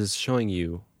works because it's showing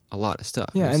you a lot of stuff.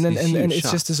 Yeah, and it's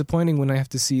just disappointing when I have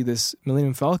to see this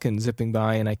Millennium Falcon zipping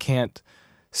by and I can't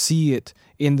see it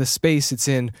in the space it's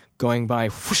in, going by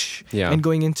whoosh, and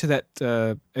going into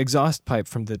that exhaust pipe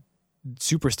from the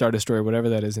Super Star Destroyer, whatever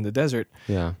that is in the desert.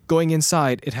 Yeah. Going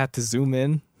inside, it had to zoom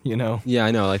in. Yeah,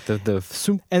 I know, like the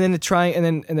and then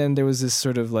and then there was this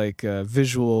sort of like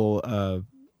visual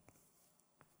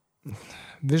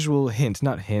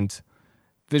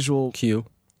cue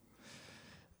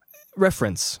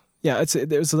reference. Yeah,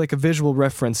 there was like a visual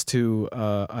reference to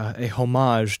a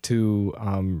homage to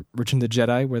Return of the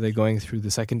Jedi, where they're going through the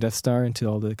second Death Star into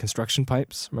all the construction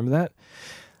pipes. Remember that?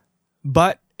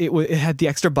 But it had the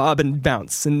extra bob and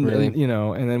bounce, and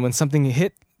and then when something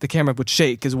hit, the camera would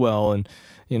shake as well, and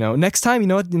next time,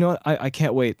 I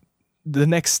can't wait. The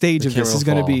next stage of this is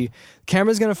going to be,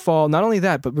 camera's going to fall. Not only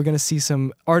that, but we're going to see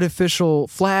some artificial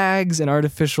flags and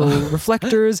artificial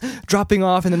reflectors dropping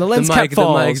off, and then the lens cap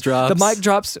falls. The mic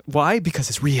drops. Why? Because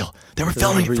it's real. They were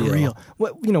filming it for real.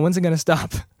 What? When's it going to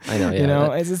stop? I know.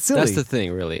 Yeah, it's silly. That's the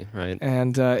thing, really, right?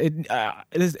 And it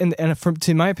is, and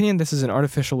to my opinion, this is an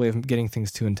artificial way of getting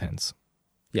things too intense.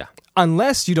 Yeah.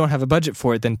 Unless you don't have a budget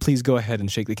for it, then please go ahead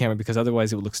and shake the camera, because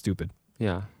otherwise it would look stupid.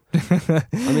 Yeah. I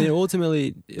mean, it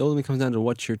ultimately comes down to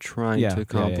what you're trying to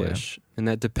accomplish, and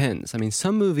that depends. I mean,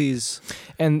 some movies,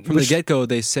 and from the get-go,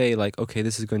 they say like, okay,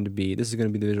 this is going to be the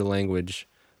visual language,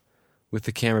 with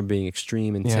the camera being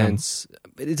extreme, intense.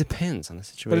 But it depends on the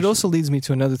situation. But it also leads me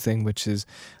to another thing, which is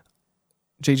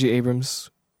J.J. Abrams.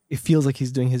 It feels like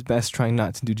he's doing his best trying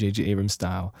not to do J.J. Abrams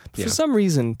style. But for some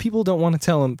reason, people don't want to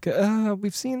tell him,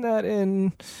 we've seen that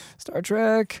in Star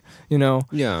Trek,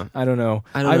 Yeah. I don't know.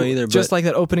 I don't know either. Just like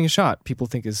that opening shot, people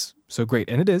think is so great.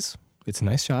 And it is. It's a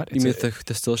nice shot. You mean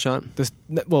the still shot?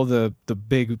 The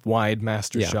big, wide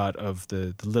master shot of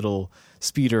the little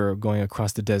speeder going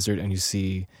across the desert, and you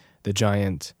see the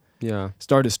giant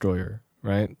Star Destroyer,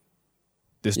 right?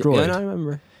 Destroyed. Yeah, I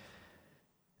remember.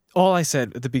 All I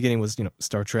said at the beginning was,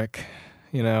 Star Trek.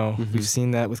 We've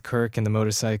seen that with Kirk and the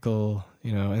motorcycle.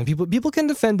 And people can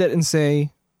defend it and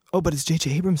say, "Oh, but it's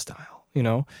J.J. Abrams style."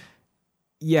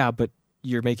 Yeah, but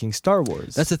you're making Star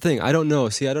Wars. That's the thing. I don't know.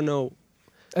 See, I don't know.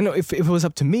 I know if it was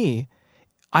up to me,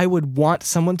 I would want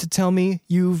someone to tell me,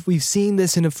 we've seen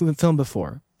this in a film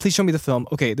before. Please show me the film.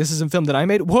 Okay, this is a film that I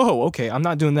made. Whoa, okay, I'm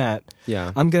not doing that.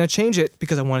 Yeah. I'm going to change it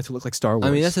because I want it to look like Star Wars.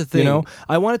 I mean, that's the thing.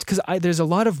 I want it because there's a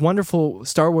lot of wonderful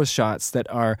Star Wars shots that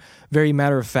are very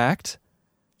matter of fact.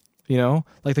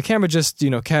 Like the camera just,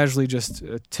 casually just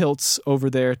tilts over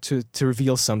there to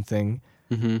reveal something.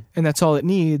 and that's all it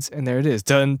needs, and there it is.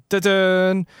 Dun, dun,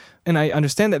 dun. And I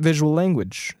understand that visual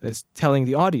language that's telling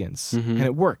the audience, and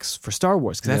it works for Star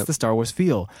Wars, because that's the Star Wars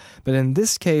feel. But in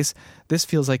this case, this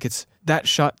feels like that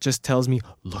shot just tells me,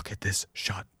 look at this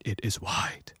shot, it is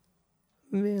wide.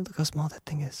 Man, look how small that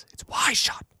thing is. It's wide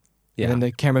shot. Yeah. And then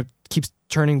the camera keeps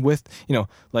turning with,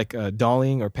 like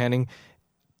dollying or panning,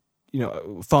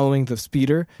 following the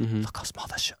speeder. Look how small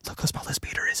the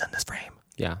speeder is in this frame.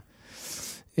 Yeah.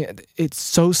 It's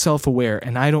so self-aware,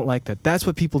 and I don't like that. That's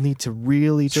what people need to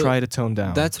really try to tone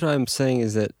down. That's what I'm saying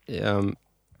is that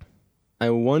I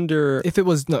wonder... If it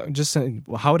was... No, just saying,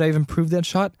 well, how would I have improved that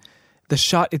shot? The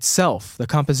shot itself, the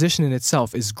composition in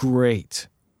itself is great.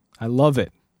 I love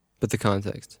it. But the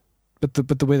context. But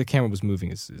the way the camera was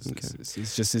moving is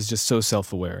just so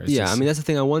self-aware. I mean, that's the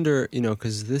thing. I wonder,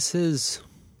 because this is...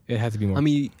 It had to be more... I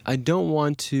mean, I don't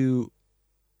want to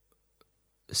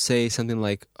say something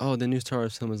like, oh, the new Star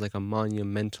Wars film is like a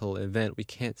monumental event. We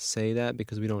can't say that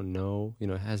because we don't know. It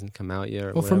hasn't come out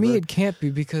yet. Well, for me, it can't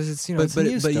be because it's it's new Star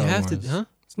Wars. But you have to, huh?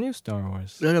 It's new Star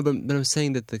Wars. No, but I'm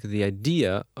saying that the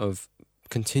idea of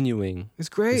continuing it's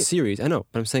great. The series. I know,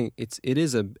 but I'm saying it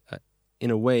is in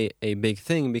a way a big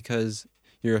thing because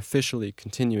you're officially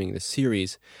continuing the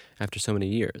series after so many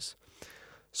years.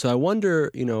 So I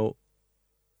wonder,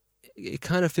 it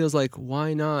kind of feels like,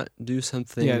 why not do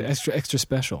something extra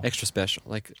special,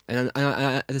 like, and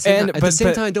at the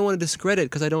same time I don't want to discredit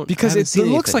because it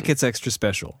looks like it's extra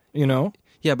special,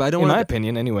 yeah, but I don't in my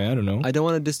opinion anyway. I don't know, I don't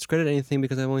want to discredit anything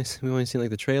because we've only seen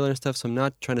like the trailer and stuff, so I'm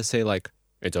not trying to say like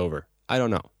it's over. I don't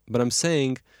know, but I'm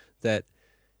saying that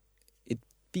it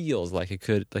feels like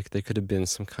there could have been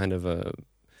some kind of a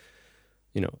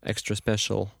extra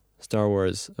special Star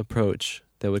Wars approach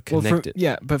that would connect it.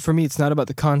 Yeah, but for me, it's not about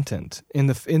the content in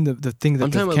the thing that the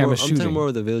camera's shooting. I'm talking more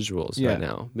of the visuals right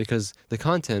now because the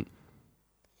content,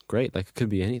 great, like it could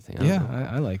be anything.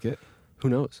 I like it. Who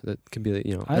knows? That could be,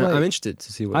 I'm interested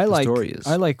to see what the story is.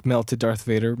 I like melted Darth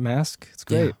Vader mask. It's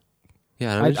great.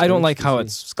 Yeah, I don't like how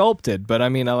it's sculpted, but I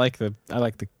mean, I like the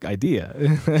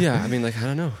idea. Yeah, I mean, like I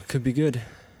don't know, it could be good.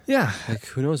 Yeah, like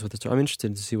who knows what the story? I'm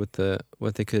interested to see what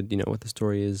they could, what the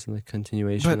story is and the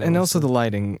continuation. But and also the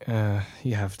lighting,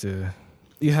 you have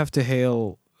to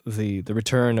hail the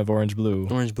return of Orange Blue.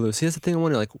 Orange Blue. See, that's the thing I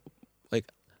wonder. Like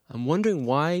I'm wondering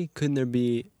why couldn't there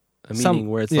be a meeting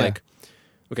where it's like,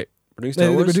 okay, we're doing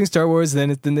Star Wars. We're doing Star Wars.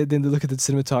 Then they look at the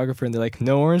cinematographer and they're like,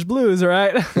 no Orange Blues, all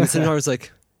right? And the cinematographer's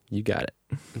like, you got it.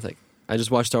 It's like I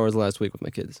just watched Star Wars last week with my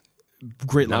kids.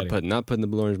 Great not lighting. Not putting the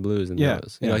blue orange blues in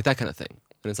those. Like that kind of thing.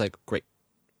 And it's like, great.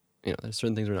 There's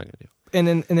certain things we're not going to do. And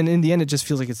then in the end, it just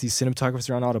feels like it's these cinematographers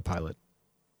are on autopilot.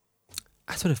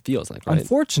 That's what it feels like, right?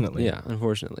 Unfortunately. Yeah,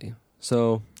 unfortunately.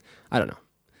 So, I don't know.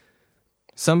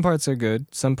 Some parts are good,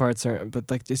 some parts aren't.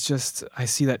 But like, it's just, I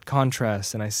see that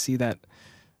contrast and I see that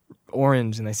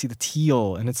orange and I see the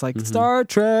teal and it's like, Star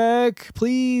Trek,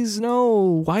 please,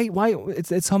 no. Why? It's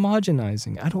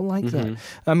homogenizing. I don't like that.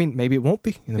 I mean, maybe it won't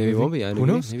be. Maybe it won't be. Who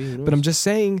knows? But I'm just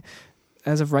saying,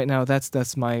 as of right now,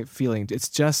 that's my feeling. It's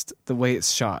just the way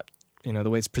it's shot, the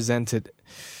way it's presented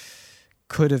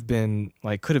could have been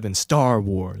Star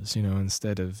Wars,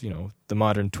 instead of, the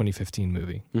modern 2015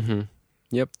 movie. Mm-hmm.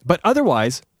 Yep. But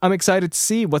otherwise, I'm excited to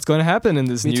see what's going to happen in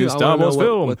this new Star Wars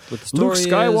film. What the story Luke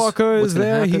Skywalker is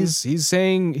there. Happen? He's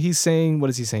saying, what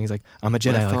is he saying? He's like, I'm a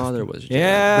Jedi. My father was a Jedi.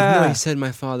 Yeah. But no, he said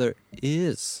my father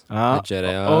is a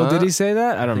Jedi. Oh, did he say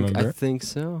that? I don't remember. I think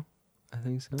so.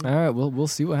 All right, well, we'll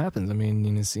see what happens. I mean,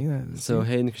 you see that. So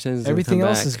Hayden Christensen. Everything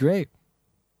else is great.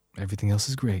 Everything else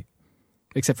is great,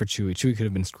 except for Chewie. Chewie could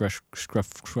have been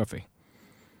scruffy.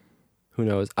 Who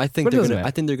knows? I think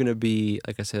they're gonna be,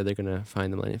 like I said, they're gonna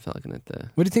find the Millennium Falcon at the.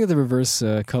 What do you think of the reverse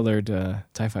colored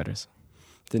TIE fighters?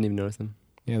 Didn't even notice them.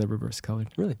 Yeah, they're reverse colored.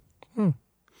 Really?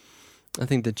 I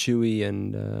think that Chewie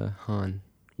and Han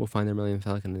will find their Millennium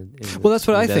Falcon well, that's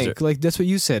what I think. Like, that's what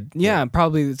you said. Yeah,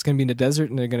 probably it's going to be in the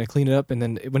desert, and they're going to clean it up, and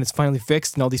then when it's finally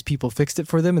fixed, and all these people fixed it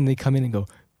for them, and they come in and go,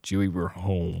 Chewie, we're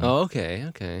home. Oh, okay.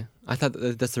 I thought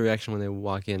that's the reaction when they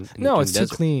walk in. No, it's too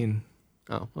clean.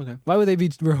 Oh, okay. Why would they be,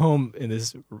 we're home in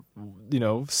this,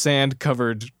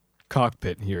 sand-covered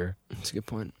cockpit here? That's a good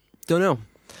point. Don't know.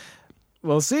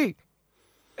 We'll see.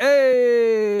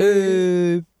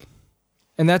 Hey!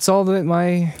 And that's all that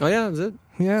my... Oh, yeah, that's it?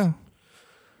 Yeah.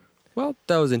 Well,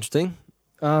 that was interesting.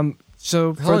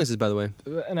 So how long is this, by the way?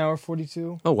 An hour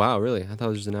 42. Oh, wow, really? I thought it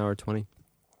was just an hour 20.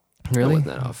 Really?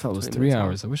 I thought it was 3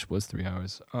 hours. I wish it was 3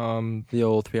 hours. The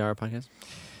old 3-hour podcast?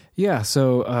 Yeah,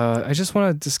 so I just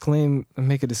want to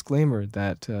make a disclaimer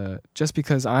that just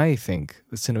because I think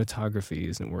the cinematography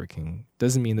isn't working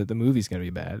doesn't mean that the movie's going to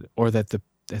be bad, or that the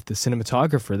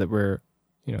cinematographer that we're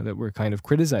that we're kind of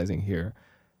criticizing here,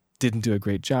 didn't do a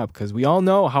great job, because we all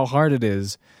know how hard it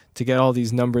is to get all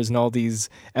these numbers and all these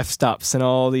f-stops and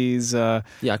all these... because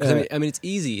it's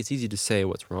easy to say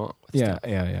what's wrong with stuff.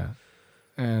 Yeah.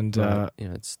 And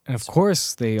it's of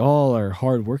course they all are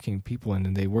hard-working people,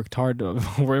 and they worked hard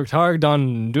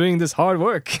on doing this hard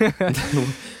work.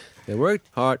 They worked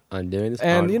hard on doing this.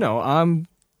 And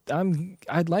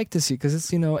I'd like to see, because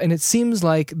it's and it seems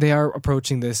like they are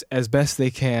approaching this as best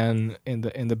they can in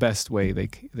the best way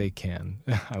they can.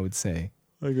 I would say.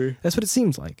 I agree. That's what it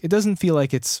seems like. It doesn't feel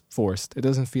like it's forced. It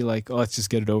doesn't feel like, let's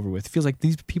just get it over with. It feels like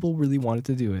these people really wanted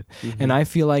to do it, and I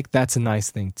feel like that's a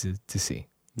nice thing to see.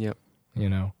 Yep.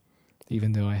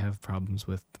 Even though I have problems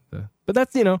with but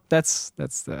that's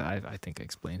I think I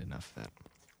explained enough of that.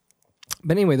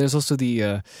 But anyway, there's also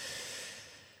the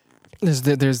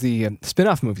there's the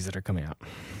spin-off movies that are coming out.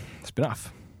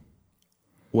 Spin-off.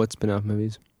 What spin-off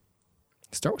movies?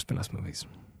 Star Wars spin-off movies.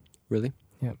 Really?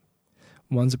 Yeah.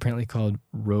 One's apparently called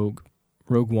Rogue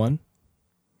One,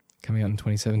 coming out in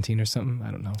 2017 or something.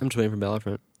 I don't know. I'm just waiting for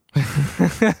Battlefront.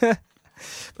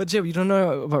 But Jim, you don't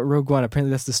know about Rogue One. Apparently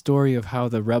that's the story of how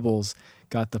the rebels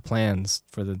got the plans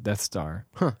for the Death Star.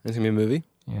 Huh. It's going to be a movie?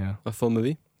 Yeah. A full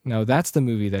movie? Now that's the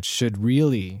movie that should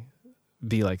really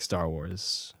be like Star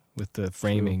Wars, with the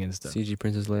framing and stuff. CG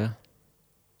Princess Leia?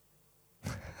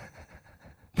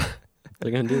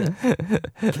 They're going to do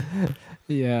that.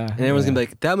 Yeah. And everyone's going to be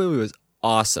like, that movie was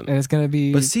awesome. And it's going to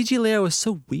be... But CG Leia was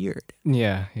so weird.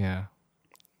 Yeah.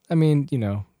 I mean,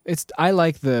 I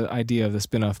like the idea of the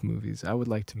spin-off movies. I would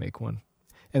like to make one.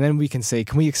 And then we can say,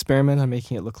 can we experiment on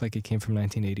making it look like it came from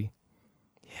 1980?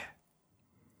 Yeah.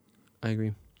 I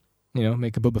agree.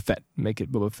 Make it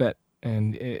Boba Fett.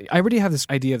 And I already have this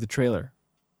idea of the trailer.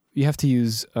 You have to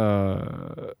use...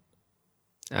 After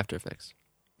Effects.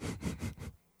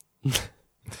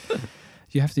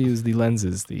 You have to use the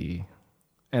lenses, the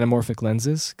anamorphic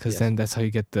lenses, because then that's how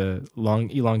you get the long,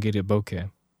 elongated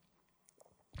bokeh.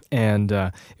 And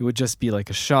it would just be like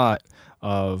a shot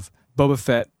of Boba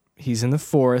Fett. He's in the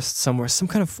forest somewhere, some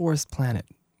kind of forest planet.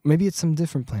 Maybe it's some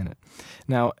different planet.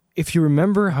 Now, if you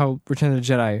remember how Return of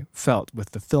the Jedi felt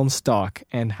with the film stock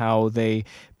and how they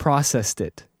processed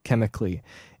it chemically,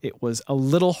 it was a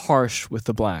little harsh with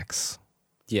the blacks.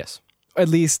 Yes. At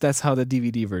least that's how the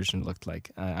DVD version looked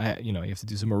like. You have to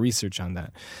do some more research on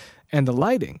that. And the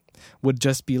lighting would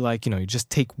just be like, you just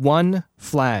take one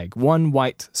flag, one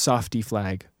white softy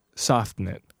flag, soften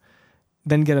it,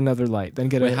 then get another light, then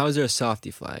get how is there a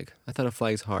softy flag? I thought a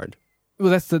flag's hard. Well,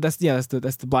 that's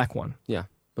the black one. Yeah,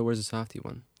 but where's the softy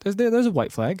one? There's a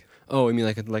white flag. Oh, you mean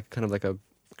like kind of like a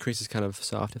creases kind of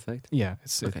soft effect? Yeah,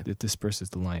 it disperses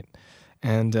the light,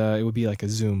 and it would be like a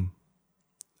zoom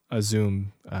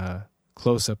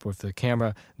close up with the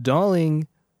camera dolling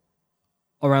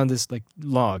around this like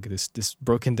log, this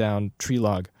broken down tree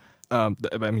log,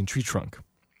 tree trunk,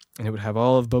 and it would have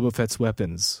all of Boba Fett's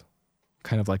weapons,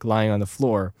 kind of like lying on the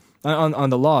floor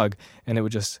on the log, and it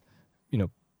would just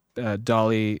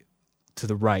dolly to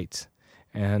the right,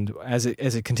 and as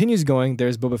it continues going,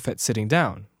 there's Boba Fett sitting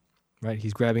down, right?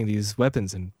 He's grabbing these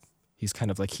weapons and he's kind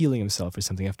of like healing himself or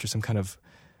something after some kind of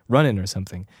run-in or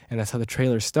something, and that's how the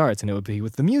trailer starts, and it would be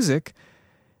with the music.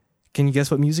 Can you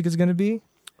guess what music is going to be?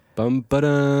 Bum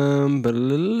ba-dum,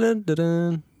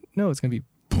 ba-da-da-da-da-da. No, it's going to be...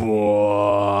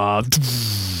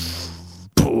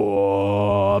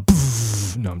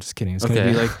 No, I'm just kidding. It's going to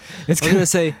be like... I was going to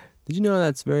say, did you know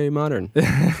that's very modern?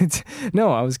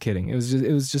 No, I was kidding. It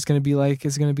was just going to be like...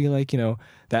 It's going to be like,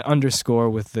 that underscore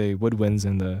with the woodwinds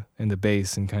and the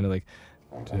bass and kind of like...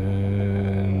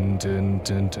 Dun, dun,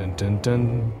 dun, dun, dun,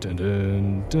 dun, dun,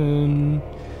 dun, dun.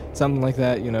 Something like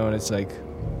that, and it's like...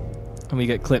 And we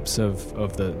get clips of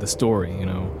the story,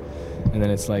 and then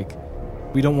it's like,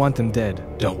 we don't want them dead.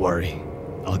 Don't worry,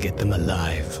 I'll get them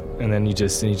alive. And then he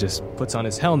just puts on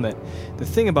his helmet. The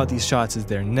thing about these shots is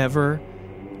they're never,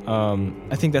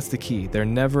 I think that's the key. They're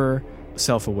never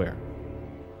self-aware.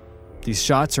 These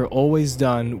shots are always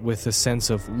done with a sense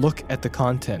of look at the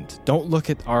content. Don't look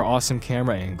at our awesome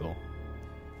camera angle.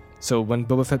 So when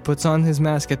Boba Fett puts on his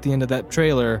mask at the end of that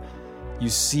trailer, you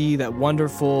see that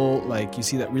wonderful, you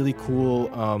see that really cool,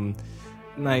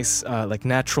 nice,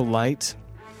 natural light,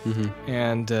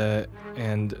 and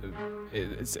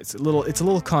it's a little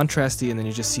contrasty, and then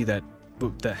you just see that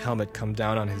helmet come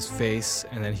down on his face,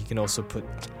 and then he can also put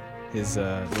his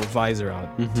little visor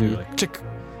out to chick,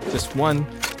 just 1,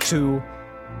 2,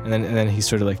 and then he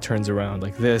sort of turns around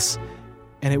like this,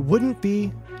 and it wouldn't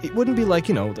be like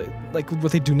like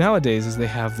what they do nowadays is they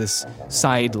have this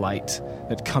side light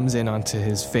that comes in onto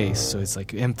his face, so it's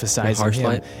like emphasizing harsh him,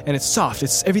 light. and it's soft.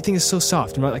 Everything is so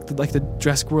soft, like the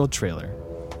Jurassic World trailer.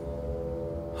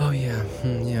 Oh, yeah.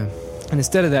 Yeah. And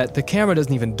instead of that, the camera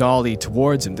doesn't even dolly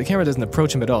towards him. The camera doesn't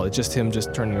approach him at all. It's just him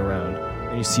just turning around.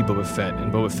 And you see Boba Fett,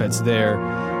 and Boba Fett's there,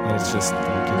 and it's just...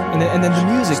 And then the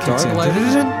music kicks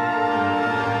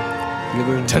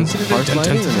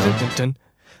in.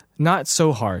 Not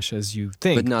so harsh as you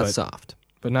think. But not soft.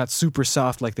 But not super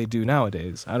soft like they do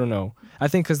nowadays. I don't know. I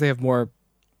think because they have more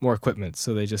equipment,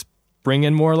 so they just bring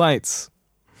in more lights.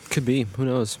 Could be. Who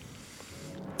knows?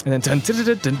 And then and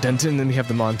then we have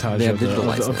the montage of the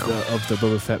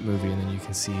Boba Fett movie, and then you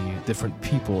can see different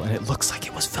people, and it looks like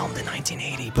it was filmed in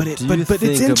 1980. But it's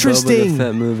interesting. A Boba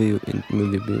Fett movie would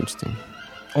be interesting.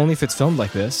 Only if it's filmed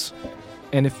like this,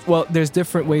 and there's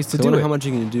different ways to do it. I wonder how much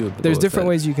you can do. There's different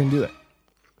ways you can do it.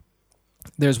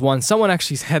 There's one. Someone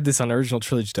actually had this on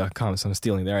originaltrilogy.com, so I'm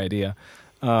stealing their idea.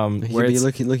 Where it's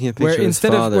looking at picture where of his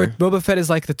instead father. of where Boba Fett is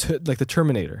like the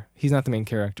Terminator, he's not the main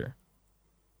character.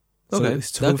 Okay,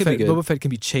 so that could be good. Boba Fett can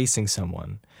be chasing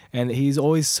someone, and he's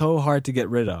always so hard to get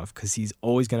rid of because he's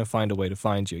always going to find a way to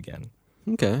find you again.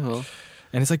 Okay, well,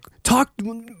 and it's like, talk,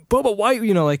 Boba, why?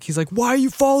 He's like, why are you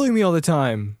following me all the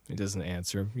time? He doesn't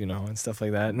answer, and stuff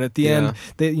like that. And at the end,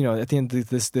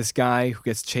 this guy who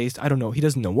gets chased, I don't know, he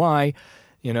doesn't know why,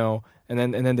 and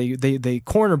then they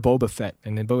corner Boba Fett,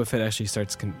 and then Boba Fett actually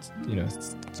starts,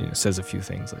 says a few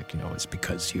things like, it's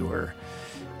because you were,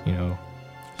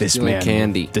 This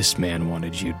man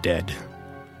wanted you dead,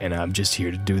 and I'm just here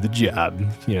to do the job,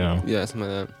 Yeah, something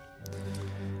like that.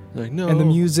 Like, no. And the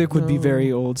music would be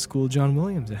very old school John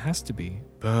Williams. It has to be.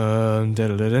 But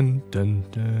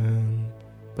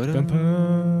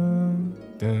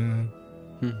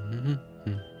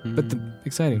the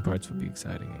exciting parts would be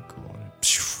exciting and cool.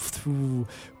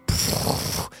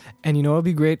 And it would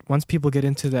be great once people get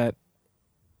into that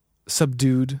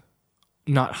subdued,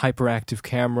 not hyperactive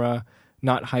camera,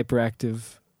 not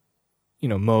hyperactive,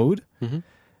 mode. Mm-hmm.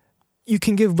 You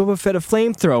can give Boba Fett a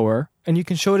flamethrower, and you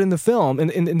can show it in the film,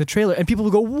 in the trailer, and people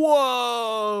will go,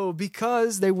 whoa,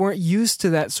 because they weren't used to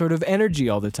that sort of energy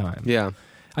all the time. Yeah.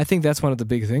 I think that's one of the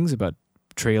big things about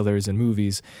trailers and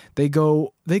movies. They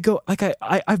go like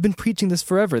I've been preaching this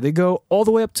forever. They go all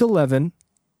the way up to 11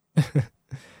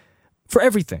 for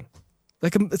everything.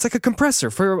 It's like a compressor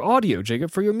for your audio,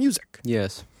 Jacob, for your music.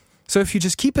 Yes. So if you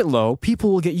just keep it low,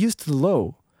 people will get used to the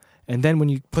low. And then when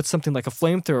you put something like a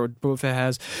flamethrower, Boba Fett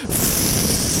has...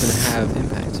 It's going to have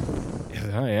impact.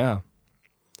 Oh, yeah.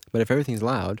 But if everything's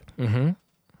loud, no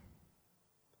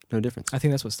difference. I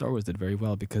think that's what Star Wars did very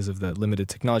well because of the limited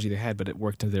technology they had, but it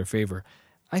worked in their favor.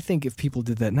 I think if people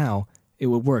did that now, it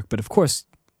would work. But of course,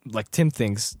 like Tim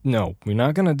thinks, no, we're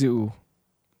not going to do...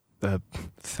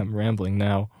 I'm rambling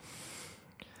now.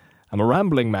 I'm a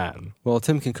rambling man. Well,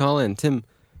 Tim can call in. Tim,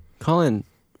 call in.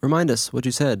 Remind us what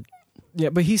you said. Yeah,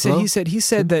 but he said Hello?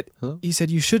 He said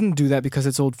you shouldn't do that because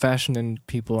it's old-fashioned and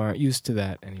people aren't used to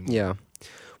that anymore. Yeah.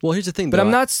 Well, here's the thing,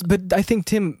 though. But I think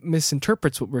Tim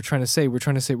misinterprets what we're trying to say. We're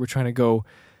trying to go,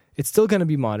 it's still going to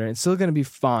be modern. It's still going to be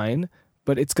fine,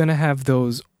 but it's going to have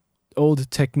those old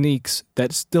techniques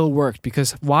that still worked.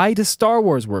 Because why does Star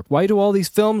Wars work? Why do all these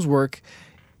films work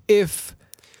if...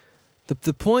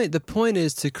 The point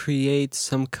is to create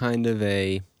some kind of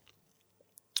a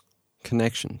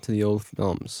connection to the old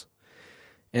films.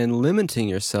 And limiting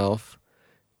yourself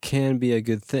can be a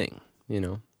good thing,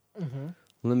 Mm-hmm.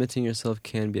 Limiting yourself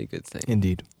can be a good thing.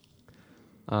 Indeed.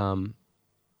 And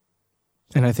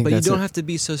I think but you don't have to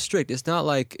be so strict. It's not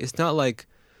like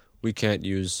we can't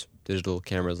use digital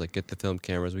cameras, like get the film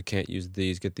cameras. We can't use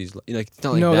these, get these. It's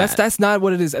not like that. That's not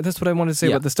what it is. That's what I wanted to say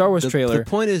about the Star Wars trailer. The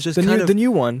point is just the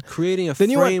new one, creating a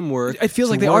framework. It feels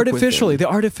like they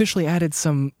artificially added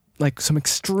some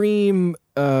extreme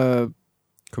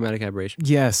chromatic aberration.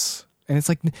 Yes. And it's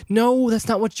like, no, that's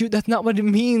not what it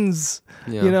means.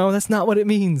 Yeah. That's not what it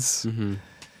means. Mm-hmm.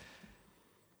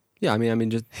 Yeah, I mean,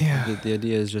 just the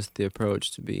idea is just the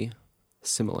approach to be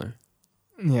similar.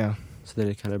 Yeah. So that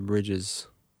it kind of bridges.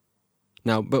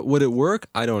 Now, but would it work?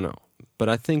 I don't know. But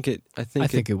I think it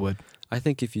would. I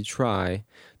think if you try,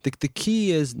 the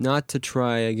key is not to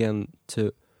try again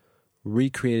to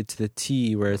recreate it to the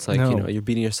T, where it's like you're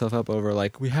beating yourself up over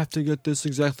like we have to get this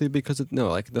exactly because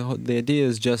the idea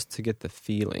is just to get the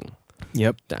feeling.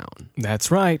 Yep. Down. That's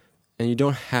right. And you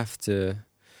don't have to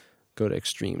go to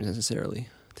extremes necessarily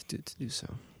to do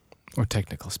so. Or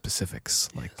technical specifics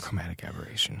like chromatic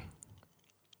aberration.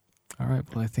 All right.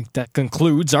 Well, I think that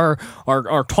concludes our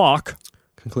talk.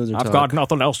 I've got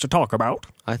nothing else to talk about.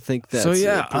 I think that's so.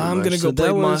 Yeah, I'm gonna go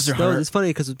play Monster Hunter. It's funny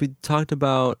because we talked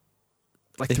about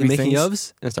like the making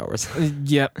ofs and Star Wars.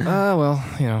 Yeah. Well,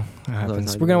 that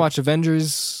happens. We're gonna watch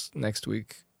Avengers next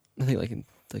week. I think like in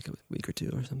a week or two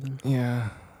or something. Yeah.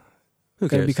 Who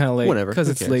Gonna cares? be kind of late. Whatever. Because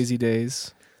Who it's cares? lazy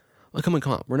days. Oh, come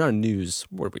on. We're not a news.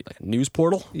 What are we, like a news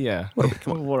portal? Yeah. What are we?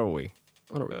 Come on. What are we?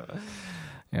 What are we?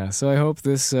 Yeah, so I hope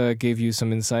this gave you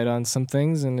some insight on some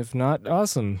things, and if not,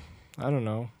 awesome. I don't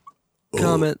know.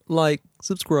 Comment, like,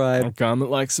 subscribe. Comment,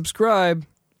 like, subscribe.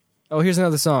 Oh, here's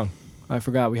another song. I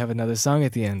forgot we have another song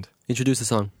at the end. Introduce the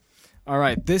song. All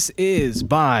right, this is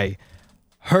by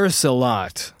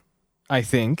Hercelot, I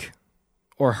think,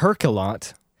 or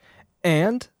Herculot,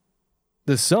 and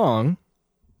the song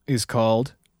is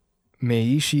called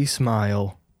May She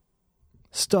Smile.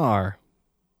 Star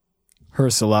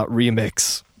Hercelot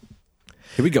remix.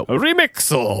 Here we go. A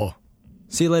remixo.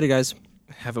 See you later, guys.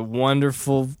 Have a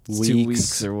wonderful 2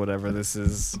 weeks or whatever this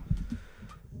is.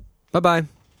 Bye-bye.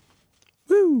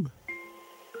 Woo!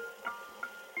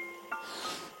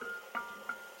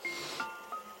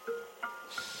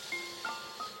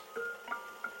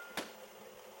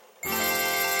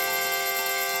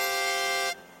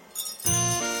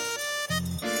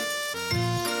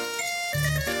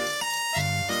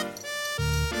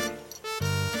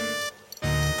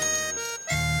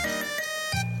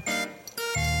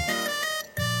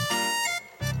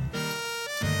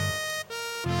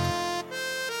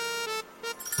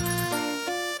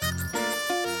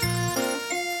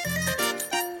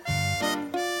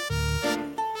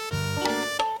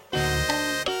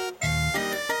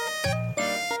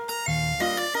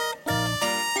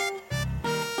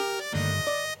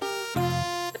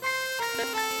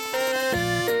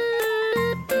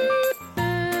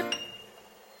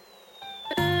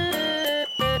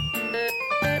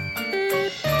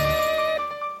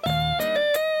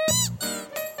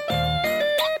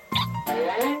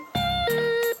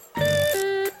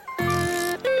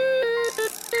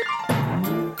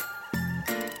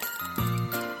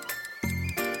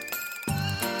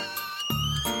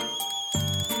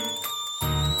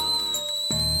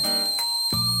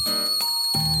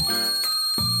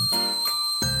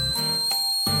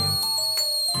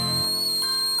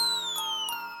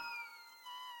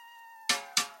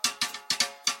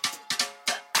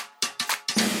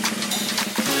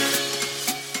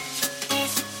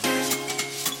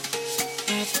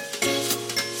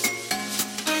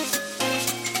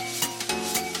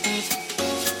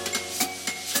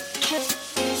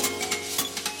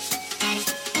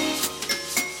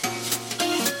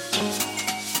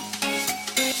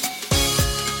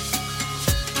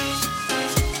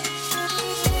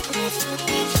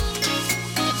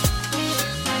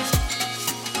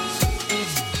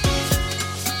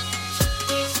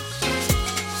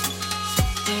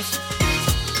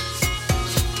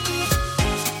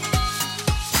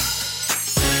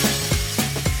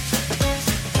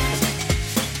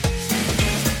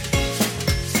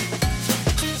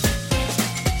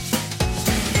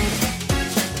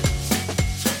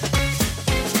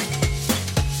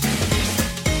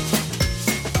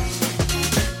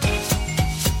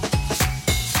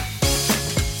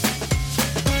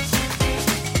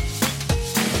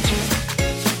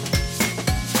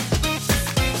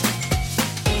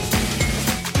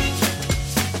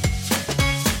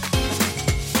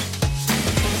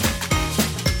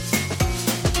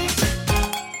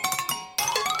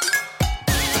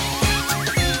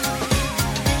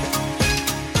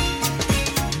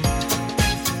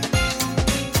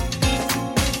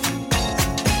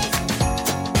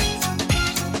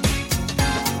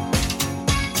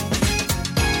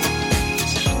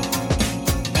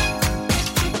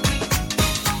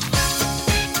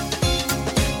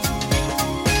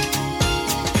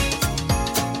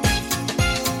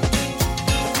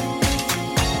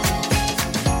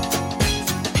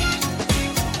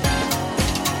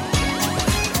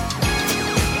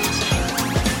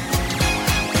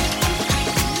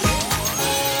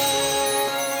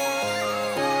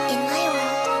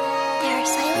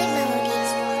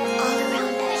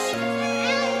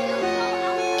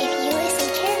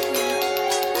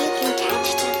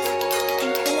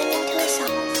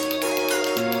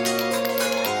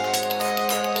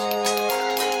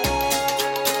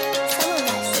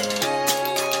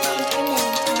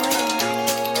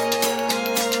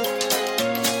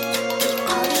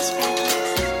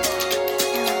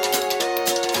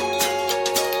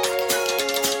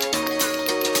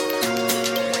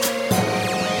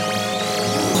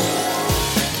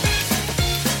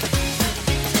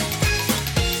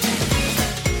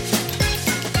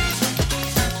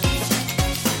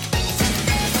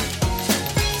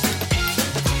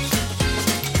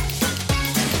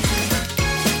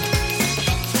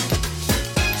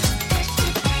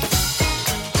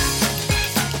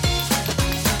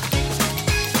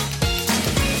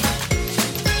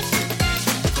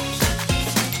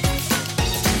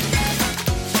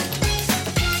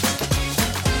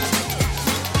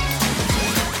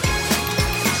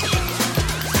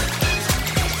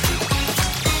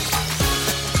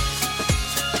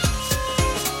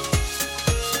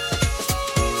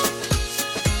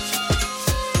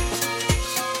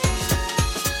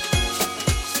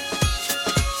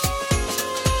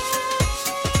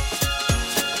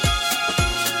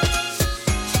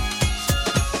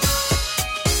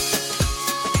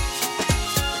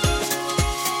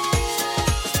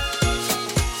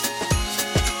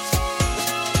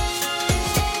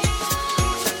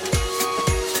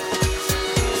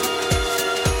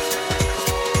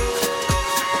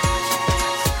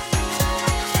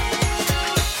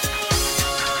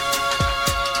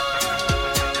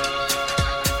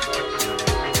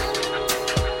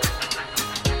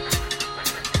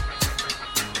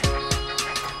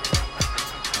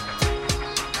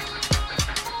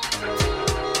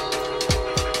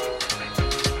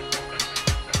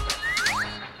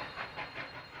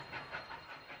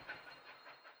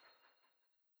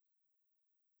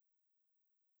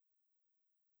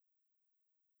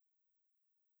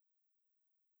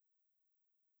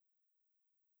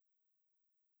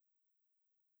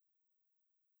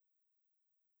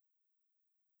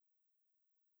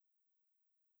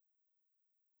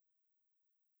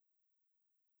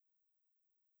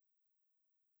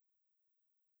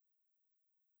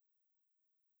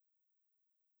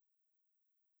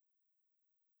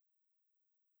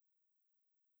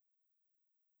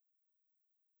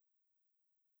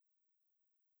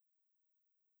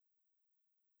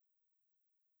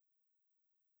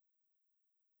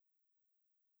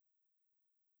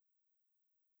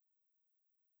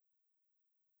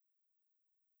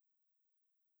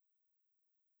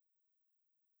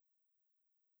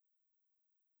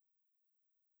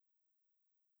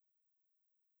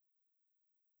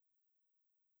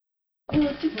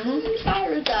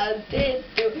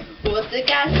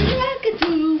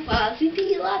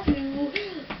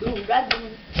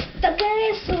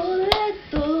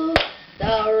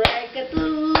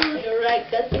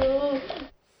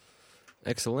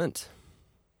 Excellent.